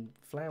got some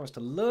flowers to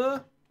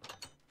lure.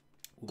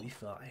 We'll be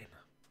fine.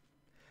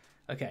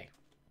 Okay.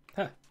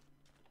 Huh.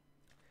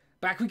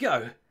 Back we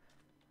go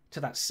to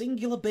that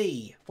singular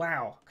bee.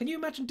 Wow. Can you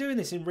imagine doing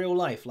this in real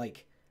life?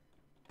 Like,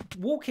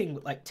 walking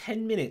like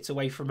 10 minutes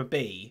away from a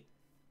bee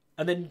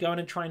and then going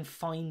and try and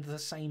find the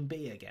same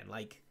bee again.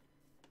 Like,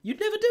 you'd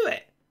never do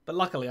it. But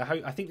luckily,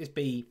 I think this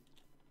bee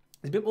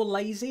is a bit more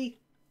lazy.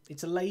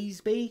 It's a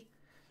lazy bee.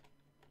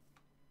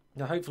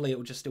 Now, hopefully, it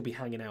will just still be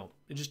hanging out.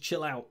 It'll just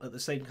chill out at the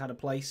same kind of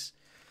place.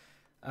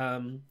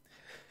 Okay,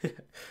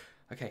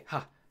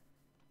 ha.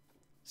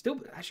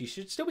 Actually,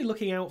 should still be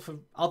looking out for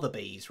other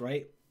bees,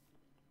 right?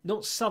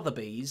 Not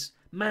Sotheby's.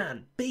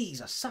 Man,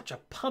 bees are such a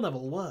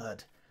punnable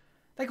word.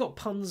 They got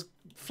puns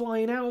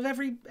flying out of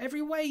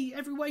every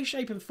way,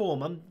 shape, and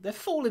form. They're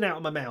falling out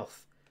of my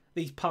mouth.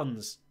 These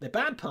puns. They're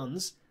bad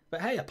puns,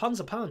 but hey, a pun's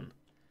a pun.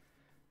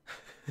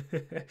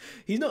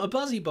 He's not a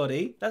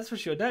busybody, that's for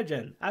sure. No,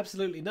 Jen,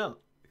 absolutely not.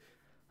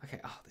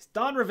 Okay, this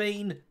darn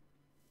ravine.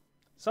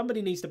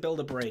 Somebody needs to build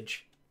a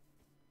bridge.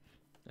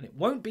 And it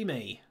won't be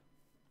me.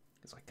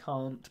 Because I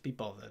can't be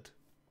bothered.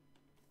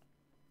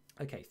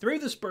 Okay, through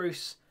the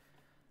spruce.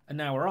 And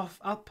now we're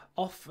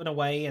off and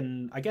away.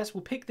 And I guess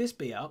we'll pick this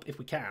bee up if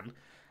we can.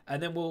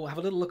 And then we'll have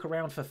a little look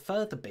around for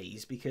further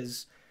bees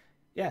because,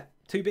 yeah,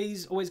 2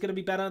 bees always going to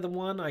be better than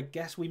 1. I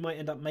guess we might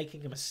end up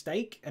making a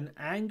mistake and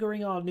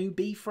angering our new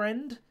bee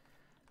friend.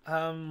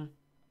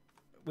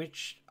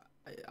 Which,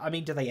 I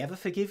mean, do they ever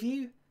forgive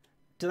you?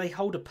 Do they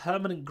hold a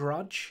permanent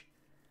grudge?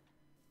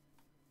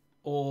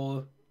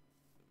 Or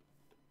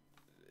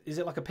is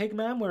it like a pig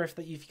man where if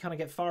you kind of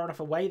get far enough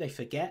away, they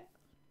forget?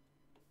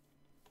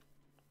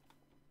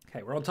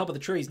 Okay, we're on top of the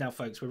trees now,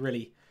 folks. We're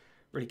really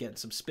getting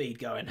some speed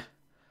going.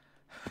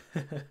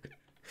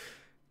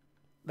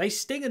 They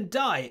sting and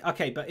die.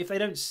 Okay, but if they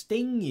don't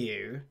sting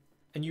you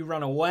and you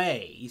run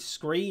away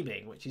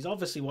screaming, which is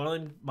obviously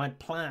what my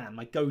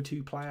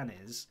go-to plan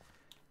is,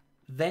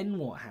 then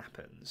what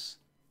happens?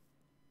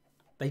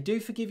 They do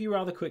forgive you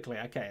rather quickly.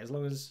 Okay, as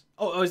long as...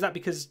 Oh, is that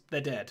because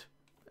they're dead?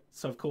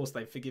 So, of course,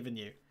 they've forgiven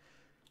you.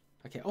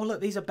 Okay. Oh,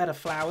 look, these are better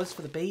flowers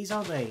for the bees,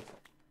 aren't they?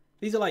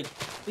 These are like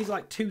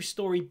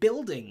 2-story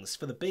buildings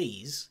for the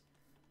bees.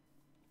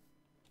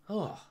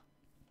 Oh.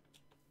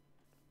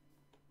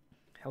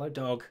 Hello,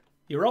 dog.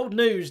 You're old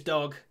news,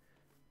 dog.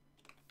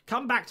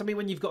 Come back to me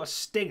when you've got a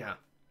stinger.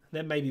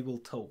 Then maybe we'll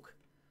talk.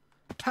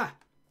 Ha!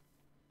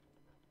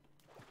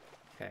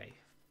 Okay.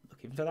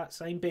 Looking for that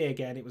same bee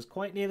again. It was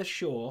quite near the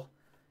shore.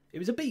 It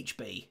was a beach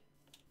bee.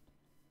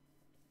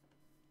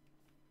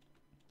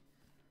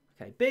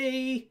 Okay,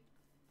 bee.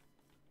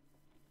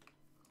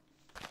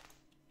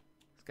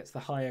 Let's get to the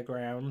higher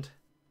ground.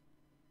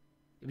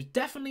 It was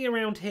definitely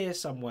around here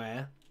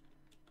somewhere.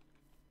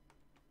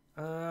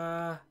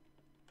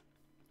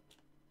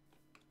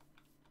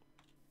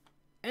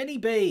 Any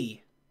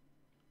bee.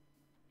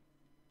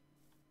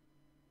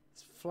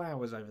 There's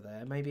flowers over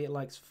there. Maybe it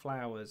likes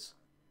flowers.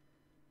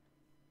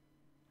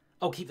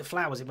 Oh, keep the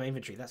flowers in my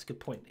inventory. That's a good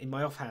point. In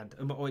my offhand.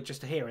 Or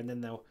just here, and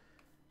then they'll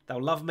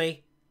love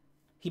me.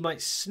 He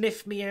might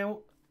sniff me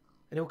out,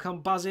 and he'll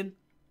come buzzing.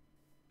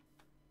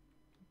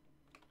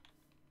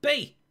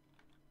 Bee!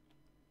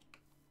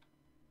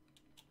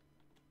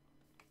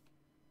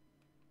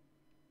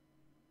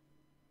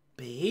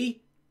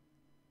 Bee?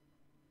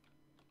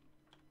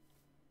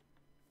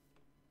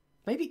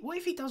 Maybe, what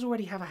if he does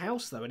already have a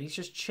house, though, and he's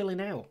just chilling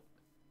out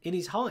in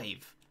his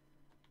hive?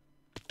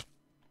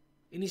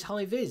 In his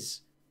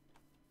hive-is.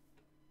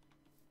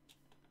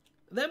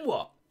 Then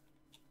what?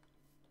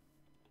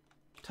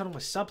 Turn on my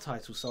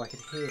subtitles so I can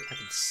hear, I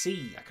can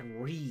see, I can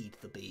read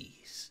the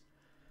bees.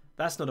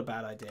 That's not a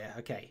bad idea.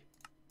 Okay.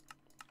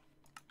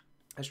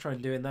 Let's try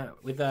and doing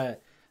that. With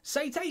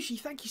Seiteishi,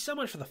 thank you so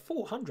much for the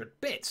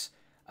 400 bits.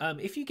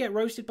 If you get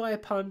roasted by a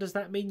pun, does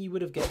that mean you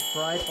would have get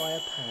fried by a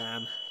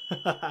pan?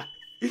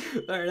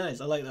 Very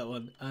nice. I like that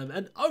one.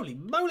 And holy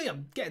moly,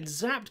 I'm getting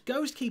zapped.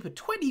 Ghostkeeper,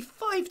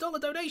 $25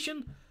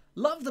 donation.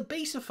 Love the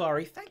bee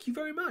safari. Thank you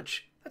very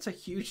much. That's a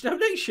huge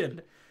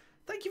donation.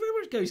 Thank you very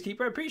much,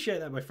 Ghostkeeper. I appreciate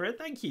that, my friend.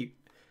 Thank you.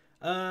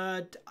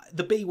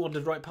 The bee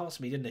wandered right past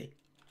me, didn't he?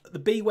 The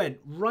bee went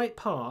right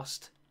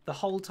past the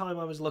whole time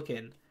I was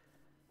looking.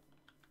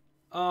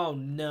 Oh,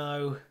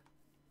 no.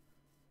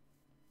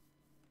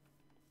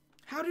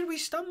 How did we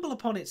stumble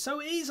upon it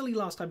so easily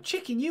last time?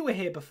 Chicken, you were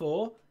here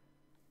before.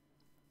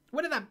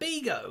 Where did that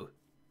bee go?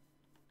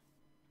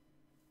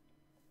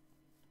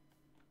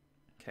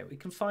 Okay, we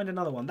can find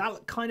another one.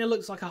 That kind of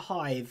looks like a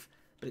hive,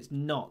 but it's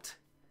not.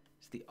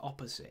 It's the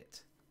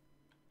opposite.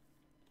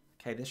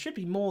 Okay, there should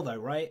be more though,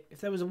 right?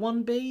 If there was a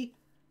 1 bee.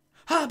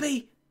 Ah,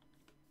 bee!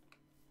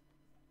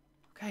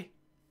 Okay.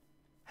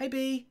 Hey,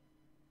 bee.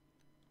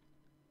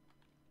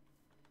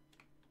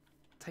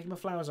 Taking my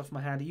flowers off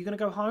my hand. Are you going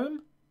to go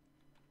home?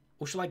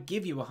 Or shall I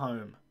give you a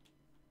home?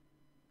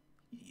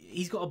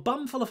 He's got a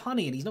bum full of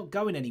honey and he's not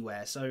going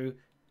anywhere, so...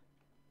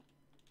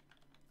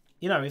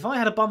 You know, if I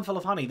had a bum full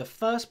of honey, the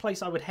first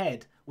place I would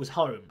head was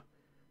home.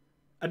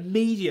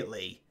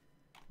 Immediately.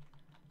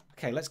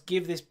 Okay, let's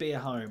give this bee a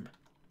home.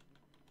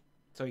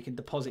 So he can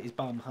deposit his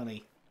bum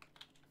honey.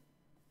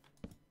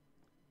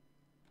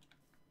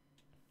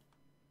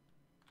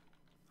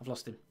 I've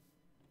lost him.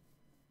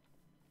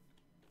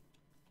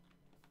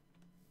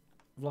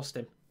 I've lost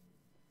him.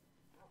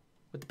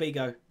 Where'd the bee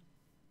go?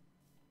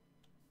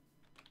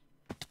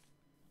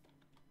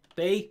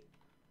 Bee?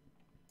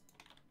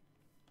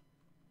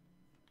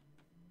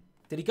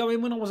 Did he go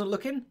in when I wasn't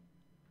looking?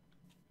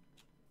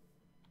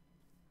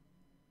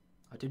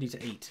 I do need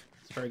to eat.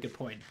 That's a very good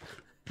point.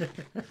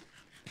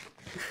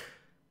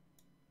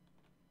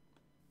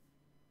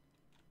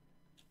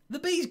 The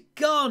bee's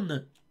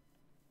gone!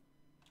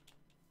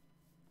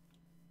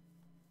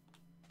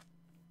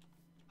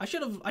 I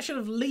should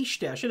have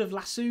leashed it. I should have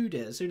lassoed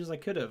it as soon as I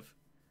could have.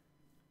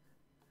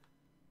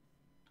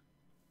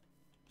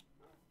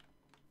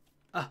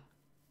 Ah.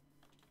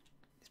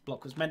 This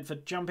block was meant for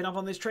jumping up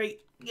on this tree.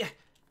 Yeah.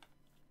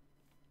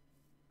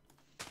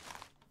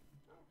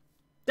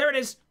 There it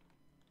is.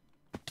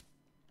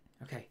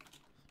 Okay.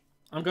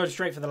 I'm going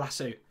straight for the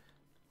lasso.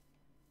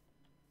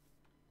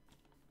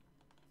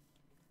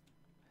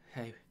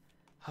 Okay.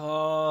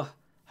 Oh,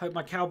 hope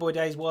my cowboy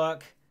days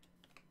work.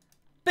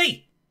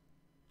 Bee!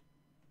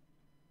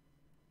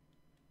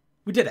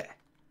 We did it.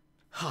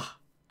 Ha.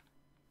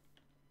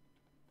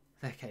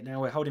 Okay,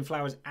 now we're holding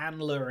flowers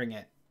and luring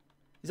it.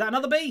 Is that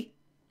another bee?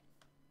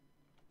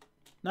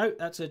 No,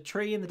 that's a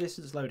tree in the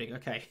distance loading.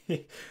 Okay.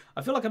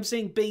 I feel like I'm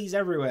seeing bees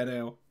everywhere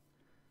now.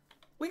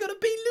 We got a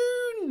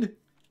balloon!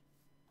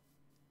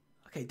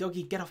 Okay,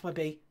 doggy, get off my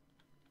bee.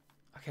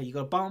 Okay, you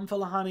got a barn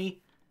full of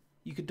honey.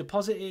 You could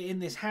deposit it in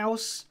this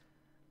house.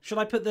 Should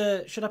I put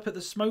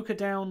the smoker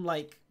down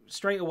like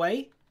straight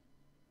away?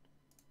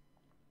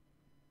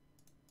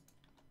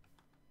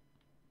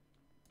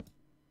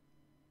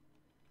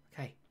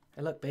 Okay.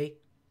 Hey, look, bee.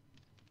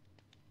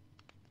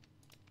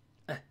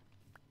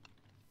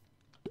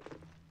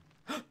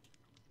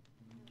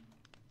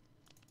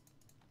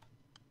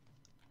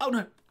 Oh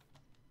no.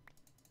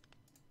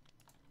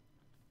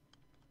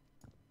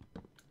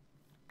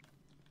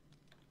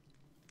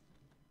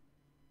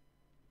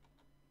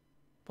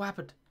 What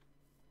happened?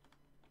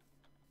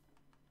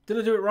 Did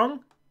I do it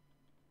wrong?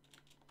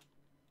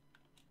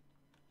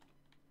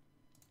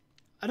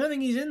 I don't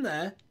think he's in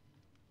there.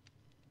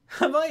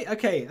 Have I?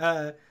 Okay,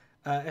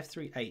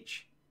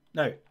 F3H.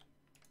 No.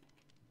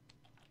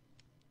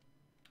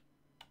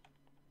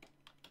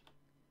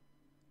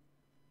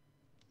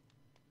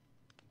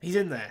 He's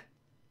in there.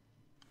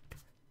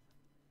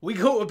 We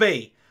caught a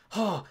bee.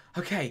 Oh,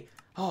 okay.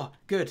 Oh,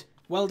 good.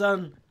 Well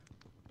done.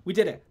 We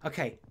did it.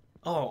 Okay.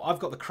 Oh, I've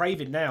got the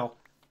craving now.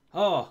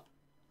 Oh,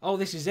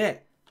 this is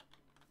it.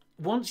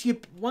 Once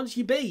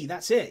you bee,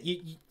 that's it.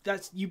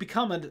 You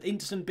become an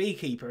instant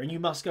beekeeper, and you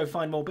must go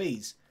find more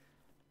bees.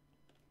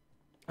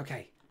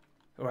 Okay,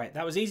 all right.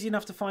 That was easy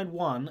enough to find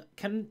one.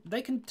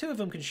 Two of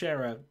them can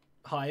share a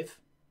hive,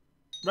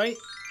 right?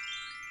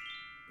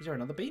 Is there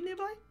another bee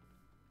nearby?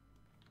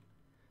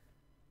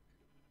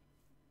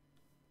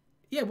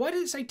 Yeah. Why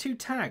did it say 2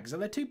 tags? Are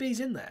there 2 bees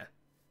in there?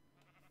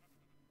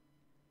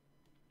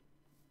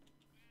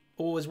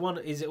 Or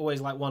is it always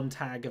like one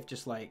tag of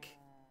just like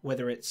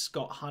whether it's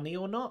got honey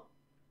or not?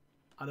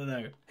 I don't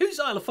know. Who's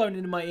xylophoning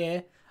in my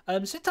ear?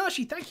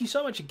 Satoshi, thank you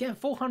so much again.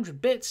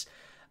 400 bits.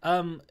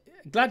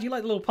 Glad you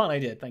liked the little pun I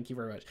did. Thank you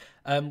very much.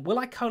 Will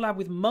I collab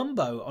with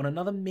Mumbo on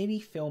another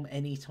mini film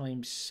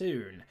anytime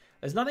soon?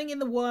 There's nothing in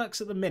the works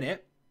at the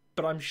minute,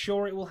 but I'm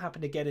sure it will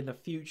happen again in the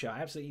future.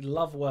 I absolutely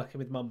love working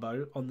with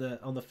Mumbo on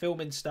the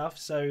filming stuff.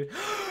 So there's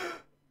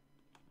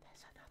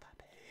another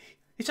bee.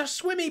 It's a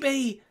swimmy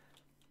bee.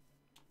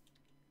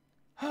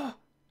 Oh,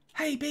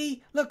 hey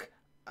bee, look.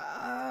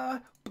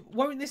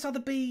 Won't this other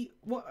bee...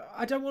 What?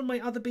 I don't want my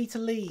other bee to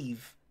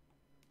leave.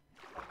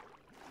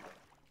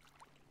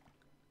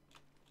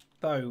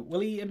 Bo, will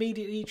he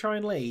immediately try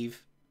and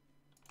leave?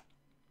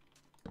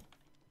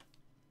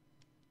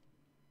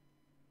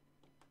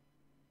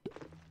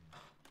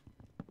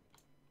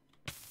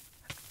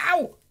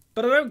 Ow!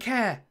 But I don't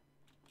care.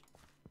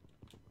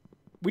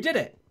 We did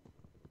it.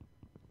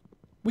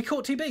 We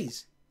caught 2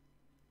 bees.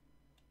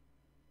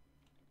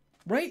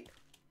 Right?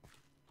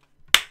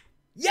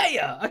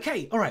 Yeah!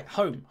 Okay, alright,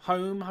 home.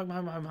 Home.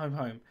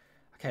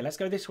 Okay, let's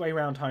go this way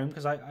around home,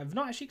 because I've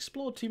not actually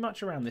explored too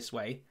much around this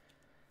way.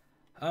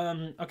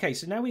 Okay,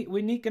 so now we're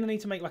going to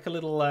need to make like a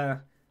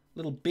little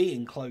bee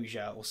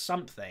enclosure or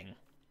something.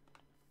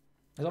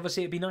 Because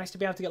obviously it'd be nice to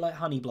be able to get like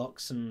honey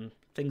blocks and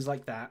things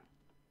like that.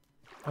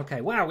 Okay,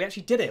 wow, we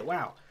actually did it,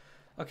 wow.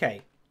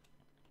 Okay.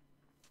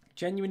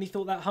 Genuinely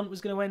thought that hunt was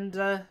going to end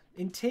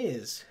in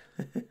tears.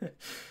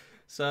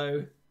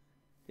 So...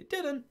 It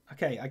didn't.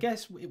 Okay, I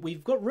guess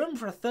we've got room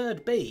for a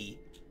 3rd bee.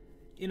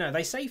 You know,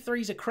 they say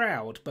 3's a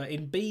crowd, but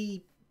in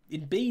bee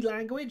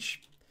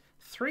language,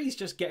 3's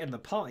just getting the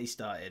party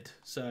started.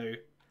 So,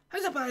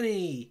 there's a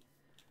bunny!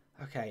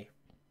 Okay.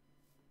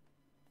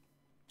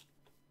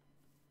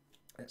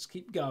 Let's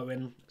keep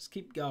going.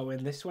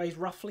 This way's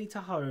roughly to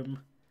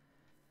home.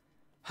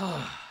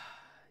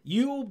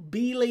 You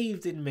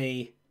believed in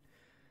me.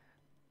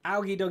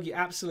 Algie Dog, you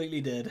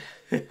absolutely did.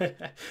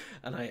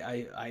 And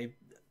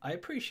I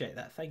appreciate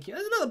that. Thank you.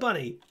 There's another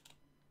bunny.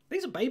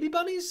 These are baby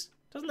bunnies?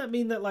 Doesn't that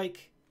mean that,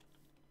 like,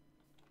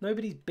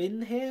 nobody's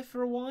been here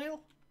for a while?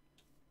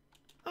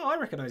 Oh, I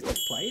recognise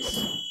this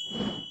place.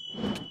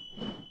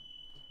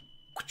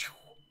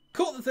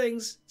 Caught the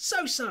things.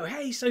 So.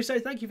 Hey, So,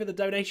 thank you for the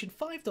donation.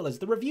 $5.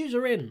 The reviews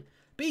are in.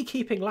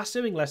 Beekeeping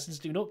lassoing lessons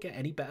do not get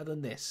any better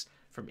than this.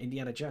 From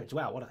Indiana Jones.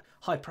 Wow, what a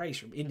high praise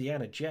from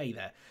Indiana J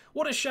there.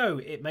 What a show.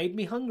 It made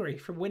me hungry.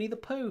 From Winnie the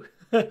Pooh.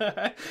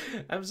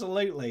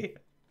 Absolutely.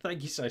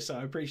 Thank you, So.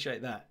 I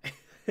appreciate that.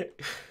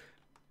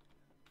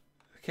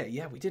 Okay,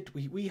 yeah, we did.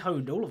 We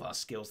honed all of our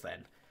skills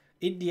then.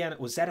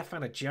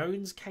 Zedaph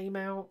Jones came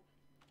out.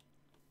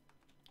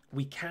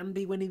 We can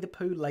be Winnie the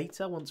Pooh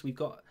later once we've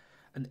got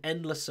an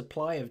endless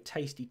supply of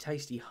tasty,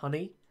 tasty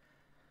honey.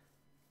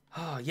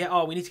 Oh, yeah.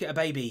 Oh, we need to get a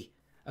baby.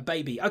 A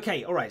baby.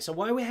 Okay, all right. So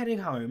while we're heading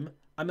home,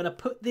 I'm going to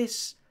put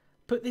this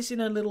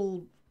in a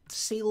little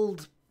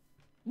sealed...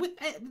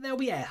 There'll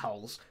be air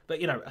holes, but,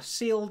 you know, a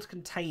sealed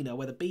container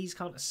where the bees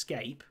can't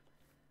escape.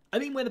 I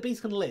mean, where the bees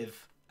can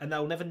live, and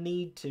they'll never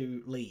need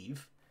to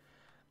leave.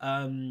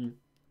 We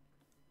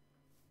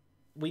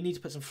need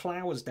to put some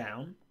flowers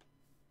down.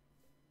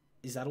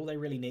 Is that all they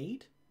really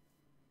need?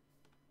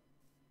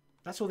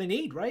 That's all they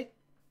need, right?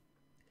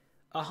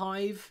 A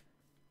hive,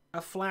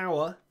 a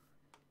flower,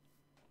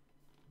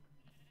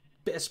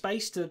 bit of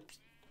space to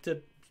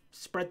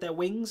spread their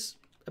wings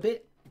a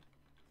bit,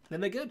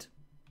 then they're good.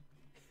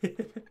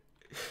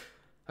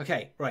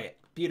 Okay, right,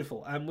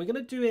 beautiful. We're going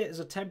to do it as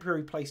a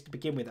temporary place to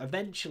begin with.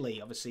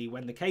 Eventually, obviously,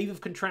 when the Cave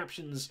of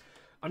Contraptions...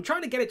 I'm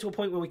trying to get it to a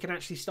point where we can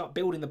actually start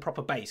building the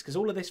proper base, because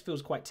all of this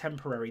feels quite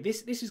temporary.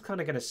 This is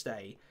kind of going to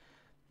stay.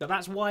 But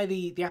that's why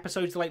the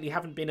episodes lately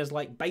haven't been as,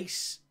 like,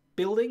 base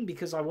building,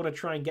 because I want to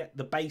try and get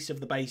the base of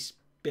the base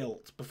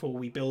built before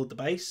we build the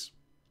base.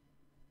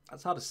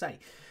 That's hard to say.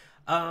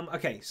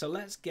 Okay, so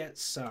let's get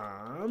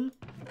some...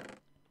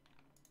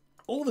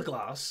 all the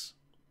glass.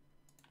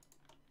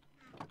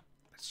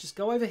 Let's just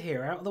go over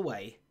here, out of the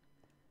way,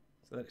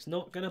 so that it's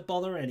not going to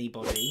bother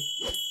anybody.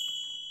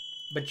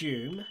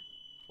 Bajoom.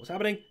 What's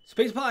happening? It's a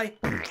piece of pie.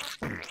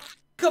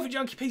 Coffee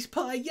Junkie piece of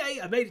pie. Yay,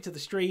 I made it to the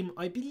stream.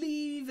 I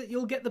believe that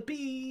you'll get the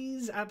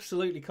bees.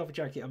 Absolutely, Coffee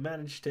Junkie, I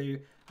managed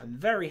to. I'm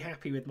very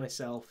happy with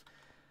myself.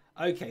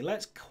 Okay,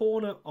 let's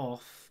corner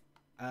off.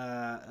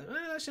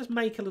 Let's just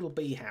make a little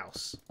bee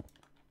house.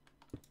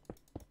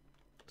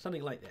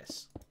 Something like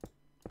this.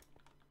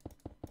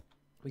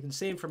 We can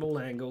see him from all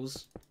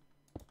angles.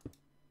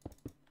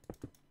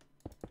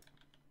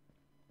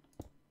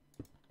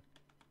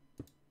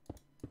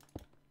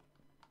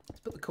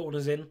 Put the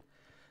corners in.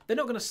 They're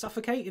not going to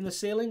suffocate in the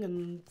ceiling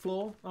and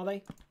floor, are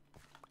they?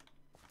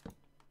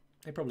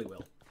 They probably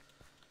will.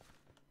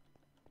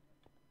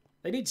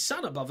 They need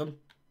sun above them.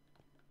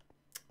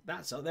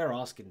 They're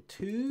asking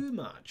too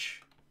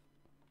much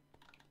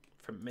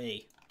from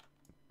me.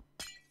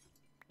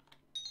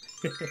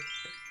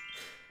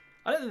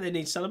 I don't think they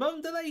need sun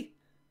above them, do they?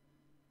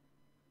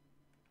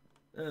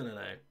 I don't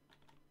know.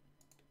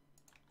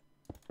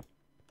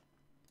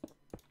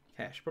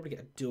 Okay, I should probably get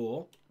a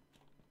door.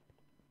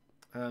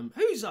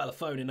 Who's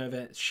xylophoning over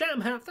there?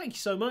 Shamhat, thank you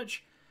so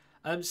much.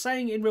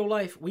 Saying in real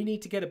life we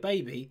need to get a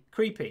baby,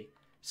 creepy.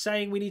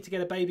 Saying we need to get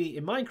a baby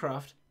in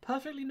Minecraft,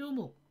 perfectly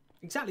normal.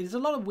 Exactly, there's a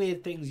lot of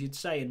weird things you'd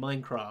say in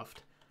Minecraft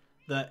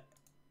that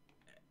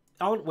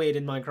aren't weird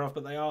in Minecraft,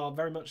 but they are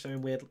very much so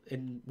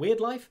in weird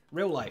life,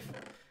 real life.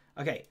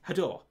 Okay,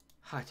 Hador.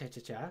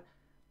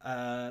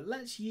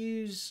 Let's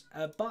use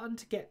a button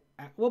to get...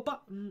 well,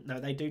 button... no,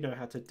 they do know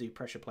how to do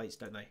pressure plates,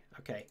 don't they?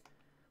 Okay,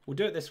 we'll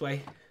do it this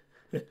way.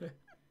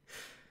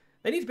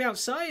 They need to be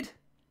outside?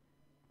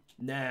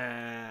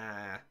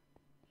 Nah.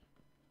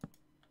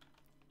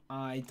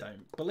 I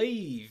don't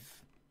believe.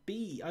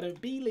 I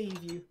don't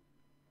believe you.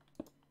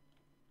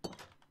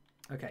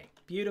 Okay,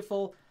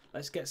 beautiful.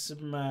 Let's get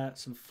some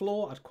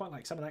floor. I'd quite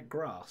like some of that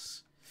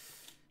grass.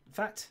 In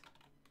fact,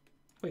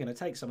 we're going to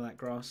take some of that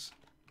grass.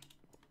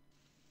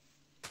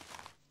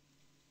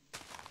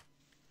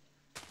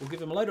 We'll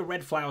give them a load of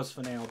red flowers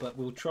for now, but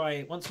we'll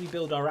try, once we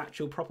build our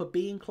actual proper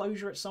bee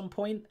enclosure at some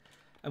point,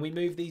 and we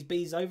move these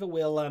bees over,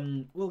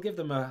 we'll give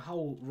them a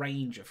whole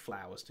range of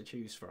flowers to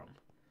choose from.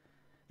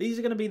 These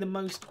are going to be the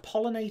most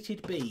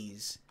pollinated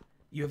bees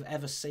you have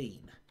ever seen,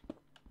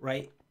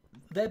 right?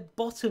 Their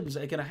bottoms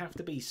are going to have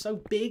to be so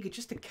big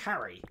just to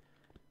carry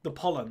the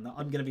pollen that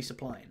I'm going to be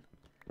supplying.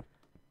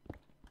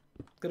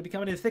 It's going to be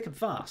coming in thick and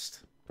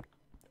fast.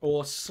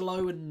 Or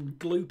slow and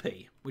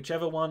gloopy,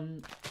 whichever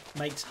one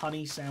makes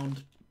honey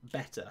sound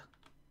better.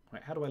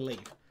 Right, how do I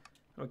leave?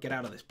 How do I get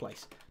out of this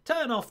place?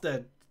 Turn off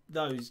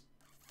those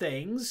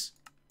things.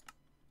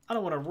 I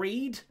don't want to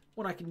read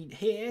when I can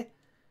hear.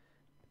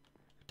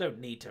 Don't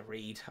need to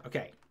read.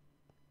 Okay.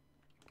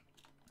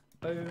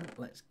 Boom.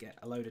 Let's get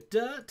a load of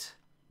dirt.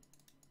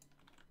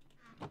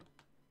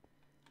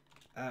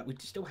 We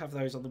still have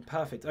those on them.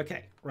 Perfect.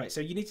 Okay. Right.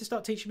 So you need to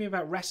start teaching me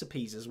about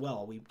recipes as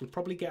well. We'll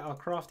probably get our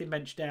crafting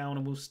bench down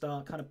and we'll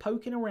start kind of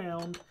poking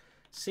around,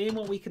 seeing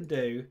what we can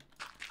do.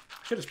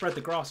 Should have spread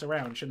the grass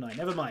around, shouldn't I?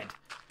 Never mind.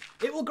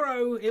 It will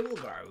grow. It will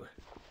grow.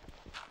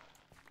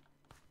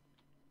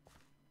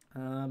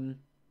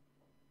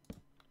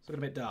 It's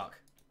looking a bit dark.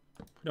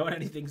 We don't want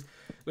anything.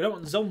 We don't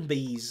want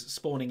zombies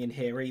spawning in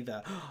here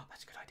either. Oh,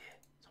 that's a good idea.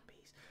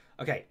 Zombies.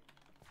 Okay.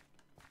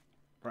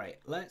 Right.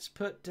 Let's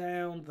put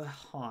down the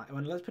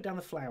let's put down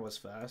the flowers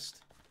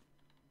first.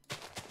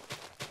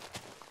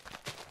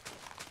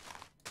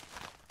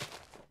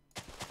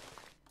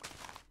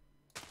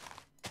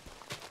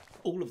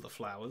 All of the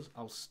flowers.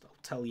 I'll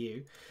tell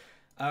you.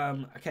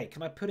 Okay.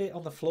 Can I put it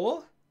on the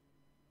floor?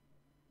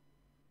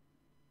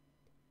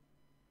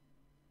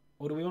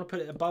 Or do we want to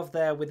put it above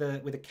there with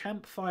a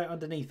campfire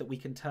underneath that we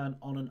can turn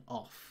on and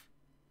off?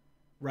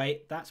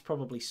 Right, that's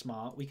probably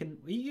smart.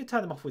 You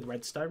turn them off with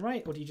redstone,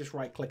 right? Or do you just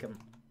right click them?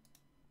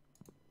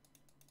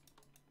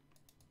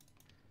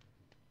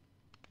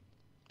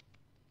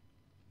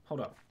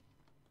 Hold on.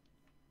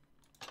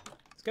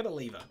 Let's get a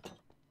lever.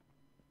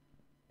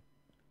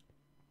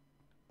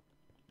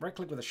 Right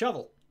click with a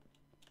shovel.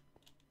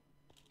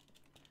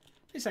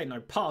 This ain't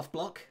no path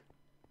block.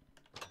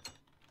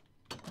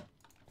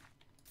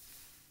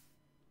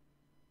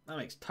 That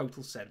makes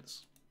total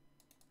sense.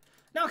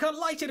 Now I can't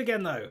light it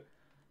again, though.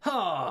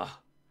 Ah.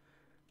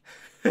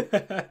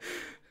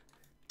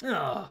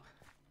 Ah.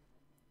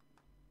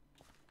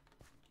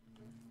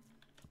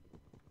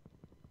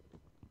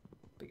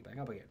 Back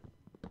up again.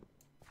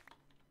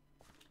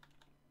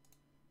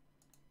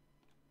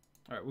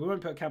 Alright, we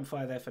won't put a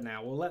campfire there for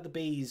now. We'll let the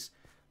bees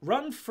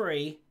run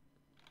free.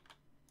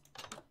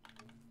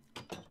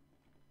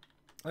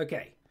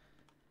 Okay.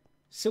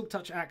 Silk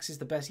touch axe is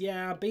the best.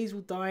 Yeah, bees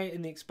will die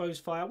in the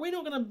exposed fire. We're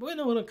not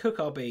gonna cook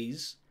our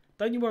bees.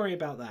 Don't you worry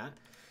about that.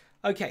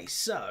 Okay,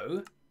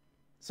 so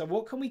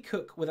what can we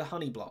cook with a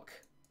honey block?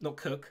 Not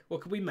cook.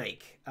 What can we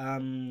make?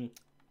 How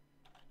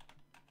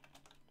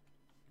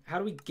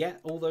do we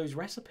get all those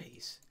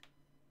recipes?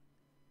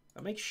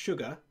 I make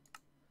sugar.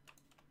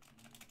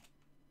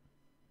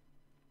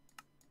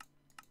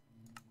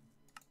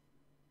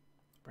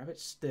 Rabbit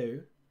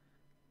stew.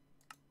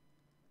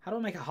 How do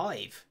I make a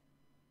hive?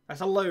 That's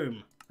a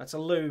loom. That's a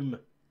loom.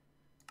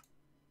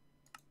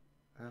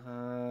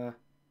 Yeah,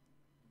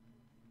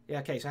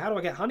 okay, so how do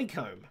I get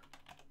honeycomb?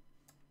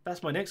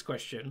 That's my next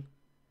question.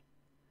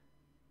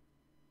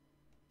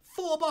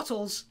 4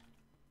 bottles!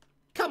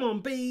 Come on,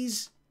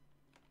 bees!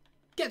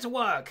 Get to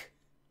work!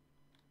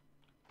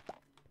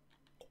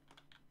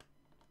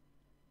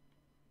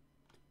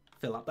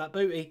 Fill up that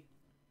booty.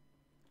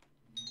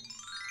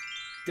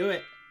 Do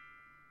it.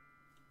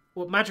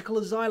 What magical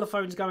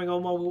xylophone's going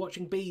on while we're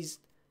watching bees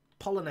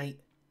pollinate?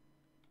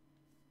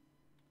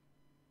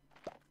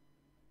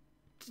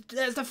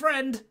 There's the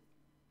friend!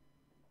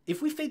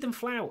 If we feed them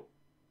flour,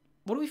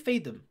 what do we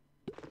feed them?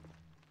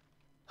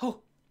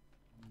 Oh!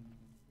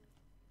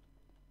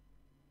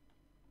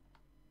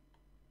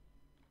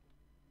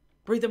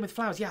 Breed them with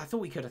flowers. Yeah, I thought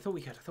we could.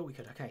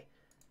 Okay.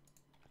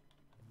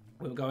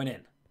 We were going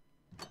in.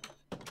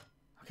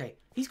 Okay.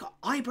 He's got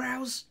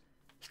eyebrows.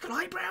 He's got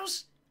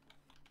eyebrows.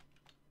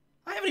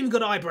 I haven't even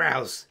got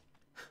eyebrows.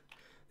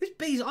 This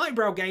bee's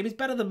eyebrow game is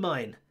better than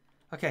mine.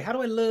 Okay, how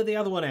do I lure the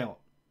other one out?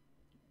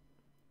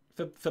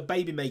 For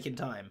baby making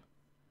time.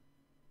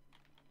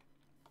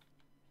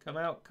 Come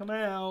out, come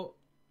out.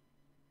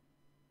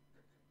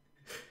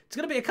 It's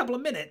going to be a couple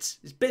of minutes.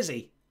 It's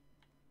busy.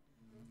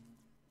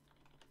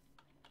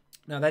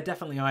 No, they're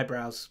definitely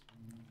eyebrows.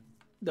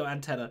 No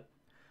antenna.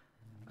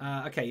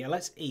 Okay, yeah,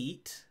 let's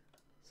eat.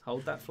 Let's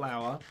hold that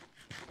flower.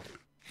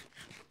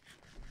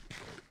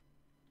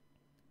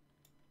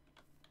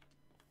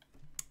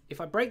 If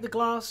I break the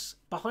glass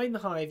behind the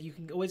hive, you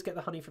can always get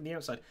the honey from the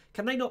outside.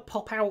 Can they not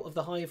pop out of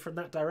the hive from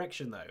that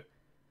direction, though?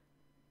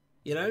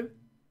 You know?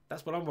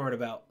 That's what I'm worried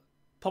about.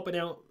 Popping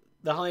out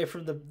the hive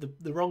from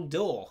the wrong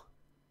door.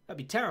 That'd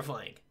be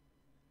terrifying.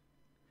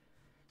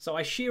 So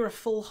I shear a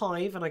full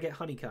hive and I get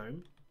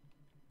honeycomb.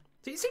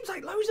 See, it seems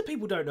like loads of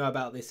people don't know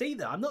about this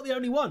either. I'm not the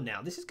only one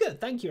now. This is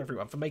good. Thank you,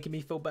 everyone, for making me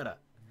feel better.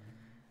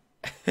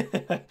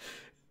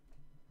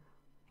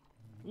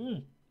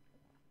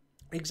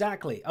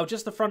 Exactly. Oh,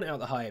 just the front out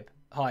the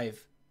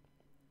hive.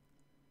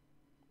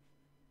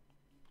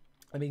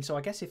 I mean, so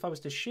I guess if I was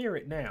to shear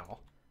it now,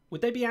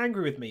 would they be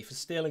angry with me for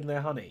stealing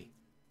their honey?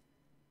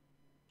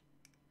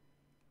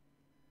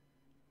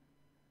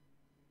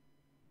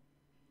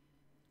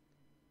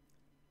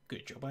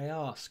 Good job I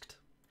asked.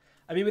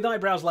 I mean, with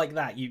eyebrows like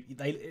that,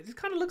 it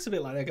kind of looks a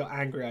bit like they got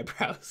angry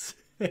eyebrows.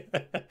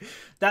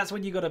 That's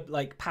when you got to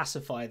like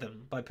pacify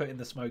them by putting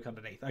the smoke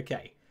underneath.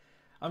 Okay,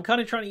 I'm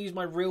kind of trying to use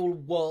my real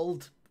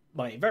world,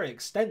 my very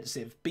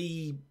extensive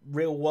bee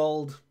real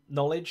world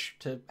knowledge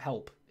to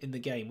help in the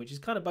game, which is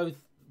kind of both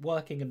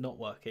working and not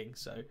working.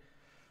 So,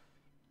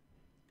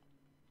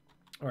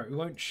 all right, we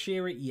won't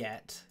shear it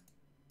yet.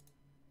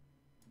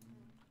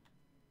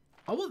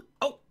 I want.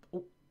 Oh.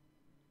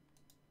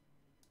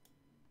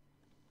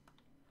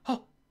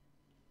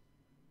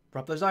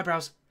 Rub those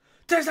eyebrows.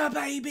 There's a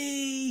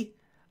baby!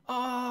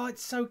 Oh,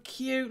 it's so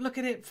cute. Look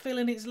at it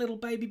filling its little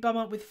baby bum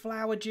up with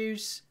flower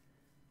juice.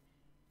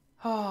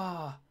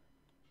 Ah, oh,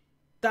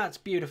 that's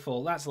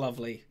beautiful. That's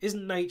lovely.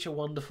 Isn't nature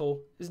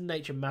wonderful? Isn't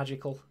nature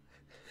magical?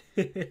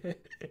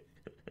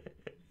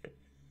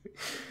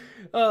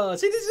 Oh,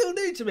 see, this is all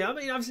new to me. I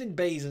mean, I've seen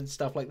bees and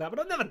stuff like that,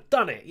 but I've never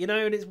done it, you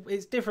know. And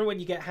it's different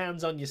when you get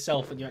hands on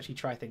yourself and you actually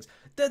try things.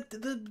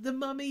 The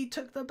mummy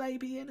took the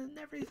baby in and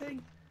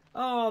everything.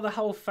 Oh, the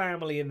whole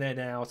family in there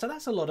now. So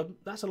that's a lot of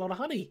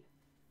honey.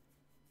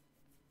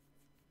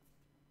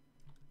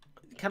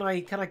 Can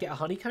I get a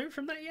honeycomb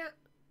from that yet?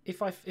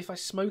 If I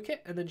smoke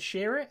it and then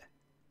shear it?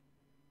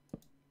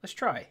 Let's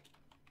try.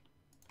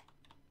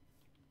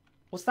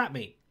 What's that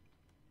mean?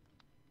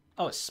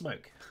 Oh, it's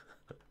smoke.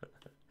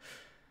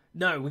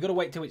 No, we got to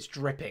wait till it's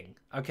dripping.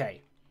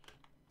 Okay.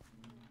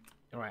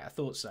 All right, I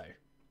thought so.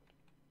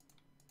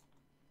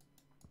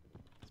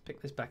 Let's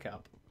pick this back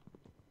up.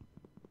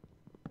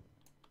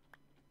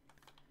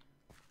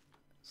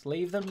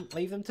 Leave them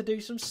to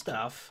do some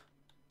stuff.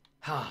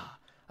 Ah,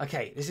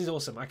 okay, this is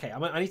awesome. Okay,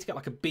 I need to get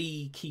like a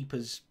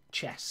beekeeper's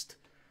chest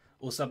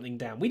or something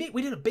down. We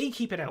did a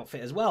beekeeping outfit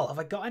as well. Have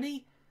I got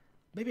any?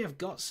 Maybe I've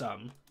got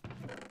some.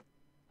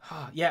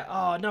 Ah, yeah.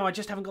 Oh no, I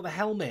just haven't got the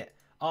helmet.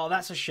 Oh,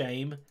 that's a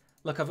shame.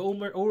 Look, I've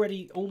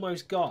already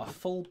almost got a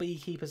full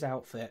beekeeper's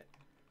outfit.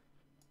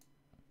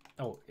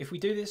 Oh, if we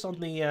do this on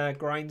the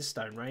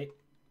grindstone, right?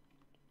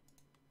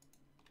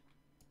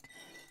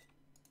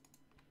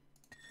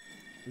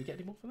 Do we get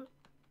any more for that?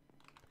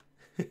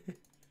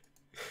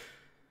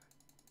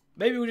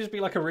 Maybe we'll just be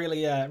like a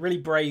really, really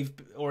brave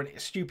or a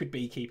stupid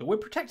beekeeper. We're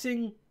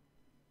protecting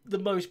the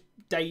most,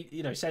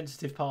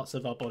 sensitive parts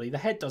of our body. The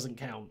head doesn't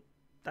count.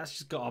 That's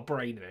just got our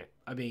brain in it.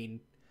 I mean,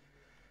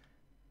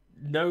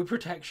 no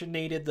protection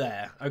needed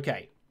there.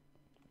 Okay.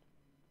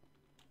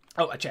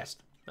 Oh, a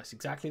chest. That's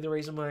exactly the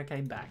reason why I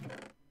came back.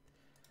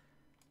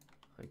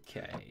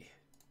 Okay.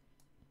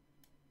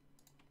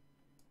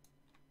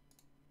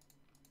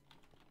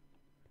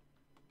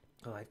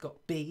 Oh, I've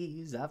got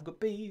bees. I've got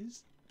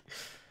bees.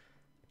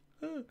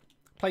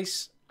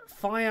 Place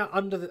fire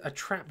under a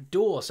trap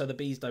door so the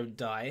bees don't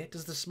die.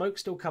 Does the smoke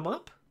still come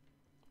up?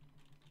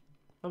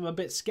 I'm a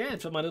bit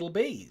scared for my little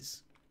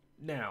bees.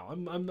 Now,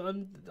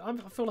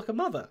 I feel like a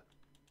mother.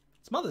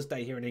 It's Mother's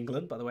Day here in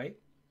England, by the way.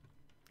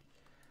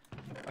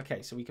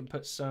 Okay, so we can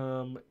put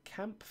some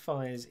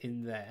campfires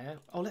in there.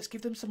 Oh, let's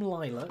give them some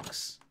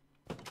lilacs.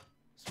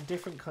 Some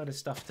different kind of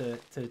stuff to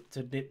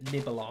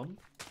nibble on.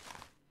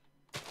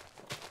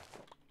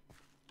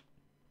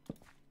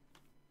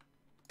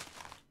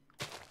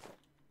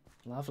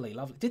 Lovely,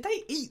 lovely. Did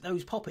they eat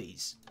those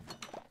poppies?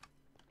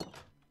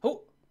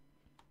 Oh!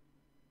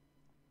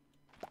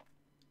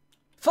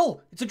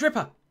 Full! It's a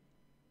dripper!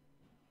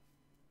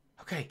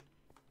 Okay.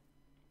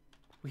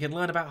 We can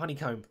learn about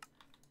honeycomb.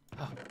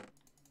 Oh.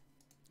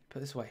 Put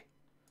this away.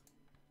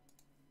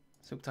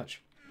 Silk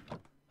touch.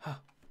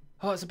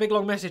 Oh, it's a big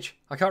long message.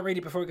 I can't read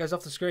it before it goes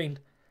off the screen.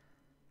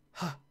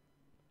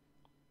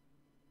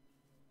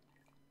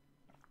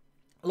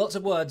 Lots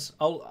of words.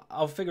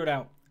 I'll figure it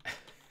out.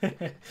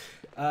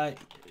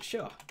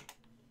 Sure.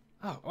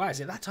 Oh, wow, is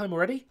it that time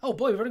already? Oh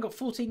boy, we've only got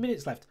 14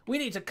 minutes left. We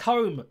need to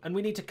comb, and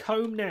we need to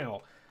comb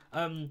now.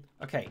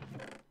 Okay.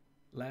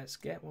 Let's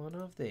get one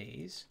of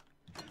these.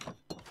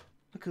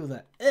 Look at all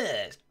that. Ugh,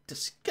 it's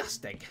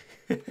disgusting.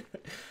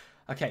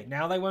 Okay,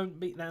 now they won't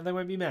be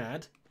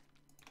mad.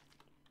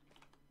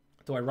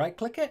 Do I right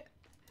click it?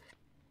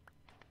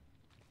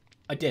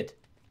 I did.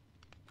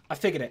 I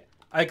figured it.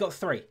 I got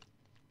 3.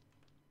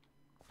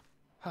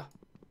 Huh.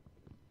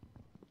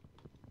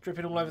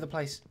 Dripping all over the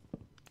place.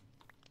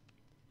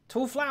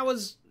 Tall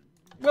flowers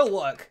will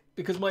work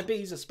because my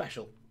bees are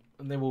special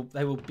and they will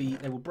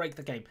break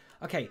the game.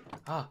 Okay.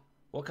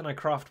 What can I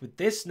craft with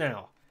this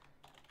now?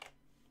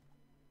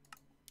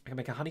 I can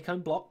make a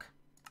honeycomb block,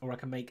 or I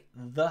can make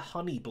the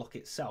honey block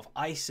itself.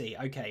 I see.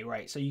 Okay,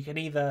 right. So you can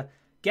either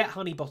get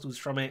honey bottles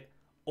from it,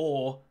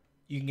 or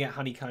you can get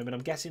honeycomb. And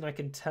I'm guessing I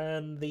can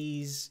turn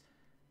these...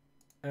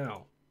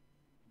 Oh.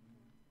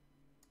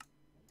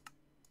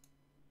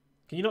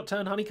 Can you not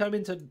turn honeycomb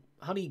into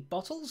honey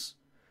bottles?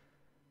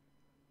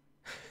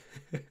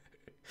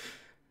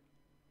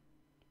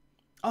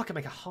 Oh, I can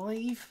make a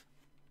hive.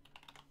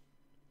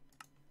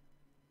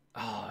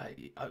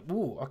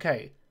 Ooh,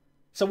 okay.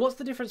 So what's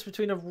the difference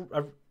between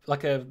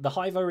the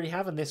hive I already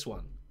have and this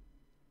one?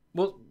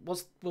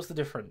 What's the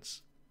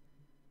difference?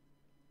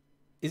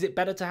 Is it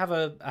better to have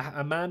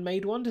a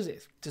man-made one? Does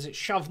it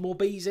shove more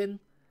bees in?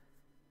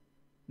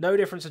 No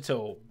difference at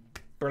all.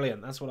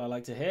 Brilliant. That's what I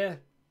like to hear.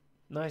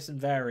 Nice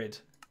and varied.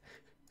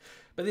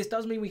 But this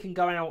does mean we can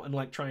go out and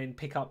like try and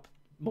pick up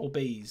more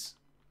bees.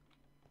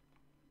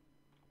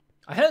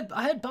 I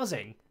heard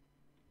buzzing,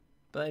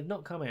 but they've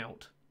not come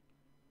out.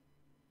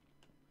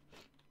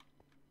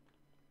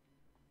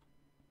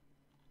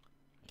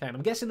 Okay, and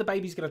I'm guessing the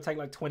baby's going to take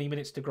like 20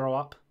 minutes to grow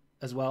up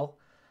as well.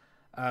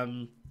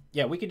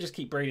 Yeah, we can just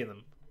keep breeding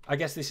them. I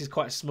guess this is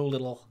quite a small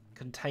little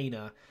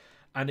container.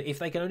 And if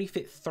they can only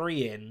fit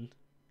 3 in,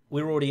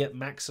 we're already at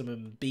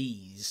maximum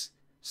bees.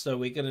 So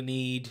we're going to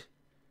need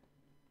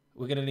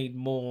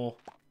more.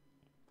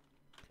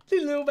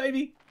 Little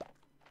baby.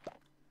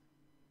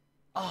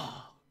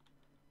 Oh.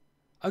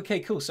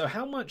 Okay, cool. So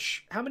how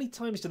many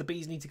times do the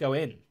bees need to go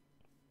in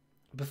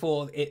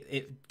before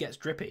it gets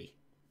drippy?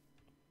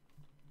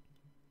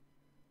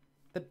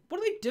 What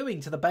are they doing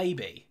to the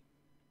baby?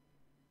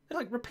 They're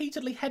like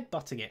repeatedly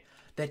headbutting it.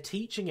 They're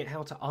teaching it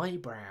how to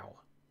eyebrow.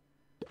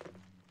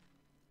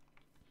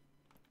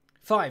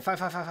 5.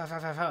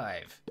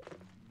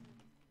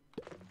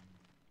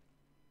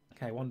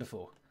 Okay,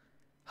 wonderful.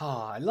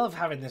 I love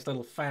having this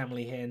little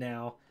family here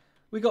now.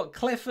 We got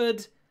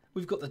Clifford.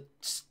 We've got the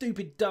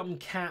stupid dumb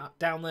cat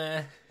down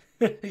there.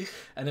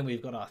 And then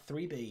we've got our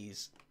 3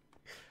 bees.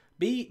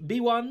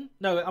 B1.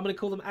 No, I'm going to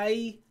call them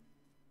A,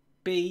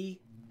 B,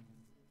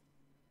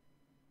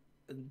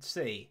 and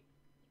C.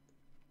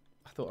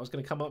 I thought I was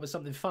going to come up with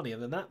something funnier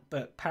than that,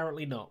 but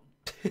apparently not.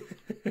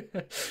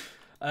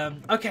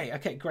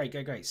 Okay,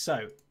 great.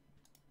 So,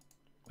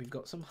 we've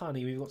got some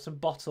honey, we've got some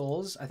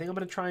bottles. I think I'm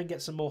going to try and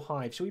get some more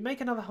hives. Should we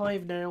make another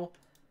hive now?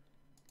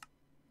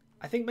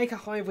 I think make a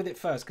hive with it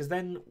first, because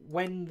then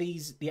when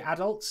the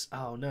adults...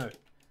 Oh, no.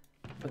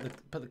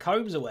 Put the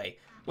combs away.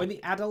 When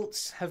the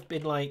adults have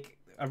been, like,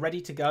 are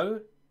ready to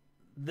go,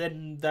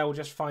 then they'll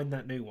just find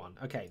that new one.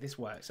 Okay, this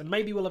works. And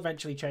maybe we'll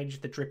eventually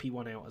change the drippy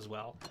one out as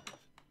well.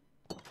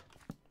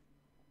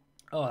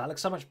 Oh, that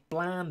looks so much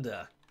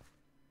blander.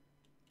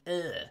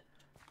 Ugh.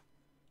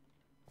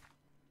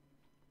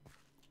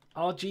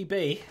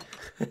 RGB.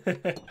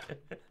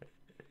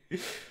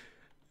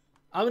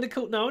 I'm gonna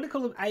call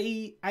them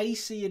A,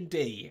 C, and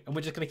D, and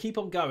we're just gonna keep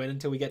on going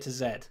until we get to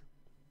Z.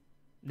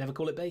 Never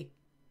call it B.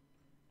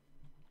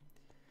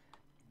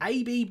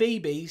 A, B, B,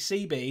 B,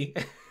 C, B.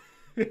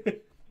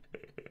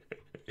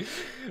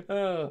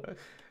 Oh.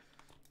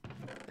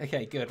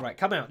 Okay, good. Right,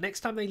 come out. Next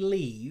time they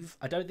leave,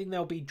 I don't think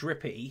they'll be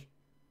drippy,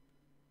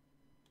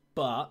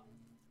 but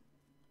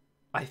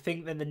I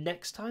think then the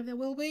next time there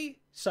will be.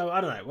 So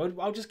I don't know.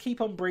 I'll just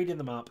keep on breeding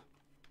them up.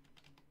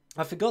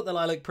 I forgot that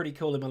I look pretty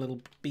cool in my little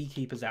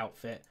beekeeper's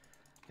outfit.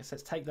 I guess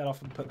let's take that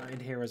off and put that in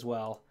here as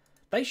well.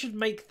 They should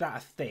make that a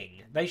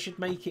thing. They should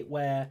make it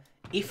where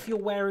if you're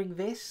wearing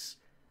this,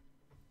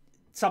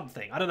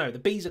 something, I don't know, the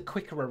bees are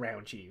quicker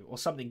around you or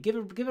something.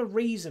 Give a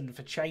reason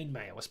for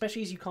chainmail,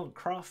 especially as you can't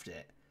craft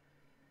it.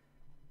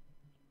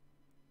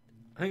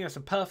 I think that's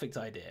a perfect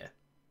idea.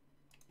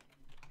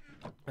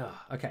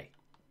 Oh, okay.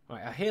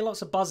 Right, I hear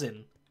lots of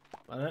buzzing.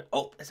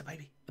 Oh, there's a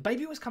baby. The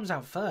baby always comes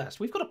out first.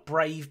 We've got a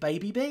brave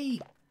baby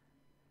bee.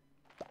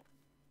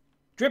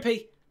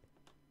 Drippy.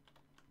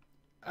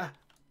 I'm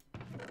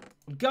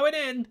going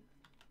in.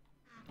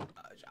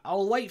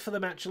 I'll wait for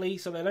them, actually,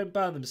 so they don't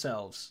burn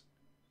themselves.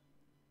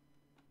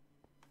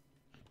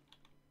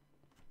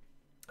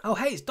 Oh,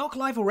 hey, is Doc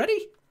live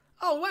already?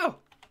 Oh, wow.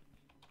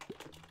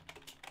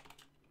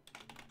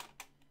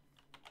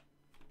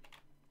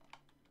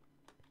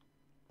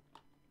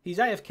 He's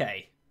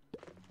AFK.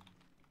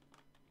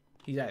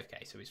 He's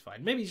AFK, so he's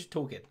fine. Maybe he's just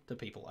talking to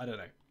people. I don't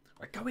know.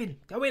 Right, go in.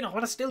 Go in. I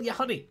want to steal your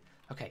honey.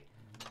 Okay.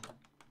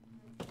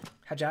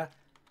 Haja.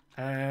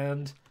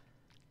 And,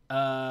 do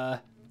I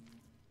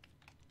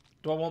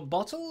want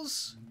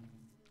bottles?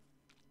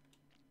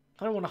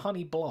 I don't want a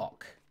honey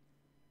block.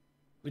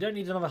 We don't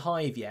need another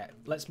hive yet.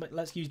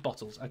 Let's use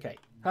bottles. Okay.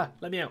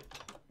 Let me out.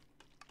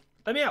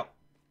 Let me out.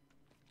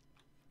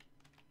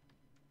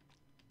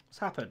 What's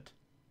happened?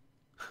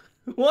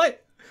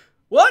 What?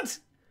 What?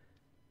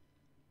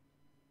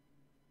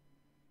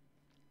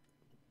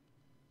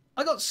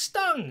 I got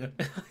stung.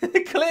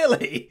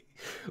 Clearly.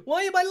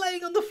 Why am I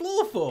laying on the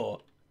floor for?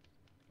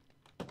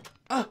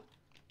 Ah.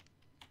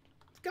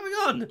 What's going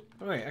on?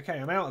 All right. Okay.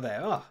 I'm out of there.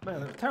 Oh man,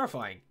 that was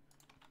terrifying.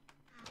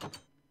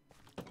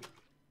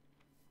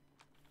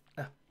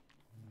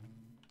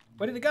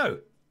 Where did it go?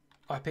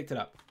 Oh, I picked it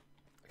up.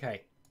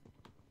 Okay.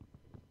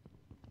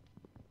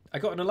 I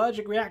got an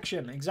allergic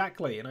reaction,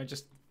 exactly, and I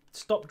just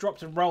stopped,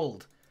 dropped, and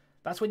rolled.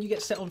 That's when you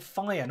get set on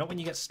fire, not when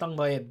you get stung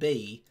by a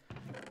bee.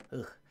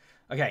 Ugh.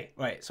 Okay,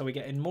 right, so we're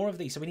getting more of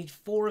these. So we need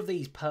 4 of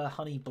these per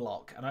honey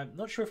block, and I'm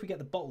not sure if we get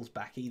the bottles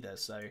back either,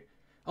 so...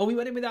 Oh, we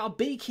went in without a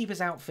beekeeper's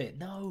outfit.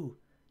 No.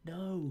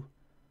 No.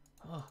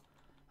 Oh.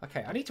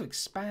 Okay, I need to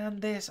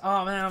expand this.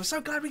 Oh, man, I'm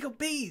so glad we got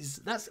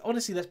bees.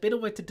 Honestly, that's been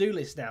on my to-do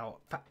list now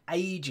for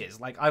ages.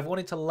 Like, I've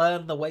wanted to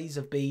learn the ways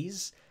of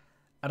bees,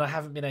 and I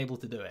haven't been able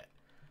to do it.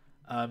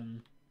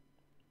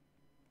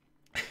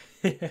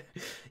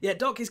 Yeah,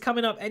 Doc is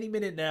coming up any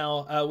minute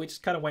now. We're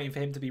just kind of waiting for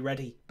him to be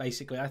ready,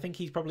 basically. I think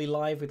he's probably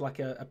live with, like,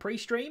 a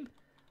pre-stream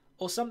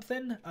or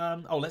something.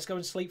 Oh, let's go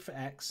and sleep for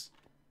X.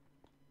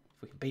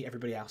 If we can beat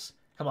everybody else.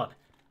 Come on.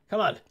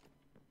 Come on.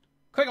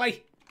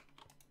 Quickly.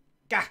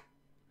 Gah.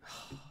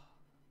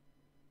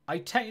 I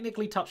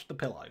technically touched the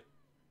pillow,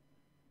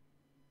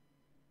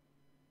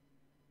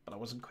 but I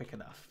wasn't quick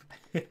enough.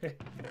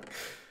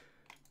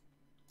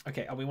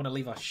 Okay, we want to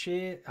leave our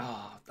shear.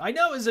 Oh, I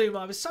know, Azuma.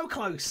 I was so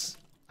close.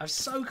 I was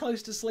so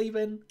close to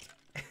sleeping.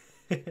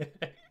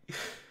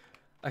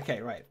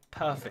 Okay, right.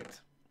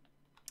 Perfect.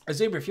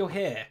 Azuma, if you're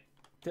here...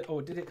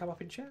 Did it come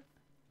up in chat?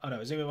 Oh, no.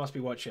 Azuma must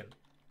be watching.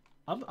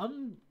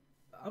 I'm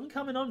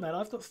coming on, man.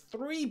 I've got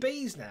 3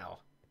 bees now.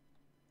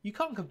 You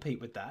can't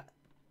compete with that.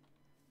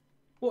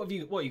 What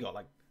you got?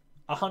 Like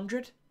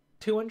 100?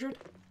 200?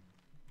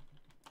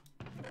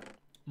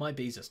 My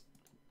bees are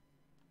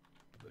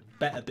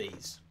better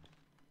bees.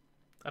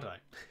 I don't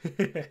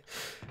know.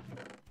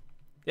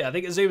 Yeah, I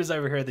think Azuma's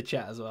over here in the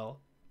chat as well.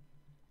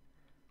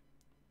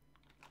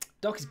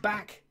 Doc is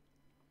back.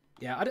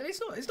 Yeah,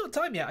 it's not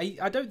time yet.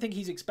 I don't think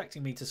he's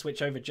expecting me to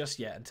switch over just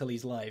yet until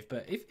he's live.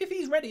 But if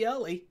he's ready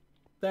early,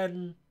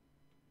 then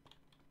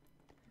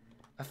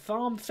a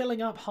farm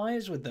filling up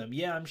hires with them.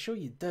 Yeah, I'm sure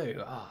you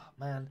do. Oh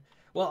man.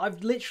 Well,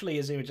 I've literally,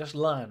 Azuma, just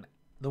learned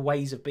the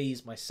ways of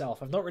bees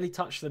myself. I've not really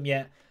touched them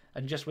yet,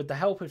 and just with the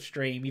help of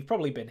stream, you've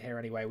probably been here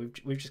anyway.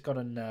 We've just gone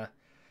and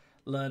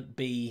learnt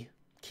bee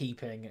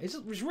keeping. It's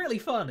really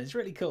fun. It's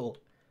really cool.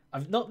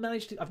 I've not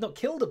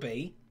killed a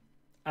bee,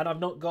 and I've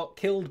not got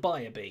killed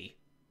by a bee.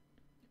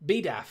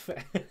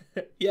 Zedaph.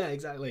 Yeah,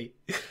 exactly.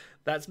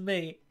 That's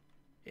me.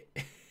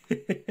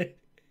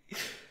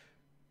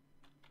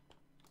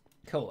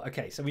 Cool.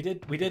 Okay, so we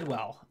did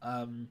well.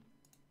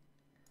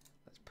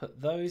 Let's put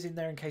those in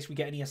there in case we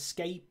get any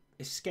escapees.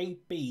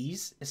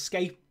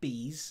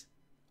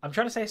 I'm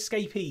trying to say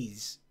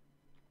escapees,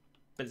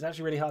 but it's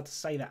actually really hard to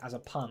say that as a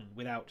pun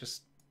without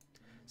just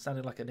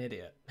sounding like an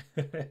idiot.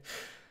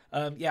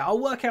 Yeah, I'll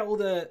work out all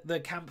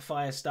the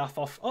campfire stuff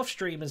off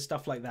stream and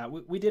stuff like that.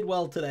 We did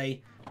well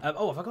today.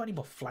 Oh, have I got any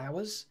more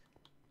flowers?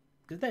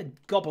 Because they're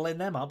gobbling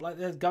them up like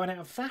they're going out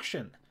of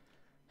fashion.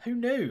 Who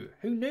knew?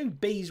 Who knew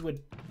bees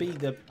would be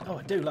the... Oh,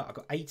 I do. Look, I've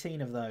got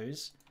 18 of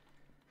those.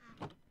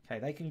 Okay,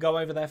 they can go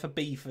over there for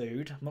bee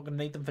food. I'm not going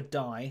to need them for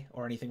dye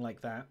or anything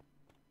like that.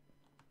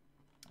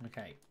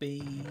 Okay,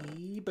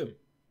 bee... Boom.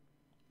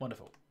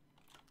 Wonderful.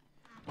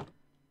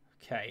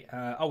 Okay.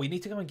 Oh, we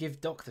need to go and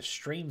give Doc the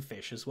stream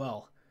fish as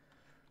well.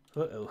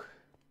 Uh-oh.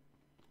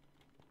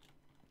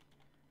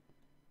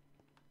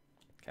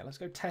 Okay, let's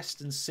go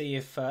test and see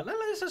if...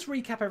 let's just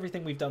recap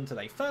everything we've done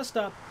today. First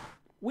up,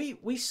 we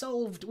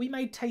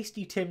made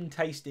Tasty Tim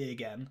tasty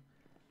again.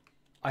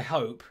 I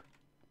hope.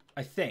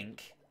 I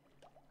think.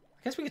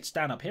 I guess we could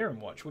stand up here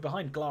and watch. We're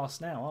behind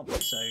glass now, aren't we?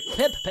 So...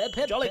 Pip, pip,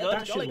 pip. Jolly good,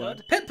 that jolly should work.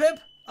 good. Pip, pip!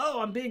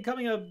 Oh, I'm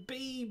becoming a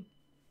bee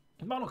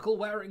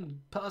monocle-wearing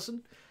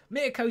person.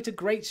 Mia Kota,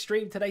 great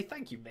stream today.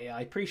 Thank you, Mia.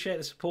 I appreciate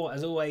the support,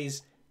 as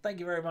always. Thank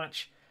you very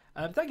much.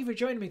 Thank you for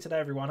joining me today,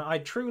 everyone. I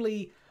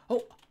truly...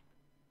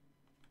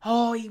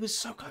 Oh, he was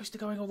so close to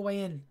going all the way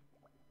in.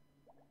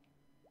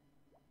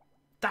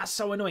 That's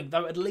so annoying.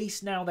 Though at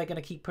least now they're going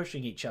to keep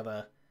pushing each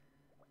other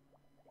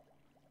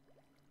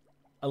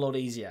a lot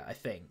easier, I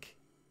think.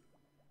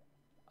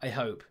 I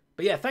hope.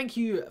 But yeah, thank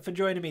you for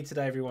joining me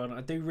today, everyone.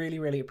 I do really,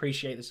 really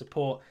appreciate the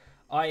support.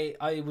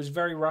 I was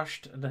very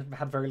rushed and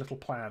had very little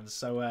plans.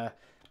 So,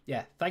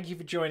 yeah, thank you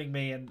for joining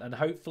me. And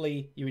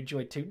hopefully you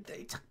enjoyed too.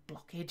 It's a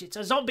blockage. It's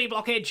a zombie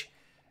blockage.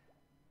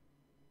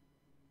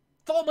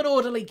 Form an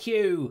orderly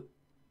queue.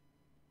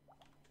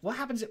 What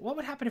happens? What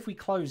would happen if we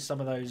close some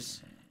of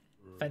those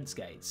fence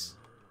gates?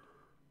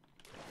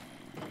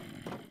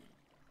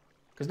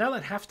 Because now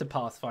they'd have to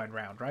pathfind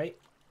round, right?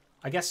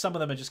 I guess some of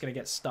them are just going to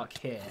get stuck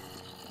here.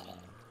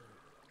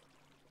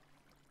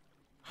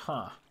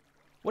 Huh.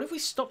 What if we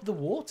stop the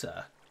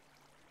water?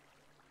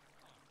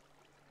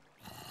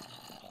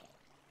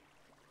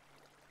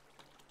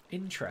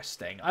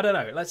 Interesting. I don't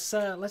know.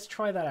 Let's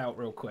try that out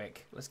real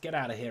quick. Let's get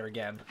out of here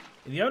again.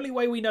 In the only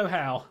way we know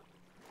how.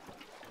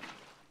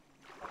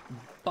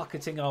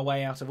 Bucketing our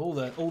way out of all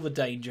the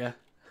danger.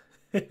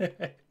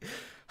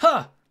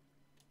 Huh!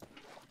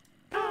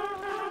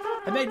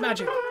 I made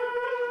magic.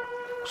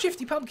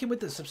 Shifty Pumpkin with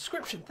the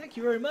subscription. Thank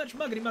you very much.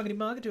 Muggity muggity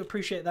mug. I do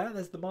appreciate that.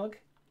 There's the mug.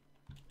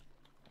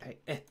 Okay.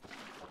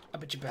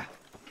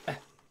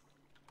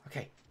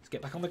 Okay, let's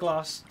get back on the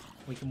glass.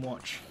 We can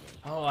watch.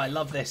 Oh, I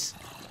love this.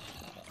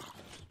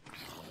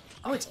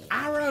 Oh, it's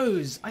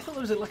arrows. I thought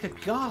there was like a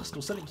ghast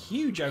or something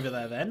huge over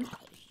there then.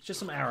 It's just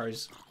some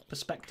arrows.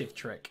 Perspective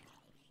trick.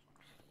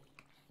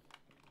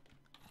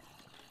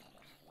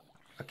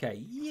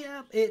 Okay,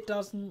 yeah, it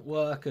doesn't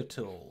work at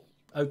all.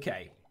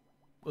 Okay,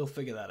 we'll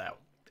figure that out.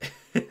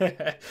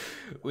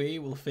 We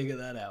will figure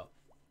that out.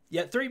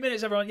 Yeah, 3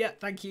 minutes, everyone. Yeah,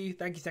 thank you.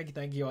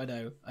 I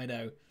know.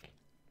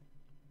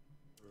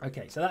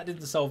 Okay, so that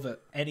didn't solve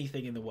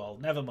anything in the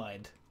world. Never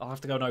mind. I'll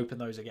have to go and open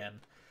those again.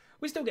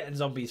 We're still getting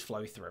zombies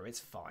flow through. It's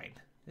fine.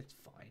 It's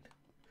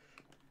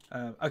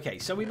fine. Okay,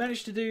 so we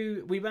managed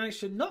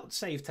to not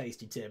save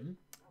Tasty Tim,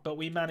 but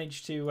we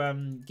managed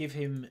to give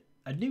him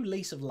a new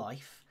lease of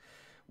life.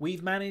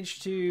 We've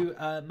managed to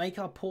make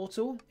our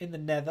portal in the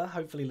nether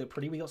hopefully look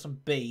pretty. We got some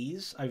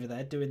bees over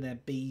there doing their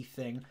bee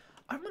thing.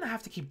 I'm going to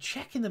have to keep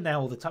checking them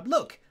now all the time.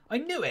 Look, I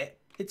knew it.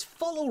 It's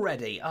full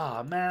already.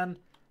 Ah, man.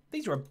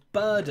 These are a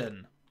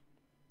burden.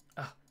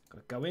 Oh,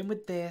 got to go in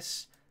with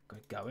this.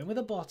 Got to go in with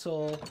a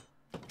bottle.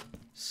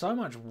 So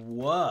much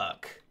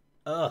work.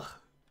 Ugh.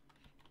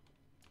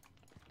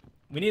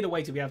 We need a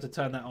way to be able to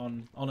turn that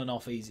on and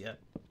off easier.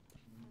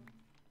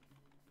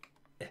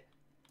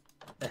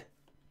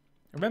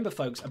 Remember,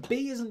 folks, a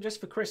bee isn't just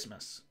for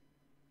Christmas.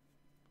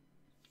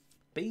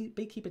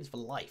 Beekeeping's for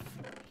life.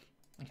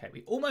 Okay,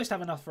 we almost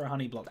have enough for a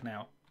honey block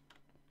now.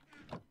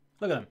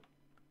 Look at them.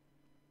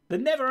 They're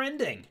never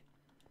ending.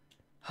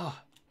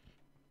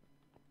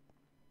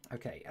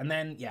 Okay, and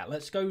then, yeah,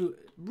 let's go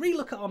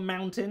relook at our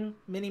mountain,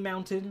 mini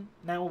mountain,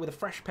 now with a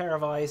fresh pair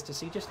of eyes to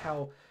see just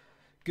how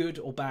good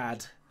or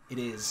bad it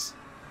is.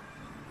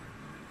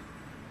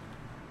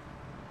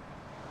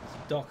 There's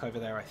a dock over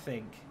there, I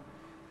think.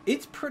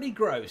 It's pretty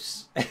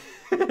gross.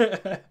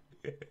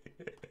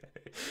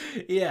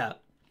 Yeah,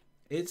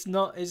 it's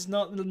not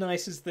the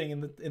nicest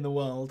thing in the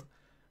world,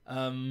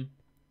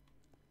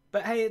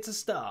 but hey, it's a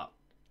start,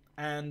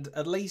 and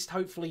at least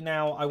hopefully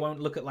now I won't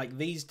look at like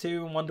these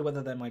two and wonder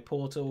whether they're my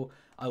portal.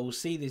 I will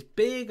see this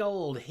big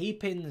old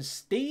heaping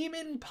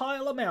steaming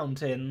pile of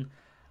mountain,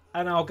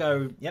 and I'll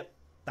go, yep,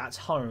 that's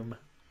home.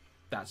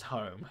 That's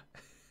home.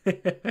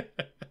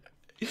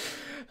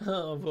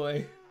 Oh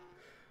boy.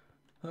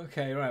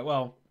 Okay, right,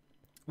 well,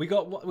 we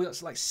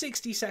got like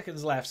 60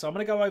 seconds left, so I'm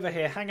going to go over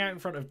here, hang out in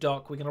front of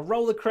Doc. We're going to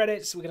roll the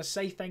credits. We're going to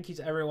say thank you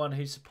to everyone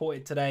who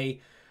supported today.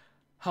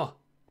 Oh,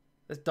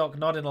 there's Doc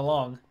nodding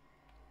along.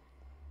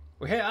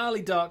 We're here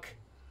early, Doc.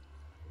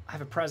 I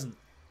have a present.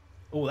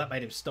 Oh, that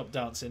made him stop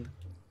dancing.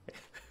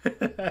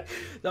 So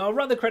I'll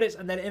run the credits,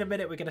 and then in a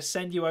minute we're going to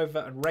send you over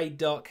and raid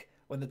Doc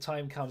when the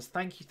time comes.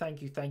 Thank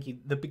you.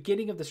 The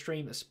beginning of the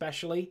stream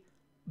especially,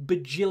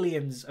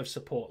 bajillions of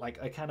support.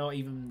 Like, I cannot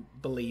even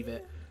believe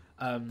it.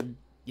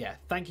 Yeah,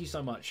 thank you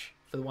so much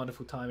for the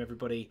wonderful time,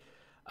 everybody.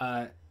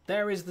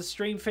 there is the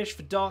stream fish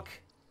for Doc.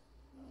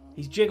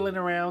 He's jiggling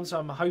around, so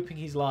I'm hoping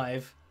he's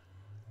live.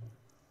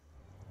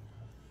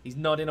 He's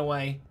nodding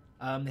away.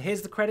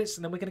 Here's the credits,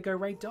 and then we're going to go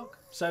raid Doc.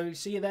 So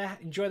see you there.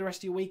 Enjoy the rest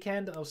of your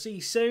weekend. I'll see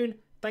you soon.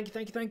 Thank you,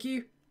 thank you, thank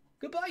you.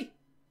 Goodbye.